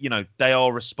 you know, they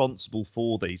are responsible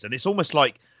for these. And it's almost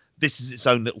like this is its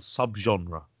own little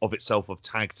subgenre of itself of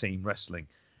tag team wrestling,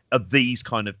 of these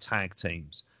kind of tag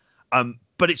teams.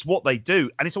 But it's what they do,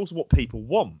 and it's also what people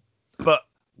want. But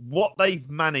what they've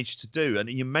managed to do, and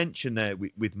you mentioned there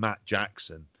with Matt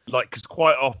Jackson, like, because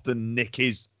quite often Nick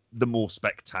is the more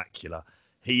spectacular.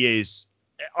 He is,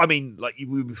 I mean, like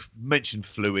we've mentioned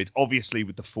Fluid, obviously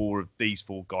with these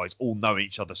four guys all know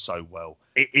each other so well.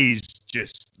 It is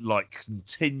just like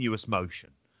continuous motion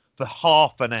for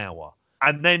half an hour.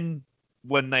 And then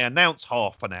when they announce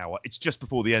half an hour, it's just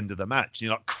before the end of the match. And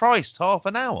you're like, Christ, half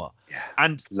an hour. Yeah,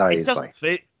 and it doesn't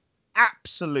fit.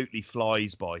 Absolutely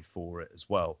flies by for it as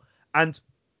well. And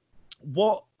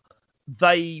what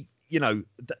they,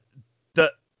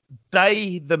 that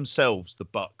they themselves, the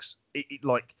Bucks,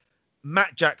 like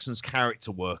Matt Jackson's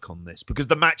character work on this, because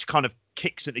the match kind of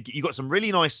kicks it. You got some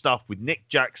really nice stuff with Nick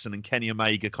Jackson and Kenny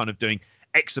Omega kind of doing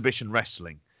exhibition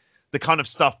wrestling, the kind of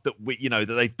stuff that that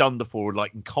they've done before,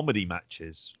 like in comedy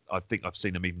matches. I think I've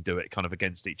seen them even do it kind of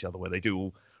against each other, where they do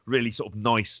all really sort of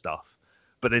nice stuff,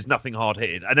 but there's nothing hard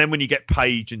hitting. And then when you get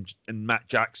Paige and Matt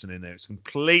Jackson in there, it's a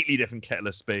completely different kettle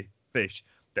of fish.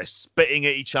 They're spitting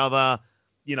at each other,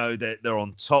 they're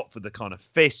on top with the kind of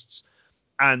fists.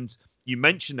 And you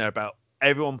mentioned there about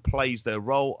everyone plays their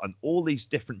role and all these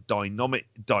different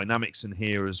dynamics in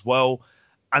here as well.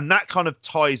 And that kind of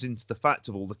ties into the fact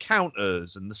of all the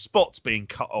counters and the spots being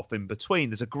cut off in between.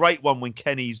 There's a great one when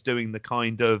Kenny's doing the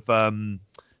kind of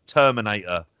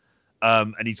Terminator,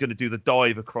 and he's going to do the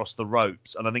dive across the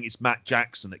ropes. And I think it's Matt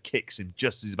Jackson that kicks him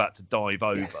just as he's about to dive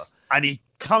over. Yes. And he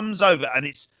comes over, and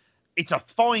it's a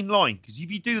fine line, because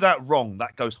if you do that wrong,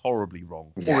 that goes horribly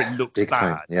wrong, or it looks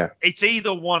bad. Yeah. It's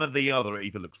either one or the other. It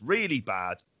either looks really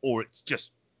bad, or it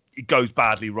goes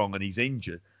badly wrong and he's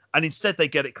injured. And instead they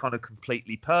get it kind of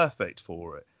completely perfect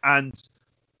for it. And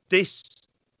this,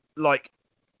 like,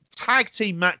 tag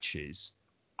team matches,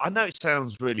 I know it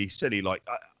sounds really silly. Like,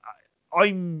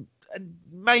 I'm, and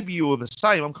maybe you're the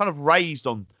same, I'm kind of raised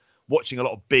on watching a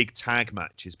lot of big tag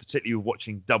matches, particularly with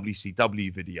watching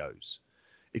WCW videos.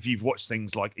 If you've watched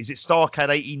things like, is it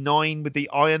Starrcade 89 with the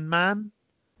Iron Man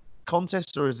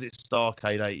contest, or is it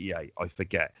Starrcade 88? I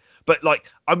forget. But like,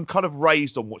 I'm kind of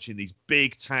raised on watching these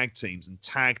big tag teams and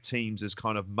tag teams as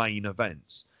kind of main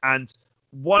events. And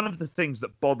one of the things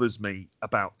that bothers me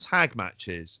about tag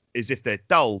matches is if they're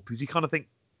dull, because you kind of think,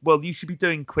 well, you should be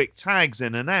doing quick tags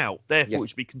in and out. Therefore, It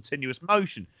should be continuous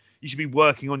motion. You should be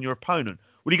working on your opponent.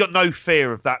 Well, you got no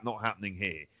fear of that not happening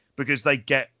here, because they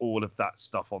get all of that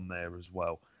stuff on there as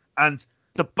well. And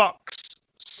the Bucks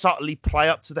subtly play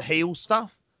up to the heel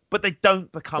stuff, but they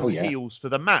don't become heels for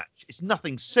the match. It's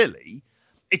nothing silly.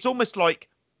 It's almost like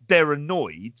they're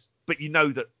annoyed, but you know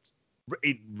that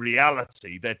in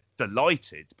reality they're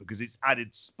delighted, because it's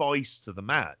added spice to the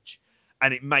match,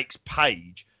 and it makes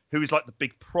Paige, who is like the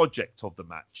big project of the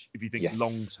match, if you think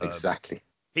long term. Exactly.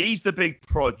 He's the big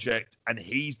project, and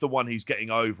he's the one who's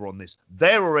getting over on this.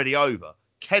 They're already over.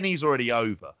 Kenny's already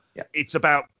over. Yeah. It's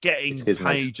about getting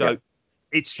Paige out.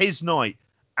 It's his night.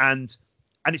 And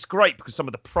it's great, because some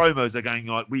of the promos are going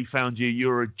like, we found you,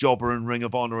 you're a jobber in Ring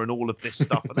of Honor and all of this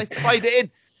stuff. And they played it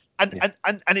in.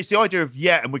 And it's the idea of,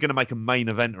 and we're going to make a main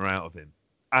eventer out of him.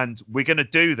 And we're going to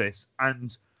do this.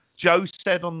 And Joe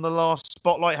said on the last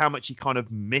Spotlight how much he kind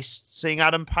of missed seeing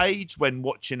Adam Page when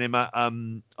watching him at,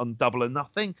 on Double or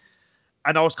Nothing.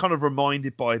 And I was kind of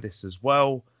reminded by this as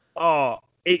well.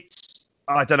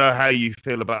 I don't know how you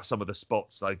feel about some of the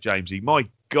spots, though, Jamesy. My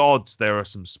God, there are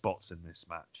some spots in this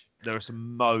match. There are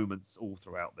some moments all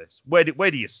throughout this. Where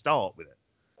do you start with it?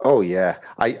 Oh yeah,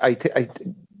 I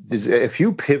there's a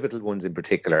few pivotal ones in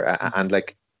particular, and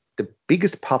like the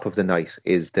biggest pop of the night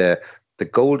is the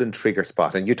golden trigger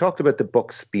spot. And you talked about the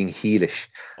Bucks being heelish.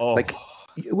 Oh. Like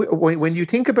when you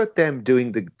think about them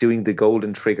doing the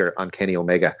golden trigger on Kenny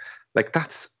Omega, like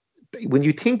that's. When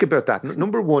you think about that,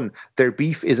 number one, their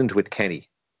beef isn't with Kenny.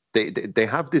 They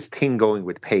have this thing going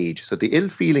with Paige, so the ill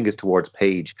feeling is towards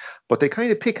Paige, but they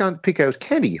kind of pick out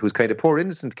Kenny, who's kind of poor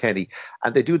innocent Kenny,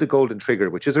 and they do the golden trigger,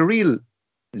 which is a real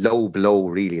low blow,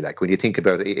 really. Like when you think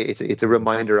about it, it's a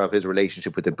reminder of his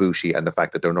relationship with Ibushi and the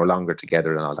fact that they're no longer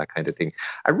together and all that kind of thing.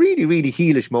 A really, really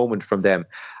heelish moment from them,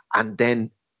 and then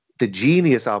the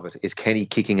genius of it is Kenny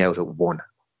kicking out at one.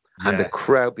 And the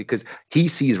crowd, because he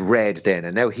sees red then,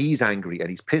 and now he's angry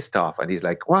and he's pissed off, and he's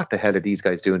like, what the hell are these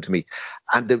guys doing to me?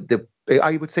 And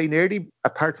I would say nearly,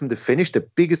 apart from the finish, the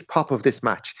biggest pop of this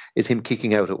match is him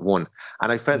kicking out at one.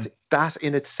 And I felt that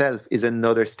in itself is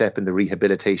another step in the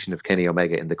rehabilitation of Kenny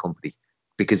Omega in the company,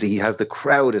 because he has the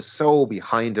crowd is so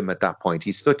behind him at that point.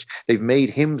 They've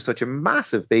made him such a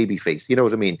massive baby face, you know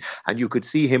what I mean? And you could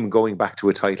see him going back to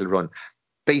a title run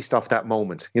based off that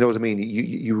moment. You know what I mean?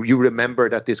 You remember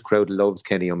that this crowd loves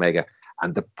Kenny Omega,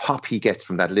 and the pop he gets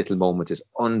from that little moment is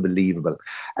unbelievable.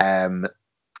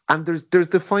 And there's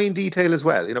the fine detail as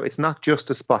well. You know, it's not just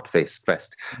a spot fest.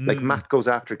 Like Matt goes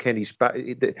after Kenny's.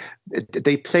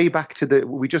 They play back to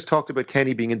we just talked about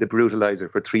Kenny being in the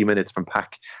brutalizer for 3 minutes from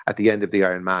Pac at the end of the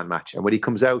Iron Man match. And when he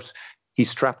comes out, he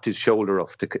strapped his shoulder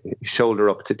up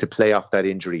to play off that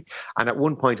injury. And at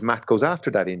one point, Matt goes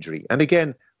after that injury. And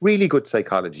again, really good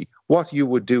psychology. What you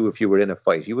would do if you were in a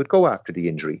fight, you would go after the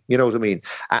injury. You know what I mean?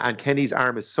 And Kenny's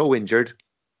arm is so injured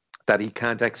that he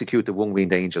can't execute the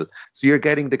one-winged angel. So you're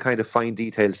getting the kind of fine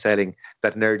detail selling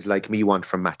that nerds like me want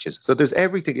from matches. So there's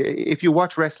everything. If you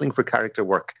watch wrestling for character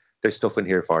work, there's stuff in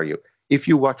here for you. If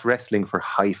you watch wrestling for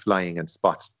high flying and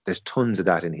spots, there's tons of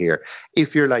that in here.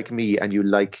 If you're like me and you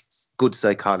like good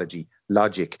psychology,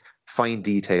 logic, fine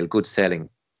detail, good selling,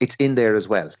 it's in there as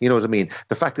well. You know what I mean?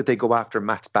 The fact that they go after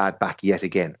Matt's bad back yet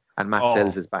again, and Matt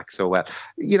sells his back so well.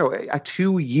 You know, a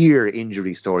 2-year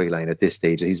injury storyline at this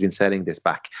stage, he's been selling this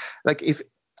back. Like, if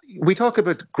we talk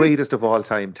about greatest of all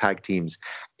time tag teams,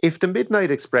 if the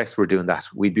Midnight Express were doing that,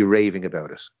 we'd be raving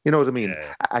about it. You know what I mean?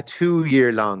 Yeah. A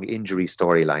 2-year-long injury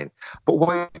storyline. But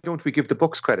why don't we give the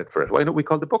Bucks credit for it? Why don't we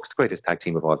call the Bucks the greatest tag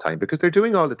team of all time? Because they're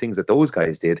doing all the things that those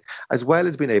guys did, as well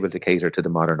as being able to cater to the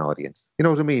modern audience. You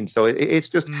know what I mean? So it's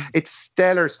just, it's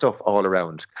stellar stuff all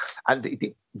around. And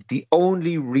the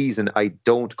only reason I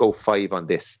don't go 5 on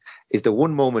this is the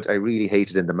one moment I really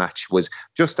hated in the match was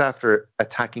just after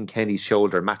attacking Kenny's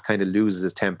shoulder. Matt kind of loses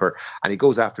his temper and he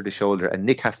goes after the shoulder, and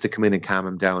Nick has to come in and calm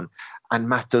him down, and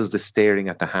Matt does the staring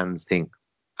at the hands thing,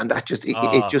 and that just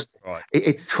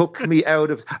it took me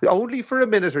out of, only for a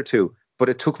minute or two, but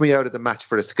it took me out of the match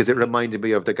for this because it reminded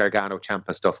me of the Gargano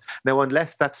Ciampa stuff. Now,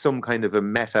 unless that's some kind of a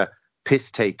meta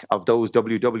piss take of those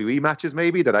WWE matches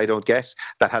maybe that I don't get,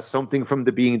 that has something from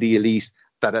the Being the Elite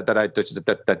that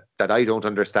I don't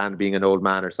understand, being an old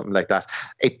man or something like that.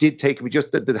 It did take me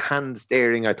just the hand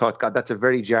staring. I thought, God, that's a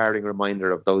very jarring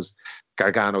reminder of those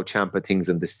Gargano Ciampa things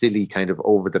and the silly kind of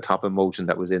over the top emotion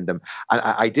that was in them.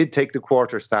 I did take the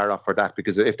quarter star off for that,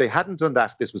 because if they hadn't done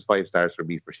that, this was 5 stars for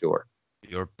me for sure.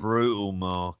 You're a brutal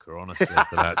marker, honestly.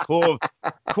 For that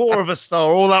core of a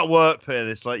star, all that work put in,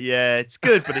 it's like, yeah, it's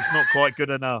good, but it's not quite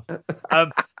good enough.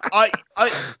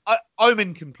 I'm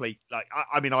in complete, like,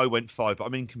 I mean, I went 5, but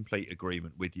I'm in complete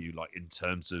agreement with you, like, in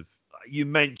terms of, you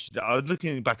mentioned, I was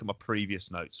looking back at my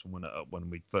previous notes when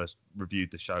we first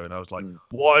reviewed the show, and I was like,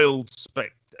 wild,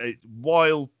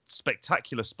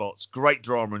 spectacular spots, great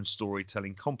drama and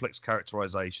storytelling, complex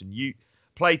characterization, you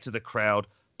played to the crowd,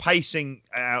 pacing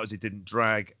out as it didn't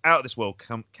drag, out of this world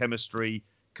chemistry,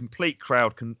 complete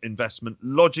crowd investment,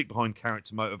 logic behind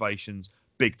character motivations,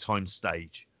 big time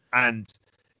stage. And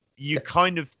you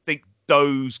kind of think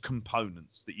those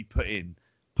components that you put in,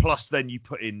 plus then you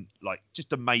put in like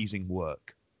just amazing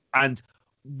work, and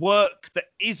work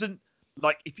that isn't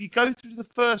like, if you go through the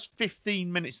first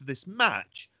 15 minutes of this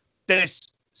match, there's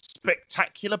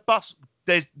spectacular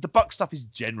the Buck stuff is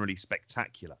generally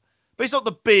spectacular, but it's not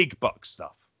the big Buck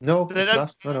stuff. No, it's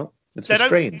not. No. It's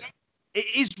restrained. It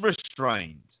is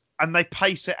restrained, and they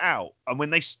pace it out. And when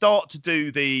they start to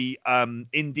do the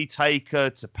Indie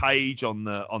Taker to Page on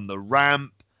the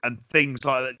ramp and things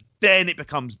like that, then it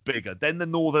becomes bigger. Then the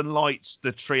Northern Lights,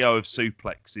 the trio of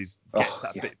suplexes,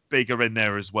 gets bit bigger in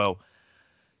there as well.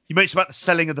 You mentioned about the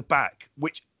selling of the back,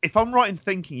 which, if I'm right in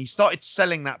thinking, he started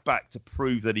selling that back to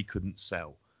prove that he couldn't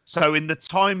sell. So in the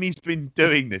time he's been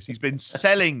doing this, he's been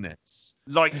selling this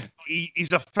like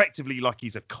he's effectively like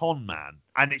he's a con man,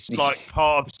 and it's like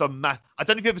part of some I don't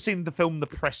know if you've ever seen the film The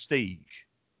Prestige.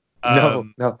 No.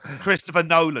 Christopher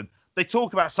Nolan. They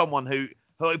talk about someone who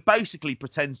basically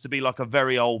pretends to be like a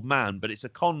very old man, but it's a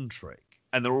con trick,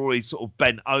 and they're always sort of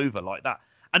bent over like that.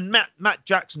 And Matt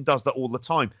Jackson does that all the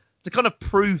time to kind of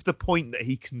prove the point that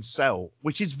he can sell,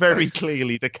 which is very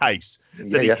clearly the case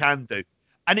that he can do.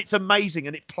 And it's amazing,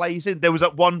 and it plays in. There was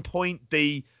at one point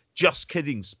the Just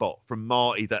Kidding spot from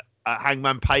Marty that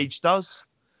Hangman Page does.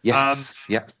 Yes.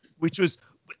 Which was,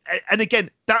 and again,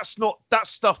 that's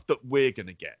stuff that we're going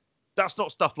to get. That's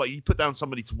not stuff like you put down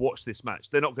somebody to watch this match.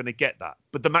 They're not going to get that.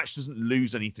 But the match doesn't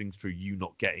lose anything through you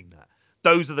not getting that.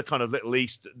 Those are the kind of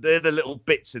they're the little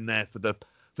bits in there for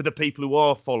the people who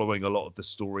are following a lot of the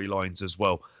storylines as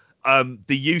well.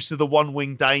 The use of the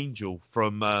one-winged angel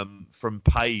from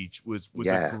Page was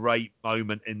a great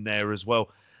moment in there as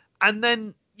well. And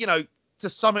then, you know, to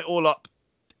sum it all up,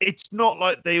 it's not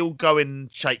like they all go in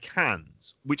and shake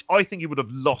hands, which I think he would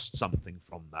have lost something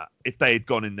from that if they had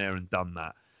gone in there and done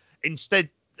that. Instead,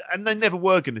 and they never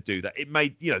were going to do that. It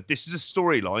made, you know, this is a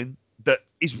storyline that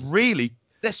is really,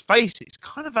 let's face it, it's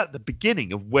kind of at the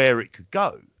beginning of where it could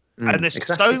go. And there's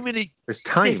exactly. so many there's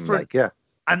time,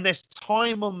 and there's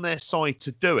time on their side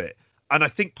to do it. And I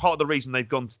think part of the reason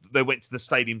they went to the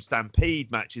Stadium Stampede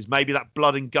matches, maybe that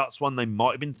Blood and Guts one, they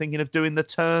might have been thinking of doing the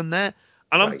turn there.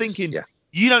 And I'm thinking,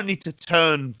 you don't need to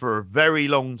turn for a very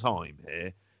long time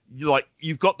here.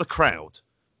 You've got the crowd.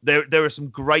 There are some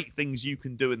great things you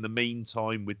can do in the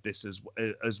meantime with this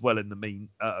as well.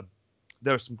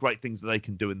 There are some great things that they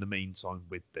can do in the meantime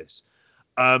with this.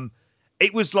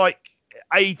 It was like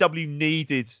AEW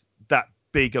needed that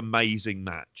big, amazing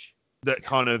match that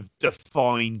kind of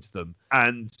defined them.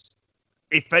 And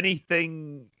if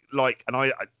anything, like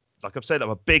I've said,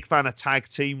 I'm a big fan of tag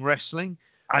team wrestling.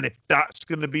 And if that's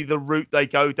going to be the route they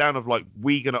go down of like,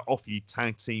 we're going to offer you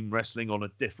tag team wrestling on a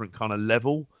different kind of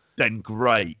level, then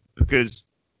great. Because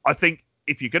I think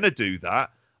if you're going to do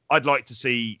that, I'd like to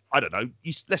see, I don't know,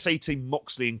 let's say Team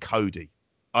Moxley and Cody.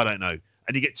 I don't know.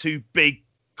 And you get two big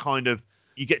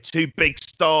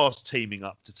stars teaming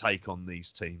up to take on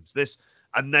these teams.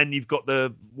 And then you've got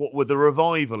the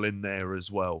Revival in there as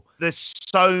well. There's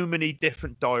so many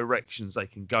different directions they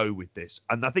can go with this.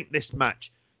 And I think this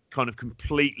match kind of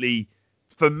completely,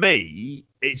 for me,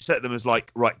 it set them as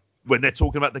like, right, when they're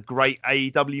talking about the great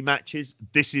AEW matches,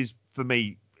 this is, for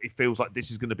me, it feels like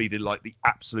this is going to be the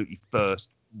absolutely first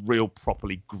real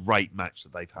properly great match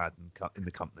that they've had in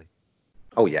the company.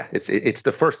 Oh yeah, it's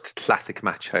the first classic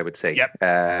match, I would say. Yep.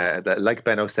 Like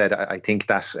Benno said, I think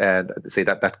that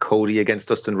that Cody against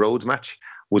Dustin Rhodes match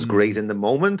was great in the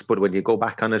moment, but when you go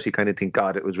back on it, you kind of think,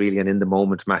 God, it was really an in the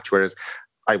moment match. Whereas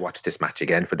I watched this match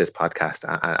again for this podcast,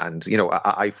 and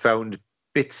I found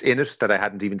bits in it that I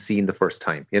hadn't even seen the first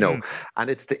time, and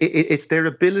it's their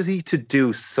ability to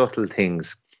do subtle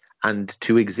things and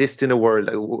to exist in a world.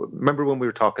 Remember when we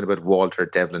were talking about Walter,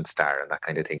 Devlin Starr and that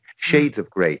kind of thing? Shades of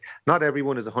grey. Not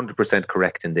everyone is 100%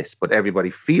 correct in this, but everybody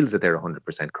feels that they're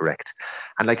 100% correct.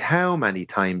 And like, how many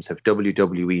times have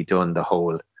WWE done the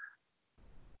whole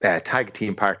tag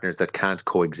team partners that can't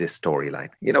coexist storyline?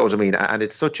 You know what I mean? And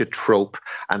it's such a trope,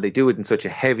 and they do it in such a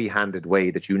heavy-handed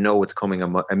way that it's coming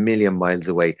a million miles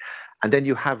away. And then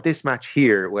you have this match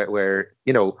here where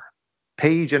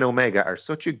Paige and Omega are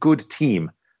such a good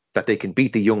team that they can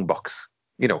beat the Young Bucks,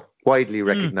 widely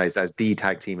recognized as the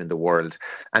tag team in the world.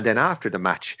 And then after the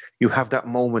match, you have that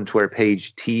moment where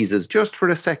Paige teases just for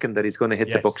a second that he's going to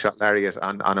hit the buckshot lariat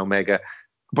on Omega,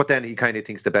 but then he kind of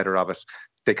thinks the better of it.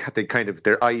 They kind of,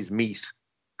 their eyes meet,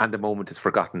 and the moment is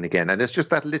forgotten again. And it's just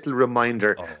that little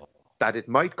reminder that it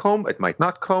might come, it might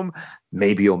not come.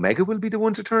 Maybe Omega will be the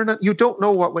one to turn on. You don't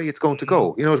know what way it's going to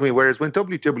go. You know what I mean? Whereas when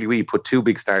WWE put two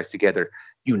big stars together,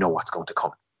 you know what's going to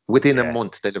come. Within a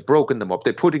month, they'd have broken them up.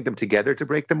 They're putting them together to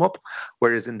break them up.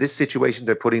 Whereas in this situation,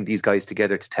 they're putting these guys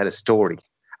together to tell a story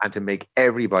and to make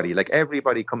everybody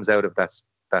comes out of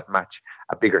that match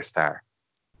a bigger star.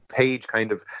 Paige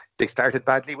they started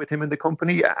badly with him in the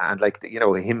company, and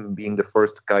him being the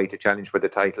first guy to challenge for the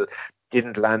title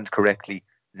didn't land correctly.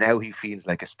 Now he feels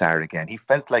like a star again. He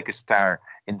felt like a star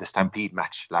in the Stampede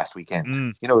match last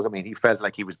weekend. You know what I mean? He felt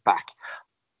like he was back.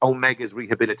 Omega's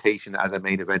rehabilitation as a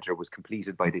main eventer was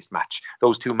completed by this match.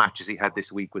 Those two matches he had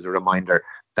this week was a reminder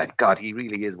that, God, he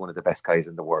really is one of the best guys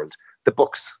in the world. The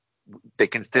Bucks, they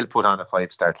can still put on a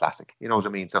 5-star classic. You know what I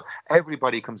mean? So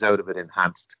everybody comes out of it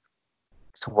enhanced.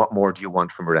 So what more do you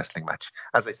want from a wrestling match?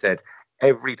 As I said,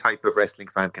 every type of wrestling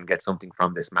fan can get something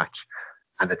from this match.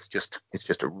 And it's just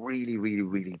a really, really,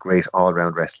 really great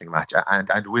all-round wrestling match,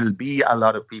 and will be a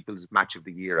lot of people's match of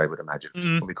the year, I would imagine,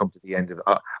 when we come to the end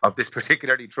of this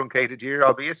particularly truncated year.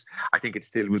 Albeit, I think it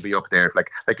still will be up there.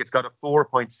 Like it's got a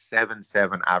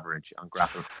 4.77 average on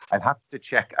Grapple. I'd have to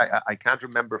check. I can't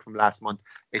remember from last month.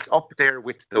 It's up there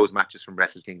with those matches from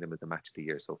Wrestle Kingdom as the match of the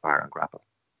year so far on Grapple.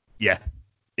 Yeah,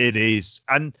 it is,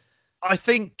 and I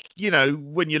think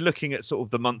when you're looking at sort of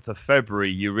the month of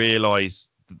February, you realise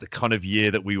the kind of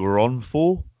year that we were on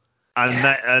for,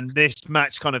 and this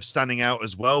match kind of standing out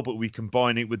as well, but we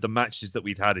combine it with the matches that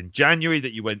we'd had in January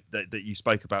that you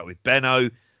spoke about with Benno,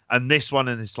 and this one,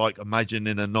 and it's like, imagine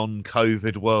in a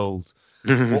non-COVID world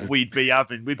what we'd be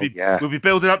having. We'd be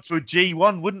building up to a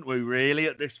G1, wouldn't we, really?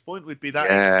 At this point, we'd be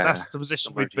that's the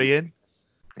position we'd be in.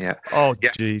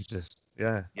 Jesus.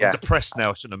 Yeah. I'm depressed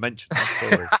now. I shouldn't have mentioned that.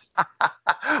 Sorry.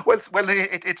 Well,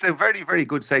 it's a very, very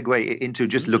good segue into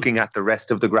just looking at the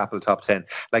rest of the Grapple top 10.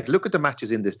 Like, look at the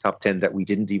matches in this top 10 that we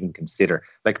didn't even consider.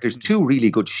 Like, there's two really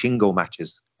good Shingo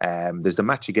matches. There's the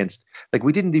match against,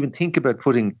 we didn't even think about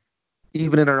putting,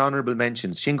 even in our honorable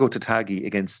mentions, Shingo Takagi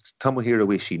against Tomohiro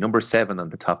Ishii, number 7 on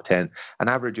the top 10, an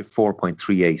average of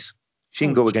 4.38.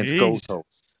 Shingo against Goto,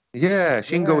 Yeah,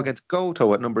 Shingo against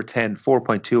Goto at number 10,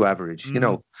 4.2 average, you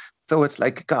know. So it's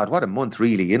like, God, what a month,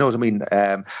 really. You know what I mean?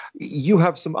 You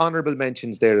have some honourable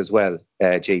mentions there as well,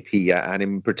 JP. And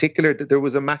in particular, there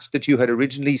was a match that you had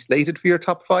originally slated for your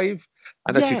top 5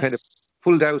 and that you kind of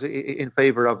pulled out in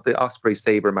favour of the Ospreay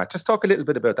Sabre match. Just talk a little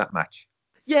bit about that match.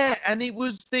 Yeah, and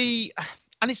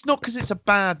it's not because it's a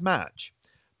bad match,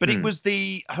 but it was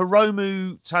the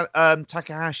Hiromu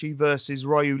Takahashi versus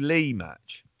Ryu Lee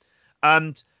match.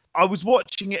 And I was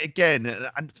watching it again,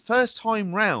 and first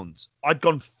time round, I'd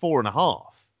gone 4.5.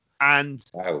 And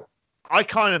wow. I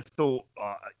kind of thought,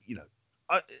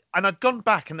 and I'd gone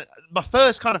back, and my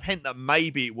first kind of hint that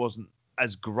maybe it wasn't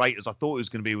as great as I thought it was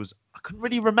going to be was I couldn't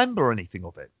really remember anything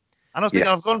of it. And I was thinking,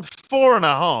 I've gone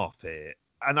 4.5 here,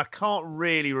 and I can't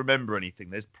really remember anything.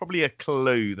 There's probably a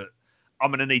clue that I'm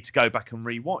going to need to go back and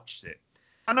rewatch it.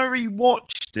 And I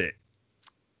rewatched it,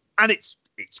 and it's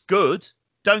good.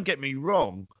 Don't get me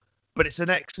wrong, but it's an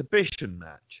exhibition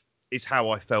match, is how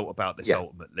I felt about this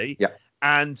ultimately. Yeah.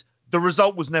 And the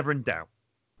result was never in doubt.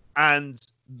 And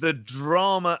the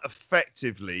drama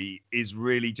effectively is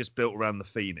really just built around the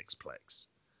Phoenixplex.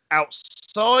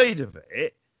 Outside of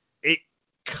it, it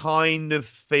kind of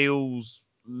feels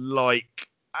like,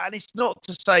 and it's not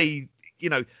to say,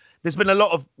 there's been a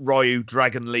lot of Ryu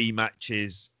Dragon Lee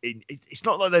matches. It's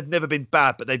not like they've never been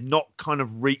bad, but they've not kind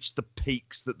of reached the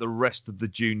peaks that the rest of the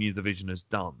junior division has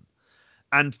done.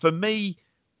 And for me,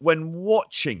 when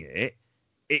watching it,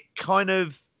 it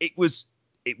was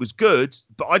good,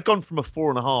 but I'd gone from a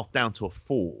 4.5 down to a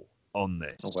 4 on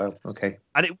this. Oh wow, okay.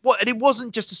 And it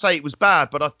wasn't just to say it was bad,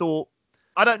 but I thought,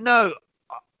 I don't know,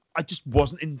 I just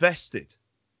wasn't invested.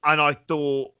 And I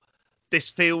thought, this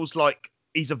feels like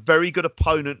he's a very good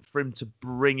opponent for him to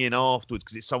bring in afterwards,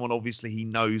 because it's someone obviously he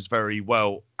knows very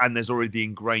well, and there's already the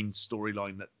ingrained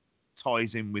storyline that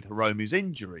ties in with Hiromu's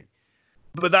injury.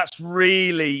 But that's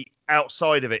really,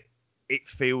 outside of it, it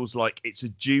feels like it's a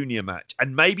junior match.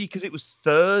 And maybe because it was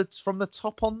thirds from the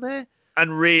top on there,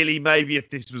 and really maybe if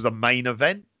this was a main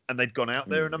event and they'd gone out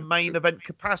there in a main event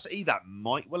capacity, that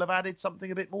might well have added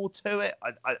something a bit more to it.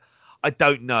 I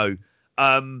don't know.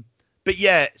 But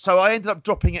yeah, so I ended up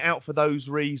dropping it out for those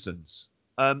reasons.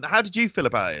 How did you feel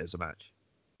about it as a match?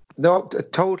 No,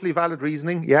 totally valid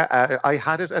reasoning. Yeah, I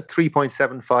had it at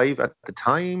 3.75 at the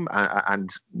time, and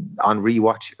on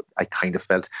rewatch, I kind of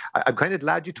felt I'm kind of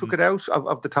glad you took it out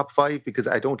of the top 5, because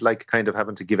I don't like kind of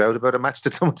having to give out about a match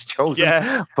that someone's chosen.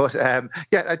 Yeah. But at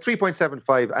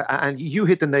 3.75, and you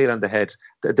hit the nail on the head.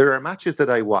 There are matches that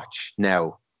I watch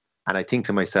now, and I think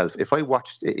to myself, if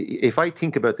I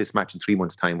think about this match in 3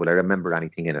 months' time, will I remember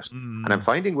anything in it? And I'm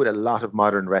finding with a lot of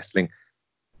modern wrestling,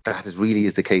 that really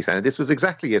is the case. And this was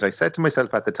exactly it. I said to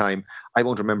myself at the time, I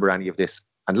won't remember any of this.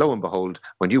 And lo and behold,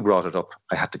 when you brought it up,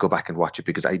 I had to go back and watch it,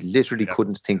 because I literally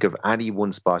couldn't think of any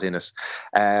one spot in it.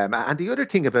 And the other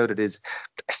thing about it is,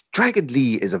 Dragon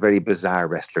Lee is a very bizarre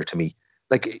wrestler to me.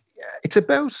 Like, it's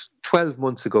about 12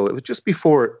 months ago, it was just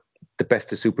before the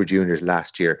Best of Super Juniors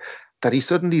last year, that he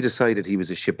suddenly decided he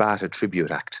was a Shibata tribute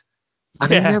act.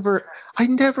 And I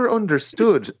never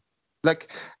understood.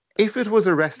 Like, if it was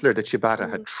a wrestler that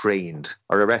Shibata had trained,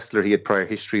 or a wrestler he had prior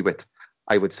history with,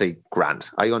 I would say, grand.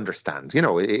 I understand.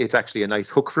 It's actually a nice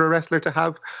hook for a wrestler to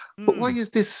have. But why is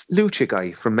this Lucha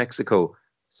guy from Mexico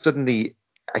suddenly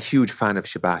a huge fan of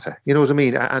Shibata? You know what I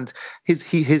mean? And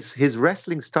his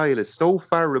wrestling style is so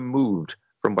far removed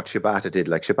from what Shibata did.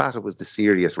 Like, Shibata was the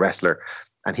serious wrestler,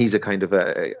 and he's a kind of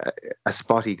a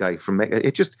spotty guy from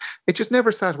it just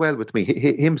never sat well with me.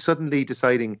 Him suddenly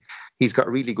deciding he's got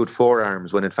really good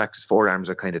forearms when in fact his forearms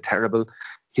are kind of terrible.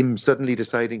 Him suddenly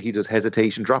deciding he does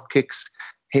hesitation drop kicks.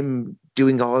 Him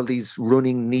doing all these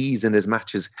running knees in his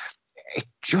matches. It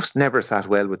just never sat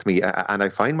well with me, and I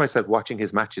find myself watching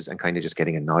his matches and kind of just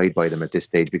getting annoyed by them at this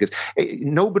stage, because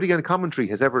nobody on commentary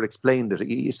has ever explained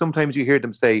it. Sometimes you hear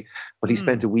them say, well, he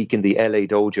spent a week in the LA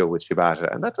dojo with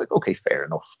Shibata, and that's like, okay, fair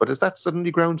enough, but is that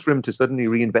suddenly grounds for him to suddenly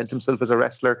reinvent himself as a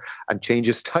wrestler and change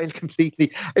his style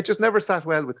completely? It just never sat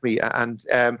well with me. And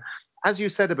as you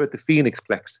said about the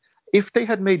Phoenixplex, if they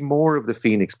had made more of the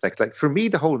Phoenixplex, like, for me,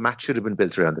 the whole match should have been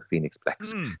built around the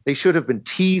Phoenixplex. They should have been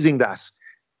teasing that.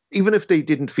 Even if they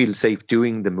didn't feel safe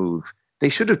doing the move, they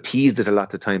should have teased it a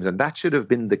lot of times, and that should have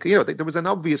been there was an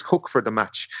obvious hook for the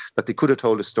match that they could have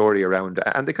told a story around,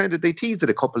 and they teased it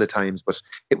a couple of times, but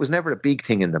it was never a big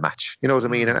thing in the match. You know what I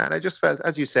mean? And I just felt,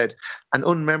 as you said, an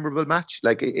unmemorable match.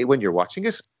 Like, when you're watching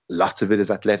it, lots of it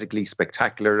is athletically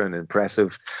spectacular and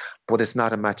impressive, but it's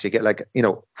not a match you get. Like,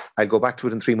 I'll go back to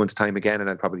it in 3 months' time again, and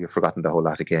I'll probably have forgotten the whole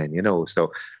lot again.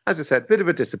 So as I said, bit of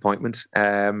a disappointment.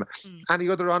 Any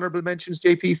other honourable mentions,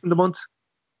 JP, from the month?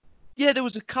 Yeah, there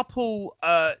was a couple.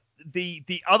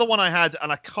 The other one I had,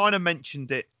 and I kind of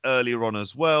mentioned it earlier on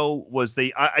as well, was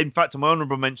in fact, on my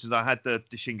honorable mentions, I had the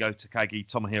Shingo Takagi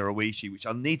Tomohiro Ishii, which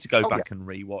I'll need to go back and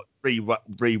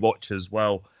rewatch as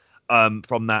well.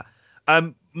 From that,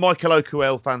 Michael Oku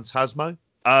El Phantasmo.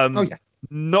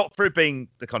 Not for it being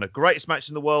the kind of greatest match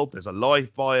in the world. There's a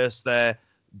live bias there,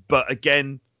 but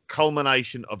again,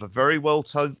 culmination of a very well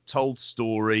told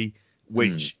story,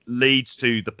 which leads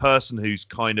to the person who's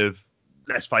kind of,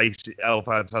 let's face it, El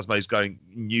Phantasmo is going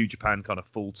New Japan kind of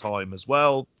full time as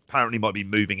well. Apparently might be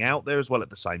moving out there as well at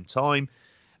the same time.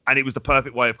 And it was the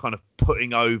perfect way of kind of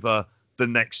putting over the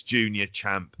next junior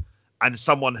champ, and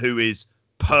someone who is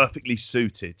perfectly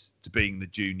suited to being the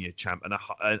junior champ,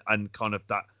 and kind of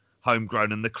that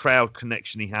homegrown and the crowd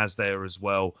connection he has there as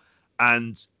well.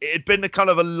 And it had been a kind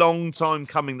of a long time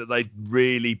coming that they'd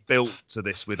really built to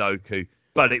this with Oku,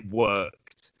 but it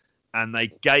worked. And they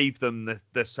gave them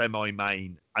the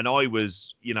semi-main, and I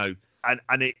was, I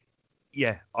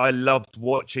loved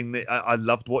watching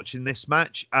this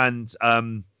match, and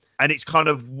it's kind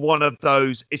of one of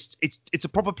those. It's a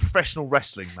proper professional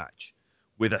wrestling match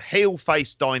with a heel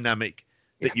face dynamic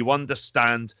that you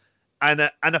understand, and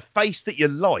a face that you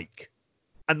like.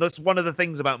 And that's one of the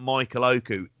things about Michael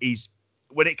Oku is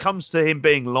when it comes to him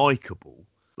being likable,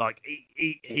 like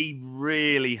he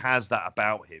really has that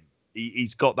about him.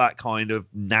 He's got that kind of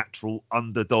natural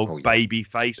underdog baby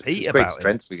face heat about him. It's great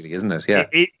strength, really, isn't it? Yeah.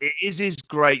 It is his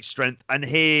great strength. And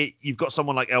here you've got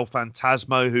someone like El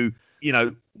Phantasmo who,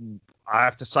 I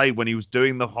have to say, when he was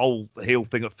doing the whole heel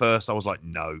thing at first, I was like,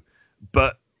 no.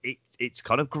 But it's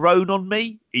kind of grown on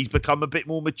me. He's become a bit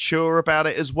more mature about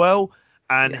it as well.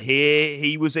 And here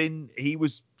he was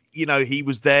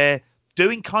there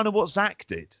doing kind of what Zack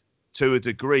did to a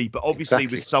degree, but obviously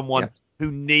with someone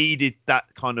who needed that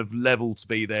kind of level to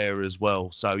be there as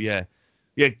well. So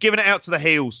giving it out to the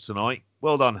heels tonight.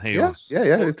 Well done, heels.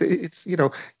 Yeah. It's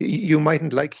you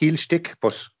mightn't like heel shtick,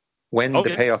 but when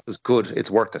the payoff is good,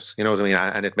 it's worth it. You know what I mean?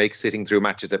 And it makes sitting through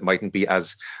matches that mightn't be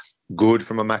as good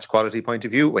from a match quality point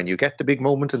of view. When you get the big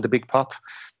moment and the big pop,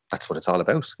 that's what it's all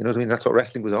about. You know what I mean? That's what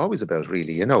wrestling was always about,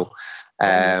 really.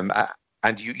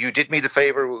 And you did me the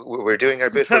favor. We're doing our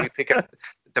bit where we pick out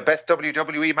the best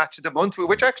WWE match of the month,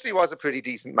 which actually was a pretty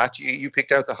decent match. You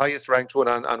picked out the highest ranked one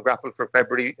on Grapple for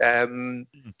February,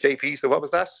 JP. So what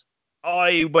was that?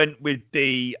 I went with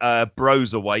the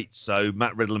Broserweight, so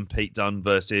Matt Riddle and Pete Dunne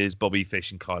versus Bobby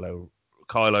Fish and Kyle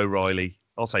O'Reilly.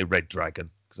 I'll say Red Dragon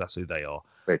because that's who they are.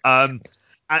 And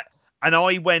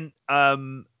I went.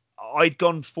 I'd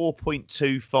gone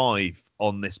 4.25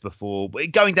 on this before, but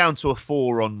going down to a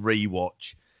 4 on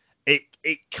rewatch. It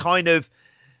kind of,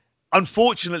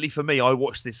 unfortunately for me, I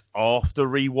watched this after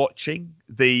rewatching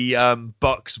the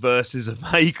Bucks versus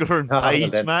Omega and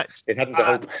Page match. It hadn't the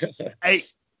hope.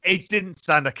 It didn't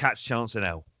stand a cat's chance in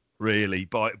hell, really,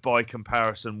 by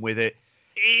comparison with it.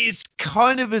 It is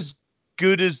kind of as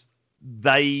good as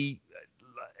their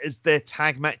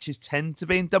tag matches tend to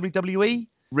be in WWE.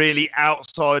 Really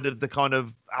outside of the kind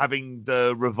of having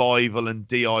the Revival and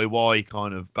DIY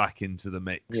kind of back into the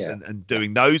mix and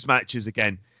doing those matches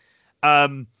again.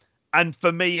 And for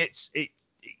me, I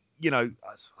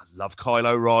love Kyle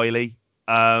O'Reilly.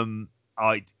 I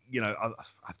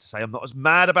have to say I'm not as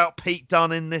mad about Pete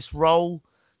Dunne in this role.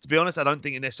 To be honest, I don't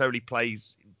think it necessarily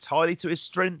plays entirely to his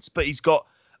strengths, but he's got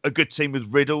a good team with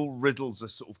Riddle. Riddle's a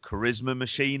sort of charisma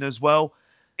machine as well.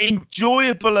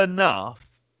 Enjoyable enough.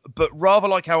 But rather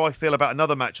like how I feel about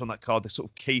another match on that card, the sort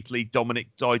of Keith Lee, Dominic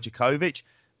Dijakovic,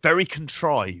 very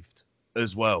contrived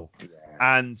as well,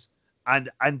 and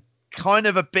kind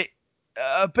of a bit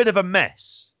of a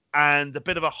mess and a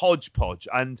bit of a hodgepodge.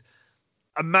 And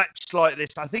a match like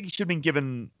this, I think it should have been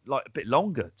given like a bit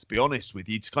longer, to be honest with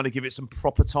you, to kind of give it some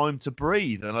proper time to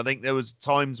breathe. And I think there was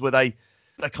times where they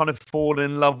kind of fall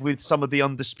in love with some of the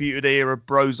Undisputed Era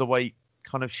Broserweight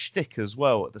kind of shtick as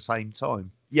well at the same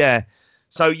time. Yeah.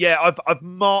 So, I've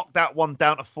marked that one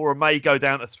down to 4. I may go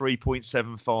down to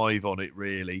 3.75 on it,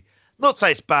 really. Not to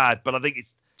say it's bad, but I think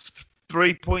it's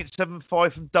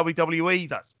 3.75 from WWE.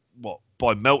 That's,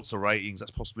 by Meltzer ratings,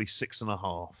 that's possibly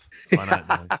 6.5. I don't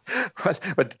know.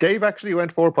 But Dave actually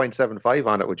went 4.75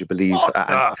 on it, would you believe? What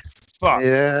the fuck?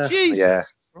 Yeah.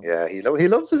 Jesus. Yeah, he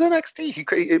loves his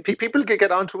NXT. People can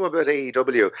get onto him about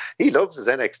AEW. He loves his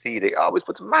NXT. They always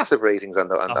puts massive ratings on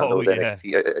those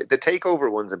NXT, the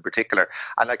takeover ones in particular.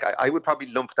 And I would probably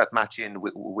lump that match in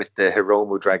with the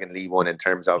Hiromu Dragon Lee one in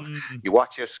terms of you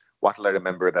watch it what will I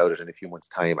remember about it in a few months'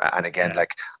 time? And again,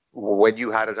 like when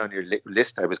you had it on your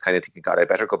list, I was kind of thinking, God, I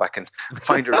better go back and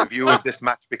find a review of this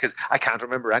match because I can't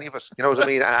remember any of it. You know what I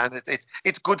mean? And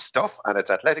it's good stuff and it's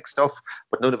athletic stuff,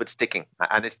 but none of it's sticking.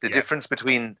 And it's the difference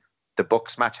between the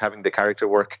Bucks match having the character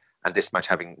work and this match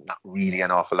having not really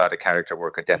an awful lot of character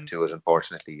work or depth to it,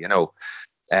 unfortunately, you know.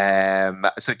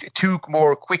 So two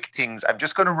more quick things. I'm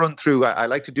just going to run through. I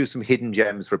like to do some hidden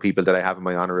gems for people that I have in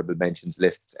my honorable mentions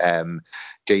list,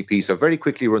 JP. So very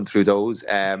quickly run through those.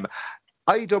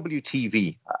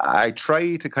 IWTV, I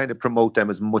try to kind of promote them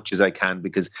as much as I can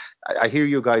because I hear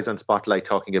you guys on Spotlight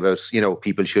talking about, you know,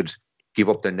 people should give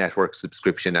up their network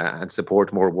subscription and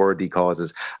support more worthy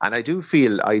causes. And I do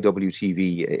feel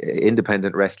IWTV,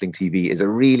 Independent Wrestling TV, is a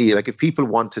really, like, if people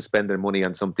want to spend their money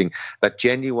on something that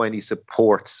genuinely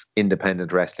supports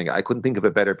independent wrestling, I couldn't think of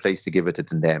a better place to give it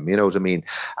than them. You know what I mean?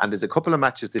 And there's a couple of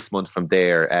matches this month from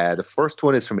there. The first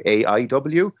one is from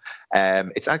AIW.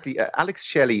 It's actually Alex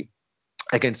Shelley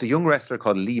against a young wrestler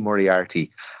called Lee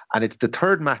Moriarty. And it's the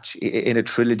third match in a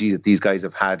trilogy that these guys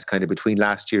have had kind of between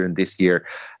last year and this year.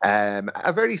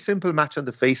 A very simple match on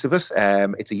the face of it.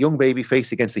 It's a young baby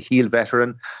face against a heel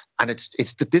veteran. And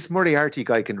it's this Moriarty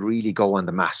guy can really go on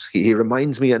the mat. He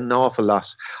reminds me an awful lot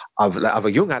of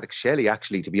a young Alex Shelley,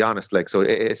 actually, to be honest. Like, so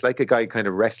it's like a guy kind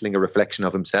of wrestling a reflection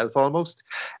of himself almost.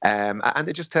 And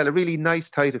they just tell a really nice,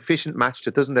 tight, efficient match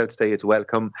that doesn't outstay its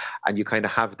welcome. And you kind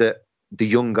of have the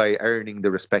young guy earning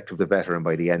the respect of the veteran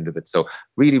by the end of it. So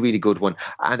really, really good one.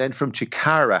 And then from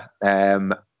Chikara,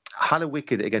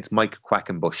 Hallowicked against Mike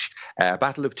Quackenbush,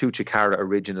 battle of two Chikara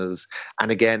originals.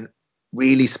 And again,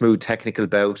 really smooth technical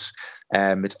bout.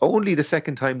 It's only the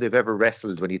second time they've ever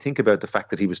wrestled when you think about the fact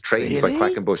that he was trained by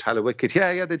Quackenbush. Hallowicked,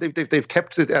 yeah, they've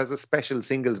kept it as a special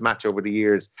singles match over the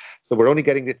years. So we're only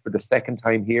getting it for the second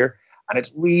time here. And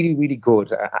it's really, really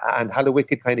good. And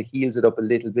Hallowicked kind of heals it up a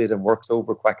little bit and works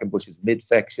over Quackenbush's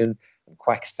midsection. And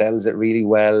Quack sells it really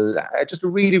well. Just a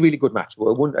really, really good match.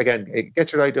 Again,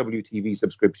 get your IWTV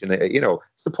subscription.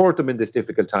 Support them in this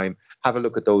difficult time. Have a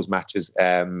look at those matches.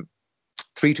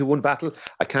 3-1 battle.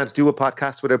 I can't do a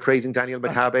podcast without praising Daniel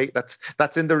McCabe.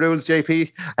 That's in the rules,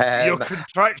 JP. You're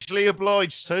contractually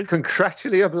obliged to.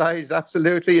 Contractually obliged,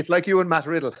 absolutely. It's like you and Matt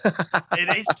Riddle.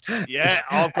 It is. Yeah,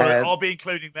 I'll be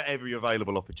including that every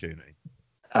available opportunity.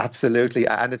 Absolutely.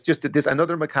 And it's just this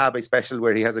another Maccabi special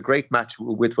where he has a great match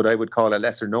with what I would call a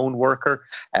lesser known worker.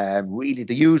 Really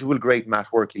the usual great mat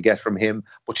work you get from him,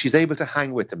 but she's able to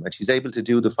hang with him and she's able to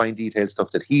do the fine detail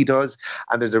stuff that he does.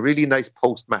 And there's a really nice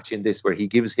post match in this where he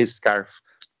gives his scarf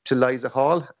to Liza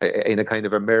Hall in a kind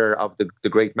of a mirror of the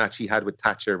great match he had with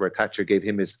Thatcher, where Thatcher gave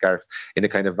him his scarf in a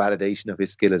kind of validation of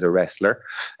his skill as a wrestler.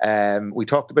 We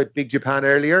talked about Big Japan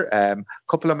earlier. A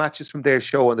couple of matches from their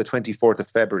show on the 24th of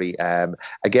February.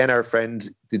 Again, our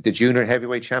friend, the junior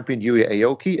heavyweight champion, Yuya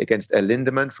Aoki against El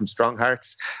Lindemann from Strong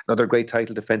Hearts. Another great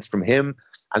title defense from him.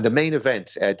 And the main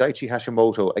event, Daichi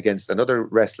Hashimoto against another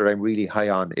wrestler I'm really high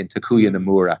on in Takuya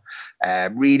Nomura.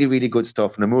 Really, really good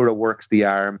stuff. Nomura works the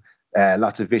arm.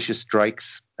 Lots of vicious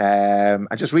strikes, and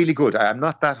just really good. I'm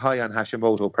not that high on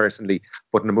Hashimoto personally,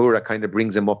 but Nomura kind of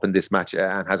brings him up in this match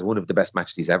and has one of the best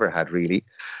matches he's ever had, really.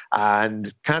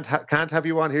 And can't have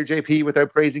you on here, JP,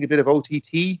 without praising a bit of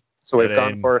OTT. So I've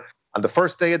gone for, on the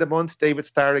first day of the month, David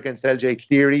Starr against LJ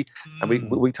Cleary.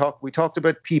 And we talked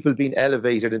about people being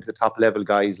elevated into top level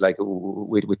guys, like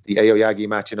with the Aoyagi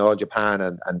match in All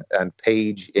Japan and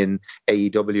Page in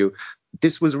AEW.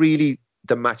 This was really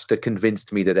the match that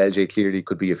convinced me that LJ Cleary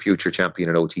could be a future champion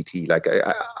in OTT. Like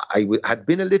I had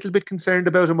been a little bit concerned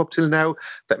about him up till now,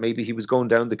 that maybe he was going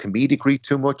down the comedic route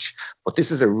too much. But this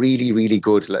is a really, really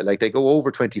good, like they go over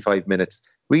 25 minutes,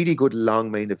 really good long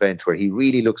main event where he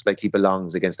really looks like he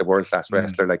belongs against a world-class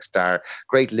wrestler like Starr.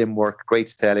 Great limb work, great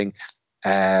selling.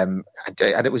 And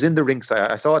it was in the ringside.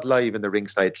 I saw it live in the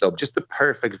Ringside Club. Just the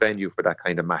perfect venue for that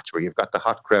kind of match where you've got the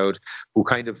hot crowd who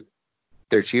kind of,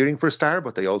 they're cheering for Starr,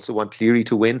 but they also want Cleary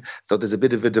to win. So there's a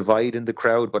bit of a divide in the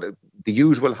crowd, but the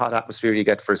usual hot atmosphere you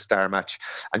get for a Starr match,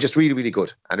 and just really, really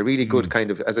good. And a really good kind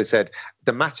of, as I said,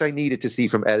 the match I needed to see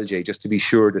from LJ just to be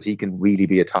sure that he can really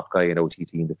be a top guy in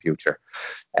OTT in the future.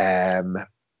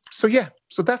 So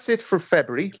that's it for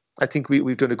February. I think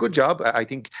we've done a good job. I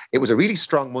think it was a really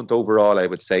strong month overall, I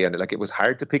would say. And like, it was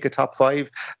hard to pick a top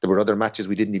five. There were other matches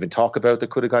we didn't even talk about that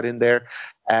could have got in there.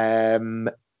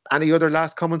 Any other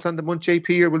last comments on the month,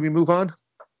 JP, or will we move on?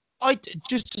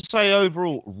 Just to say,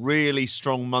 overall, really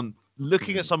strong month.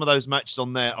 Looking at some of those matches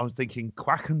on there, I was thinking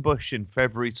Quackenbush in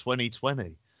February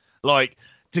 2020. Like,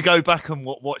 to go back and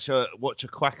watch a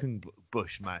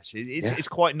Quackenbush match, it's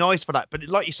quite nice for that. But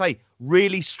like you say,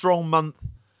 really strong month.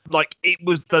 like it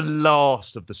was the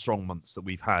last of the strong months that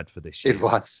we've had for this year. It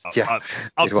was, yeah.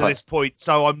 Up to this point.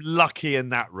 So I'm lucky in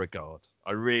that regard.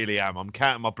 I really am. I'm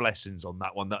counting my blessings on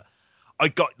that one, that I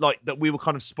got, like, that we were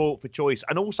kind of sport for choice.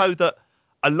 And also that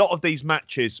a lot of these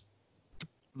matches,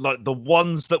 like the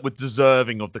ones that were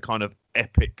deserving of the kind of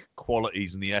epic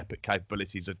qualities and the epic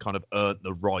capabilities, had kind of earned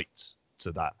the right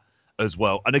to that as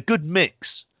well. And a good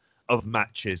mix of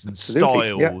matches and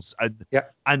styles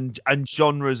and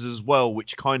genres as well,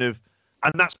 which kind of,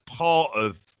 and that's part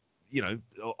of, you know,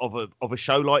 of a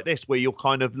show like this, where you're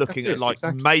kind of looking at like,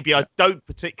 maybe I don't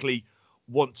particularly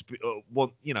want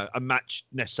you know, a match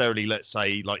necessarily, let's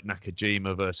say like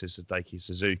Nakajima versus Hideki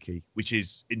Suzuki, which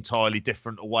is entirely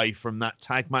different away from that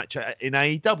tag match in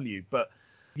AEW, but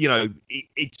you know,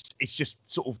 it's just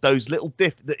sort of those little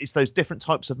it's those different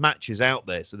types of matches out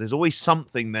there. So there's always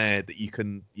something there that you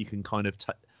can kind of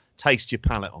taste your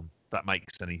palate on. If that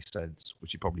makes any sense,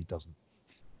 which it probably doesn't.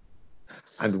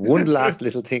 And one last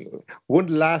little thing,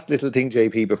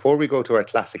 JP, before we go to our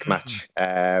classic match.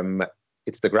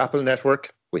 It's the Grapple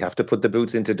Network. We have to put the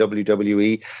boots into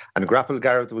WWE. And Grapple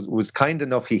Gareth was kind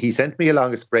enough. He sent me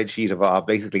along a spreadsheet of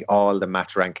basically all the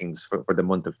match rankings for the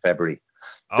month of February.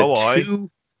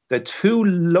 The two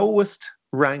lowest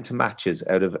ranked matches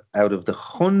out of the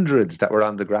hundreds that were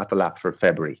on the Grapple app for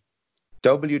February.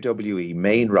 WWE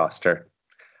main roster.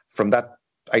 From that,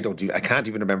 I can't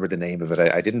even remember the name of it.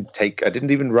 I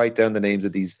didn't even write down the names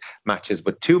of these matches,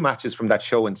 but two matches from that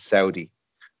show in Saudi.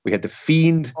 We had The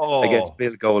Fiend against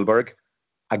Bill Goldberg,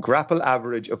 a Grapple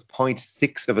average of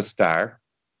 0.6 of a star.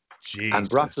 Jesus. And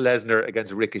Brock Lesnar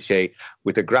against Ricochet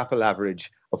with a Grapple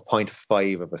average of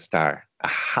 0.5 of a star, a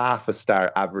half a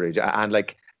star average. And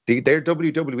like they're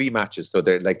WWE matches, so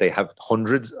they're like, they have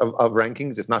hundreds of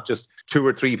rankings. It's not just 2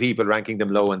 or 3 people ranking them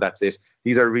low and that's it.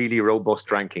 These are really robust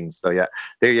rankings. So yeah,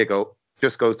 there you go.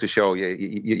 Just goes to show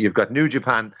you've got New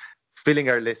Japan filling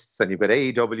our lists, and you've got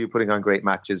AEW putting on great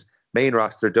matches. Main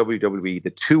roster, WWE,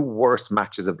 the two worst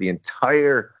matches of the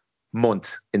entire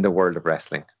month in the world of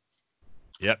wrestling.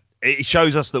 Yep. It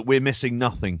shows us that we're missing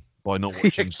nothing by not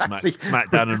watching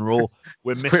SmackDown and Raw.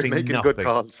 We're making nothing. Good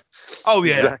calls. Oh,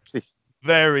 yeah. Exactly.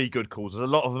 Very good calls. There's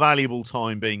a lot of valuable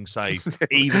time being saved,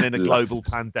 even in a global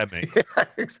pandemic. Yeah,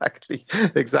 exactly.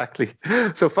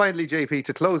 So finally, JP,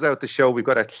 to close out the show, we've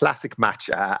got a classic match,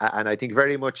 and I think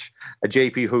very much a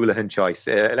JP Houlihan choice.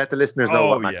 Let the listeners know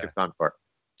what match you've gone for.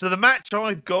 So the match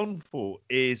I've gone for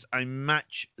is a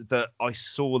match that I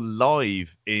saw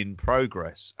live in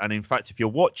Progress. And in fact, if you're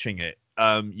watching it,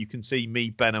 you can see me,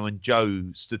 Benno and Joe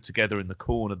stood together in the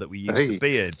corner that we used to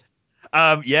be in.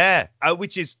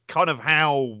 Which is kind of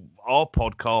how our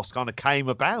podcast kind of came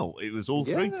about. It was all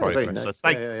through Progress. Nice.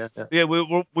 So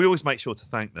we always make sure to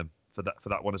thank them for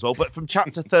that one as well. But from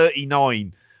chapter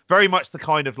 39, very much the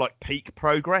kind of like peak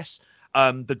Progress,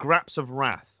 the Graps of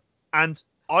Wrath. And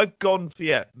I've gone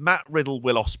for, Matt Riddle,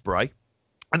 Will Ospreay.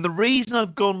 And the reason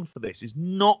I've gone for this is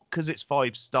not because it's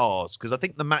 5 stars, because I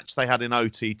think the match they had in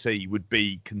OTT would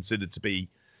be considered to be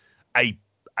a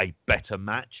better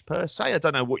match per se. I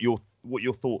don't know what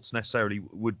your thoughts necessarily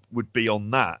would be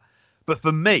on that. But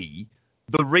for me,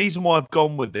 the reason why I've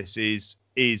gone with this is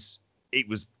it's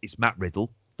Matt Riddle.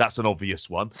 That's an obvious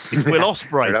one. It's Will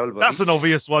Ospreay. That's an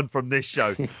obvious one from this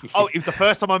show. It was the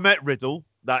first time I met Riddle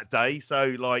that day.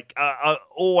 So, like,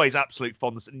 always absolute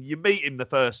fondness. And you meet him the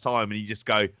first time and you just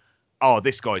go, oh,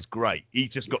 this guy's great. He's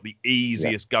just got the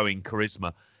easiest going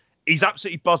charisma. He's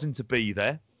absolutely buzzing to be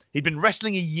there. He'd been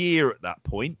wrestling a year at that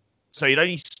point. So he'd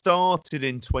only started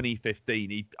in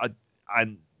 2015.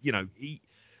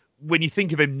 When you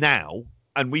think of him now,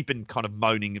 and we've been kind of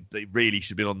moaning that he really should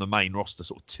have been on the main roster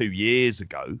sort of 2 years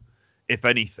ago, if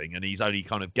anything, and he's only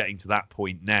kind of getting to that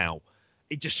point now.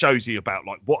 It just shows you about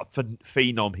like what a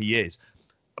phenom he is.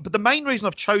 But the main reason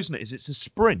I've chosen it is it's a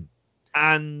sprint,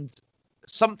 and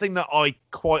something that I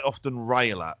quite often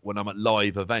rail at when I'm at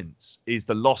live events is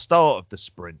the lost art of the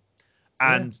sprint,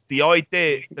 and the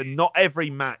idea that not every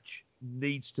match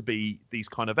needs to be these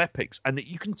kind of epics, and that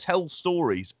you can tell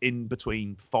stories in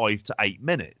between 5 to 8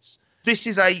 minutes. This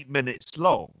is 8 minutes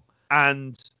long,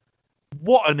 and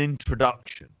what an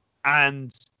introduction.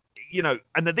 And, you know,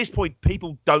 and at this point,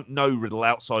 people don't know Riddle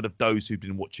outside of those who've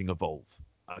been watching Evolve.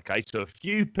 Okay, so a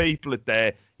few people are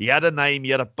there. He had a name, he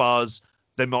had a buzz.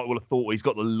 They might well have thought he's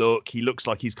got the look. He looks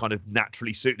like he's kind of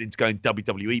naturally suited into going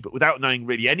WWE, but without knowing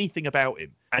really anything about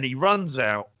him. And he runs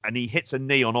out and he hits a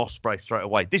knee on Ospreay straight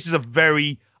away. This is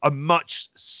a much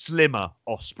slimmer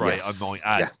Ospreay, I might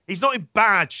add. Yeah. He's not in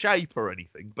bad shape or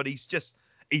anything, but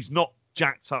he's not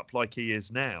jacked up like he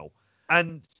is now.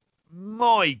 And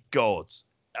my God,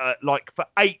 like for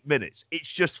 8 minutes,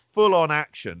 it's just full on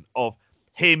action of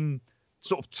him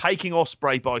sort of taking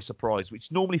Ospreay by surprise,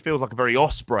 which normally feels like a very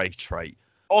Ospreay trait.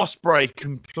 Ospreay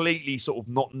completely sort of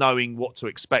not knowing what to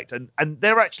expect, and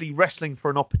they're actually wrestling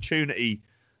for an opportunity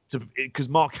because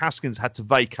Mark Haskins had to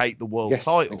vacate the world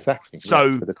title. Exactly. So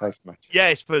it's for the title match.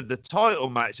 It's for the title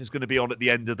match. It's going to be on at the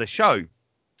end of the show,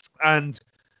 and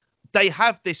they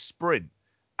have this sprint,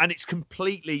 and it's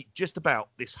completely just about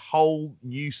this whole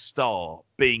new star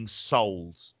being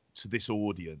sold to this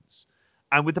audience.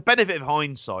 And with the benefit of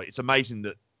hindsight, it's amazing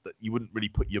that you wouldn't really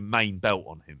put your main belt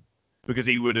on him, because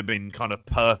he would have been kind of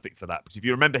perfect for that. Because if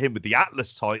you remember him with the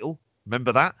Atlas title,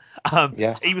 remember that?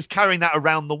 He was carrying that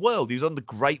around the world. He was on the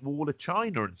Great Wall of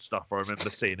China and stuff. I remember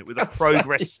seeing it with a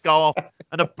Progress scarf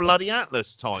and a bloody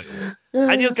Atlas title.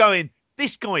 And you're going,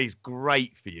 this guy is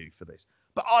great for you for this.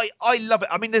 But I love it.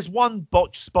 I mean, there's one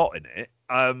botched spot in it,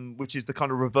 which is the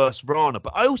kind of reverse Rana.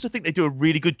 But I also think they do a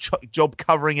really good job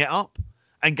covering it up.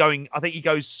 And going, I think he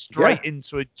goes straight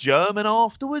into a German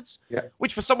afterwards,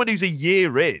 which for someone who's a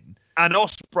year in, and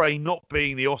Ospreay not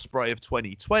being the Ospreay of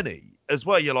 2020 as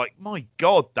well, you're like, my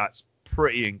God, that's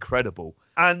pretty incredible.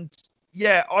 And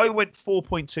I went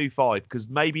 4.25 because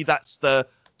maybe that's the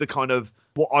kind of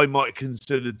what I might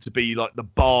consider to be like the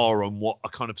bar on what a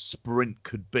kind of sprint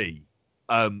could be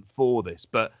for this.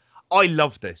 But I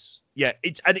love this. Yeah,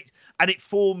 it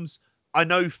forms. I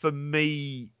know for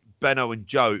me, Benno and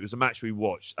Joe, it was a match we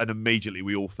watched, and immediately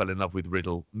we all fell in love with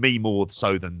Riddle. Me more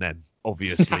so than them,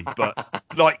 obviously, but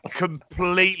like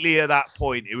completely at that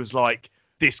point, it was like,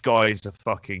 this guy is a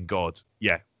fucking god.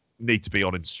 Yeah, need to be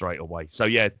on him straight away. So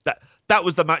that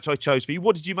was the match I chose for you.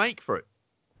 What did you make for it?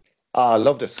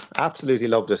 Loved it. Absolutely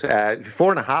loved it.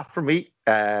 4.5 for me.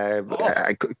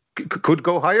 I could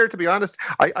go higher, to be honest.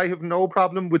 I have no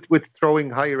problem with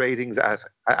throwing high ratings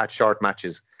at short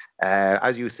matches.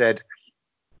 As you said,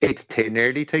 it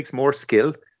nearly takes more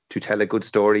skill to tell a good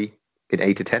story in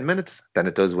 8 to 10 minutes than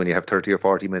it does when you have 30 or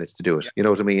 40 minutes to do it. You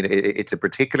know what I mean? It's a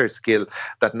particular skill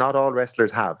that not all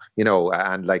wrestlers have,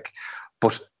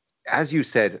 but as you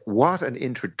said, what an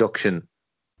introduction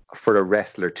for a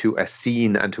wrestler to a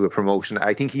scene and to a promotion.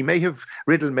 I think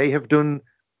Riddle may have done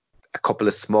a couple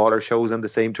of smaller shows on the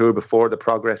same tour before the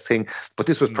Progress thing, but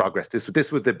this was Progress.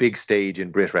 This was the big stage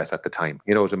in BritWres at the time.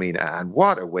 You know what I mean? And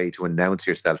what a way to announce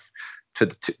yourself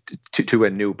to a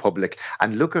new public.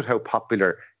 And look at how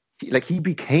popular he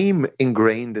became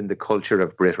ingrained in the culture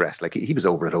of BritWres. Like he was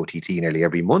over at OTT nearly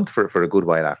every month for a good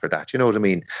while after that. You know what I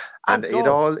mean? And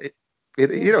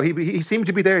he seemed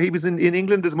to be there. He was in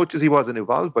England as much as he was in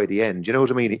Evolve by the end. You know what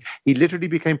I mean? He literally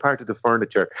became part of the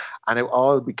furniture, and it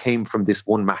all became from this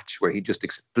one match where he just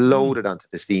exploded onto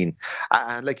the scene.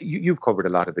 And like you've covered a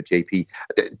lot of it, JP.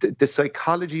 The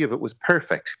psychology of it was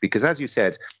perfect because, as you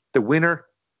said, the winner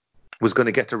was going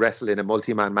to get to wrestle in a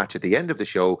multi-man match at the end of the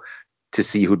show to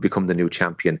see who'd become the new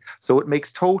champion. So it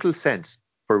makes total sense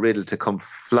for Riddle to come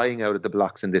flying out of the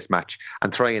blocks in this match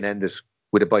and try and end it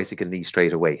with a bicycle knee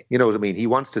straight away. You know what I mean? He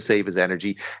wants to save his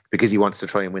energy because he wants to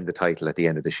try and win the title at the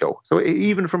end of the show. So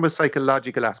even from a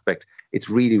psychological aspect, it's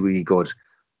really, really good.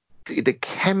 The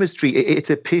chemistry, it's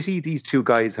a pity these two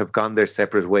guys have gone their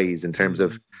separate ways in terms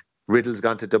of Riddle's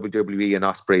gone to WWE and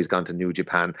Ospreay's gone to New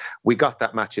Japan. We got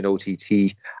that match in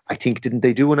OTT. I think, didn't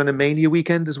they do one on a Mania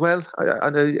weekend as well?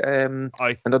 Another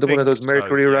one of those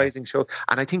Mercury Rising shows.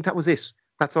 And I think that was it.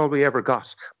 That's all we ever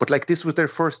got. But like, this was their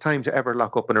first time to ever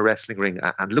lock up in a wrestling ring,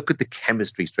 and look at the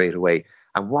chemistry straight away.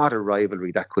 And what a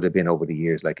rivalry that could have been over the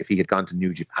years. Like if he had gone to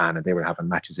New Japan and they were having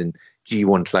matches in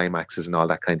G1 climaxes and all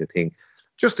that kind of thing.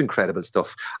 Just incredible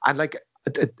stuff. And like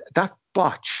that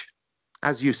botch,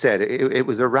 as you said, it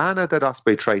was a Rana that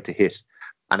Ospreay tried to hit,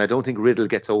 and I don't think Riddle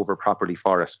gets over properly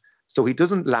for it. So he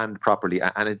doesn't land properly,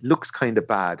 and it looks kind of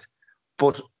bad.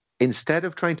 But instead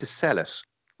of trying to sell it,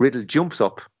 Riddle jumps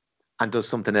up and does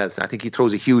something else. I think he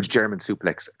throws a huge German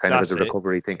suplex kind of as a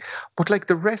recovery thing. But like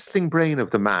the wrestling brain of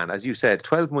the man, as you said,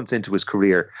 12 months into his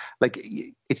career, like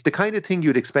it's the kind of thing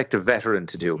you'd expect a veteran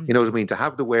to do. You know what I mean? To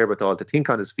have the wherewithal to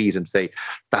think on his feet and say,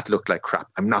 that looked like crap.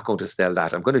 I'm not going to sell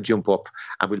that. I'm going to jump up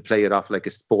and we'll play it off like a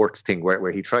sports thing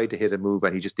where he tried to hit a move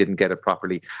and he just didn't get it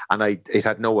properly. And it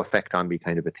had no effect on me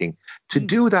kind of a thing. To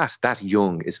do that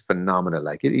young is phenomenal.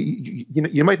 Like,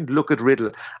 you mightn't look at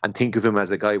Riddle and think of him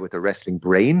as a guy with a wrestling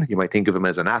brain. You might think of him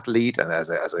as an athlete and as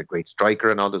a great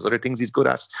striker and all those other things he's good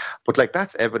at. But like,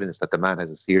 that's evidence that the man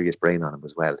has a serious brain on him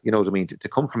as well. You know what I mean? To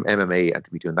come from MMA and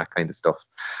to be doing that kind of stuff.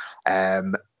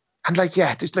 And like,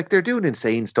 yeah, just like they're doing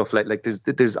insane stuff. Like there's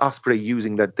Ospreay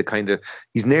using the kind of,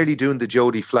 he's nearly doing the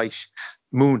Jody Fleisch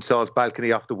moonsault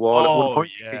balcony off the wall at one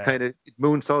point. Yeah. He kind of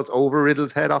moonsaults over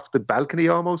Riddle's head off the balcony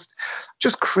almost.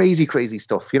 Just crazy, crazy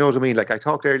stuff. You know what I mean? Like I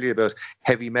talked earlier about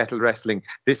heavy metal wrestling.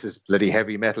 This is bloody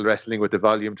heavy metal wrestling with the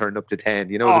volume turned up to 10.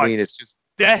 You know what I mean? It's just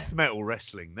death metal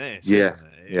wrestling, this, yeah, isn't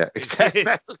it? Yeah, it's death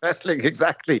metal wrestling,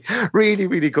 exactly. Really,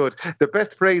 really good. The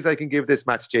best praise I can give this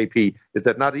match, JP, is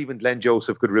that not even Glenn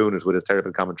Joseph could ruin it with his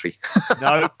terrible commentary.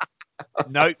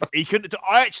 No, he couldn't.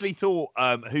 I actually thought,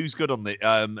 who's good on the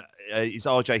is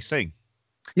RJ Singh.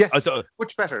 Yes,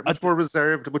 much better, much more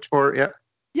reserved, much more, yeah.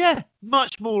 Yeah,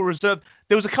 much more reserved.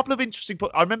 There was a couple of interesting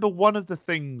points. I remember one of the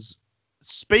things,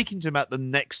 speaking to him about the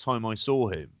next time I saw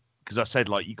him, because I said,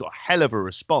 like, you got a hell of a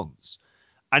response.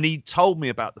 And he told me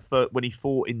about when he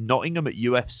fought in Nottingham at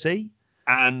UFC,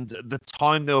 and the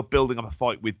time they were building up a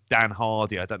fight with Dan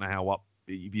Hardy. I don't know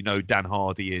if you know Dan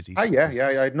Hardy is.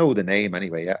 I know the name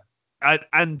anyway, yeah.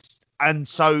 And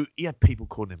so he had people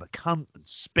calling him a cunt and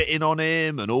spitting on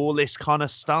him and all this kind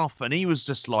of stuff, and he was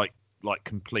just like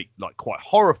quite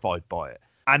horrified by it.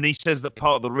 And he says that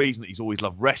part of the reason that he's always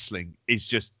loved wrestling is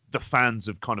just the fans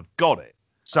have kind of got it.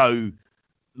 So,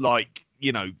 like,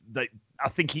 you know, I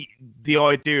think the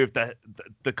idea of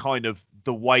the kind of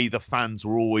the way the fans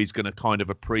were always going to kind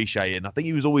of appreciate it, and I think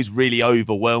he was always really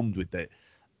overwhelmed with it,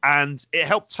 and it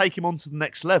helped take him on to the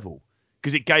next level.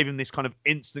 Because it gave him this kind of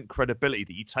instant credibility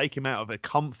that you take him out of a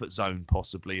comfort zone,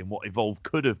 possibly, and what Evolve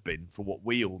could have been for what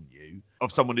we all knew,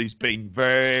 of someone who's been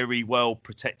very well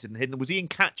protected and hidden. Was he in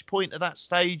Catch Point at that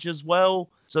stage as well?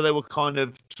 So they were kind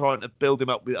of trying to build him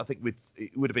up with, I think,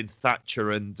 it would have been Thatcher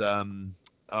and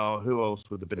who else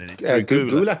would have been in it?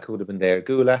 Gulak would have been there.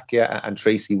 Gulak, yeah, and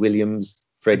Tracy Williams,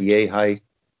 Freddie Ahai.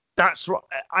 That's right.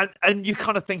 And you're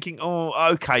kind of thinking,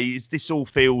 oh, okay, this all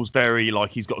feels very like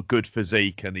he's got a good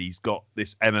physique and he's got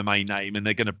this MMA name and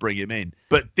they're going to bring him in.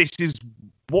 But this is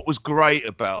what was great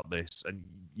about this, and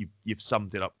you've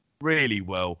summed it up really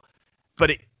well.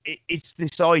 But it's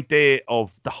this idea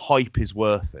of the hype is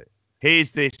worth it.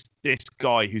 Here's this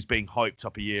guy who's being hyped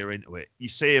up a year into it. You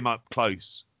see him up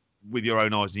close with your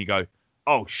own eyes and you go,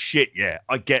 oh, shit, yeah,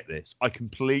 I get this. I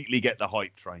completely get the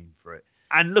hype train for it.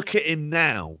 And look at him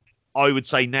now. I would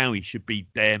say now he should be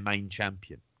their main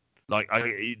champion, like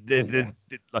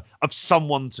of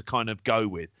someone to kind of go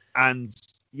with. And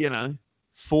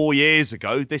 4 years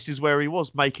ago, this is where he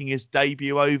was making his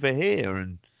debut over here.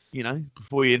 And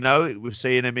before you know it, we're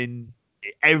seeing him in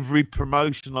every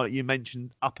promotion, like you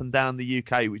mentioned, up and down the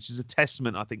UK, which is a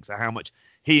testament, I think, to how much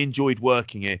he enjoyed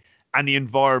working here and the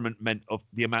environment meant of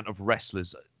the amount of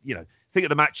wrestlers. Think of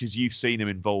the matches you've seen him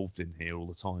involved in here all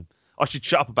the time. I should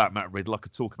shut up about Matt Riddle. I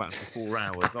could talk about him for 4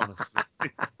 hours, honestly.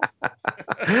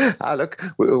 Look,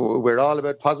 we're all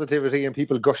about positivity and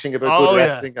people gushing about good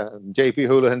wrestling. And JP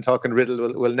Houlihan talking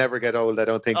Riddle will never get old, I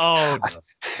don't think. Oh,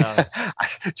 no.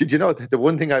 Did you know, the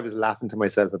one thing I was laughing to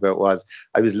myself about was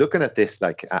I was looking at this,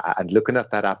 and looking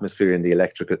at that atmosphere in the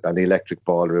electric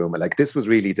ballroom. Like, this was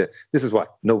really this is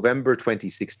what, November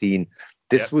 2016.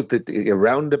 This was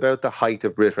around about the height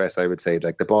of BritWres, I would say.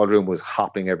 Like, the ballroom was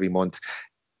hopping every month.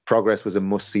 Progress was a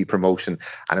must-see promotion.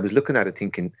 And I was looking at it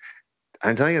thinking,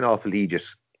 I'm dying an awful idiot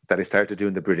that I started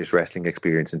doing the British Wrestling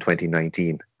Experience in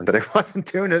 2019 and that I wasn't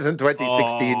doing it in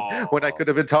 2016 when I could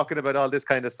have been talking about all this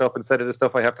kind of stuff instead of the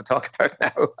stuff I have to talk about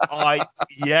now.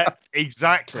 Yeah,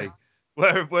 exactly.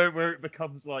 Where it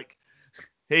becomes like,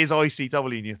 here's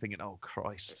ICW and you're thinking, oh,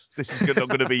 Christ, this is not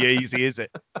going to be easy, is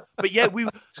it? But yeah,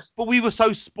 we were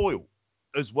so spoiled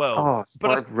as well.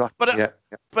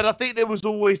 But I think there was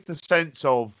always the sense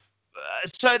of,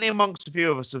 certainly amongst a few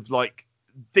of us, of like,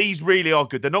 these really are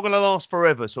good. They're not going to last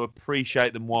forever, so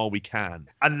appreciate them while we can.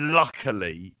 And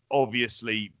luckily,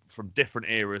 obviously, from different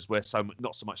eras where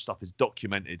not so much stuff is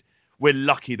documented, we're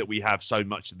lucky that we have so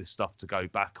much of this stuff to go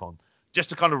back on, just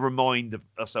to kind of remind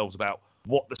ourselves about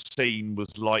what the scene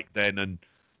was like then. And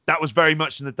that was very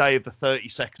much in the day of the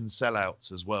 30-second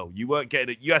sellouts as well. You weren't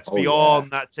getting it. You had to be on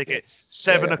that ticket,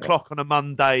 7 o'clock on a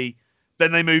Monday.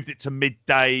 Then they moved it to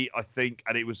midday, I think,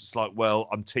 and it was just like, well,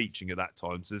 I'm teaching at that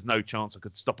time, so there's no chance I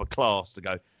could stop a class to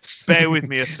go, bear with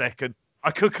me a second. I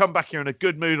could come back here in a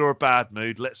good mood or a bad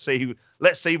mood. Let's see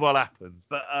what happens.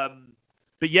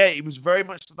 But yeah, it was very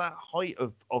much to that height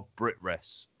of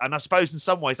BritWres. And I suppose in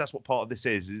some ways that's what part of this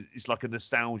is. It's like a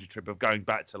nostalgia trip of going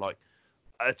back to like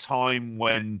a time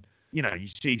when, you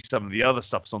see some of the other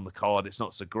stuff's on the card. It's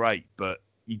not so great, but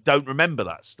you don't remember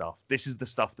that stuff. This is the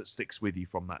stuff that sticks with you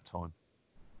from that time.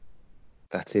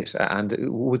 That's it. And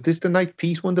was this the night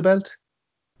Pete won the belt?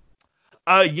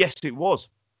 Yes, it was.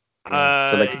 He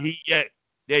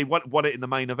won it in the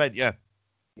main event. Yeah.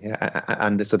 Yeah,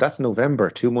 and so that's November.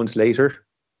 2 months later,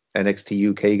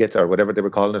 NXT UK gets, or whatever they were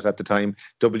calling it at the time,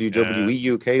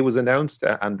 WWE UK was announced,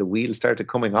 and the wheels started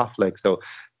coming off. Like, so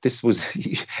this was,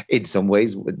 in some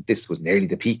ways, this was nearly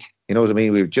the peak. You know what I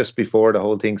mean? We were just before the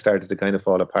whole thing started to kind of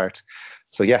fall apart.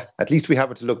 So yeah, at least we have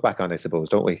it to look back on, I suppose,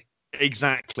 don't we?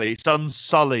 Exactly. It's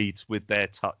unsullied with their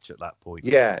touch at that point.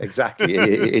 Yeah, exactly.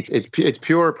 It's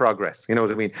pure progress. You know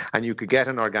what I mean? And you could get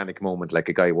an organic moment, like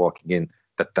a guy walking in,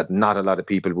 that not a lot of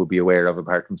people would be aware of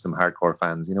apart from some hardcore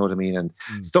fans. You know what I mean? And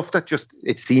stuff that just,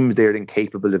 it seems they're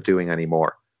incapable of doing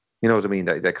anymore. You know what I mean?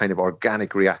 That kind of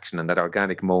organic reaction and that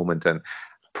organic moment and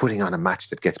putting on a match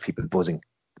that gets people buzzing.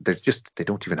 They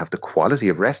don't even have the quality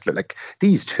of wrestler. Like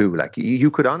these two, like you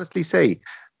could honestly say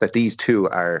that these two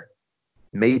are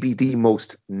maybe the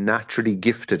most naturally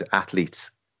gifted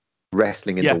athletes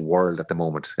wrestling in the world at the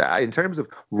moment. In terms of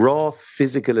raw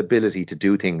physical ability to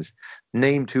do things,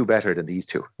 name two better than these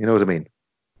two. You know what I mean?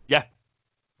 Yeah,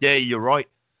 you're right.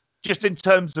 Just in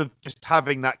terms of just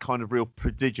having that kind of real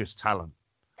prodigious talent.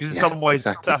 Because in some ways,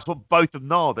 that's what both of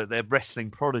them are, that they're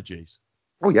wrestling prodigies.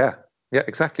 Oh, yeah. Yeah,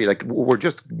 exactly. Like, we're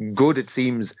just good, it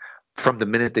seems, from the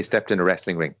minute they stepped in a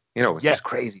wrestling ring. You know, it's just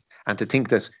crazy. And to think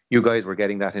that you guys were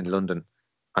getting that in London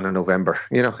on a November,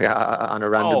 you know, on a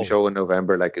random show in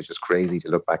November, like, it's just crazy to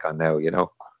look back on now, you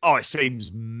know. Oh, it seems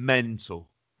mental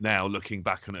now looking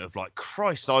back on it, of like,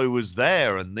 Christ, I was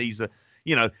there, and these are,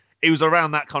 you know, it was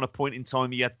around that kind of point in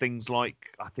time you had things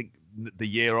like, I think the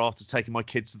year after, taking my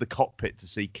kids to the Cockpit to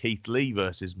see Keith Lee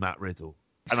versus Matt Riddle.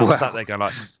 And I was sat there going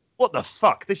like, what the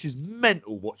fuck? This is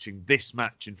mental watching this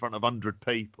match in front of 100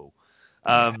 people.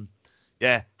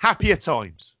 Yeah, happier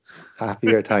times.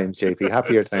 Happier times, JP.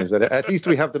 Happier times. But at least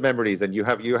we have the memories, and you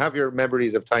have your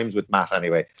memories of times with Matt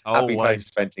anyway. Happy times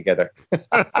spent together.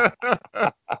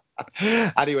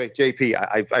 Anyway,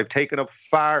 JP, I've taken up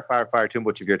far too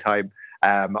much of your time.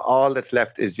 All that's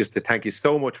left is just to thank you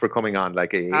so much for coming on.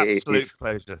 Like, absolute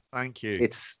pleasure. Thank you.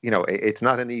 It's, you know, it's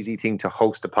not an easy thing to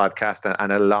host a podcast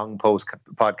and a long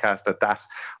podcast at that,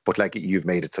 but like, you've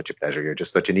made it such a pleasure. You're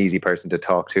just such an easy person to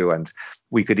talk to, and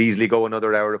we could easily go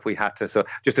another hour if we had to. So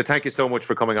just to thank you so much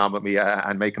for coming on with me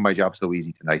and making my job so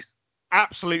easy tonight.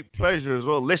 Absolute pleasure as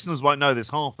well. Listeners won't know there's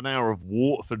half an hour of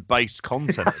Waterford-based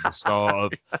content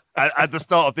at the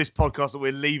start of this podcast that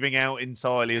we're leaving out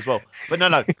entirely as well. But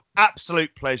no,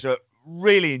 absolute pleasure.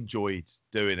 Really enjoyed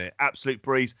doing it. Absolute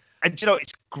breeze. And you know,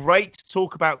 it's great to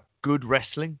talk about good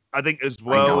wrestling, I think, as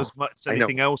well as much as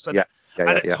anything else. And,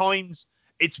 at times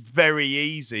it's very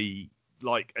easy,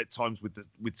 like at times with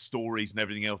stories and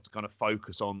everything else, to kind of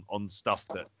focus on stuff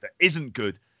that isn't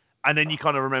good. And then you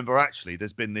kind of remember, actually,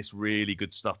 there's been this really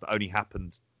good stuff that only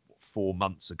happened 4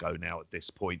 months ago now at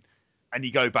this point. And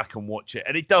you go back and watch it.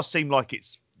 And it does seem like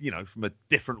it's, you know, from a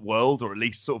different world, or at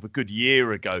least sort of a good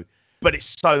year ago. But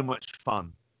it's so much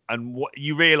fun. And what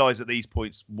you realise at these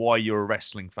points, why you're a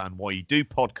wrestling fan, why you do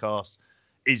podcasts,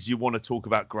 is you want to talk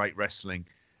about great wrestling.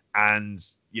 And,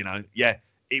 you know,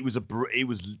 it was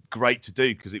great to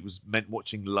do, because it was meant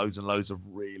watching loads and loads of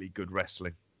really good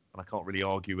wrestling. And I can't really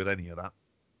argue with any of that.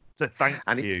 So thank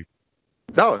you.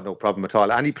 No problem at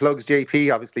all. Any plugs,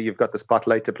 JP? Obviously, you've got the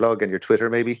spotlight to plug, and your Twitter,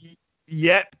 maybe?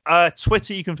 Yep.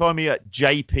 Twitter, you can find me at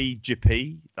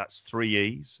JPGP. That's 3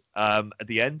 E's at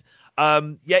the end.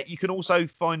 You can also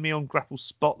find me on Grapple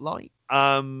Spotlight,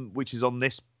 which is on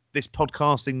this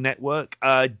podcasting network,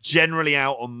 generally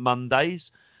out on Mondays.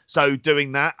 So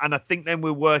doing that. And I think then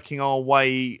we're working our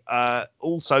way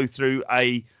also through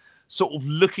a sort of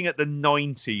looking at the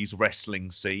 90s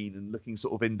wrestling scene and looking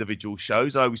sort of individual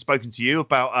shows. We've spoken to you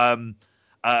about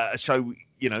a show,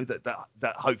 you know,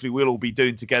 that hopefully we'll all be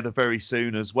doing together very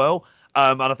soon as well.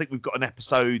 And I think we've got an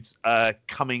episode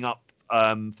coming up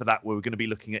for that, where we're going to be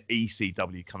looking at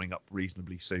ECW coming up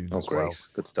reasonably soon as well.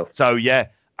 Good stuff. So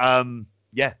have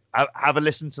a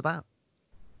listen to that.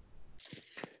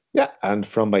 Yeah, and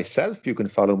from myself, you can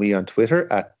follow me on Twitter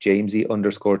at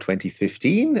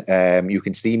Jamesy_2015. You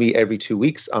can see me every 2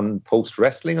 weeks on Post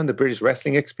Wrestling on the British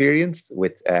Wrestling Experience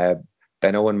with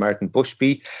Benno and Martin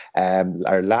Bushby.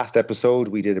 Our last episode,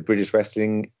 we did a British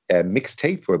Wrestling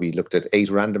mixtape where we looked at 8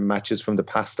 random matches from the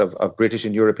past of British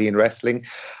and European wrestling.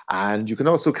 And you can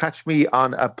also catch me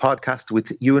on a podcast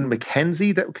with Ewan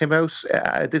McKenzie that came out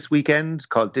this weekend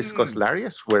called Discuss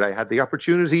Lariat, where I had the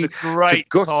opportunity. Great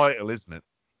title, isn't it?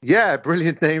 Yeah,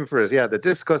 brilliant name for it. Yeah, the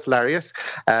Discuss Lariat,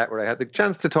 where I had the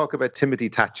chance to talk about Timothy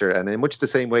Thatcher, and in much the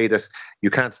same way that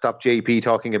you can't stop JP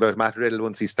talking about Matt Riddle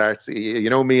once he starts. You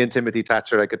know, me and Timothy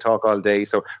Thatcher, I could talk all day.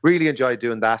 So really enjoyed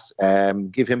doing that.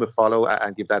 Give him a follow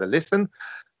and give that a listen.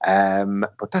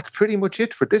 But that's pretty much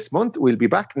it for this month. We'll be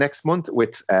back next month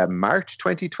with March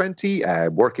 2020,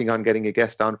 working on getting a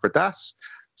guest on for that.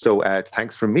 So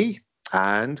thanks from me.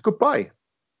 And goodbye.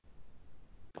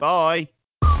 Bye.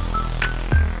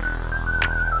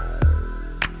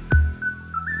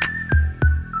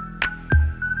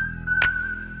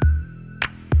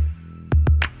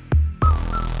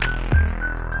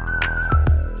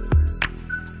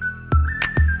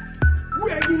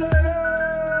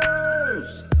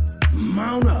 Regulators,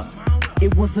 mount up.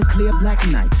 It was a clear black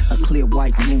night, a clear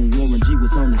white moon. Warren G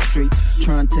was on the streets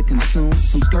trying to consume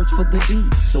some skirts for the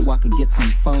E, so I could get some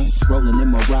phones rolling in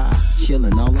my ride,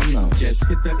 chilling all alone. Just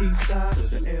hit the east side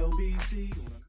of the LBC.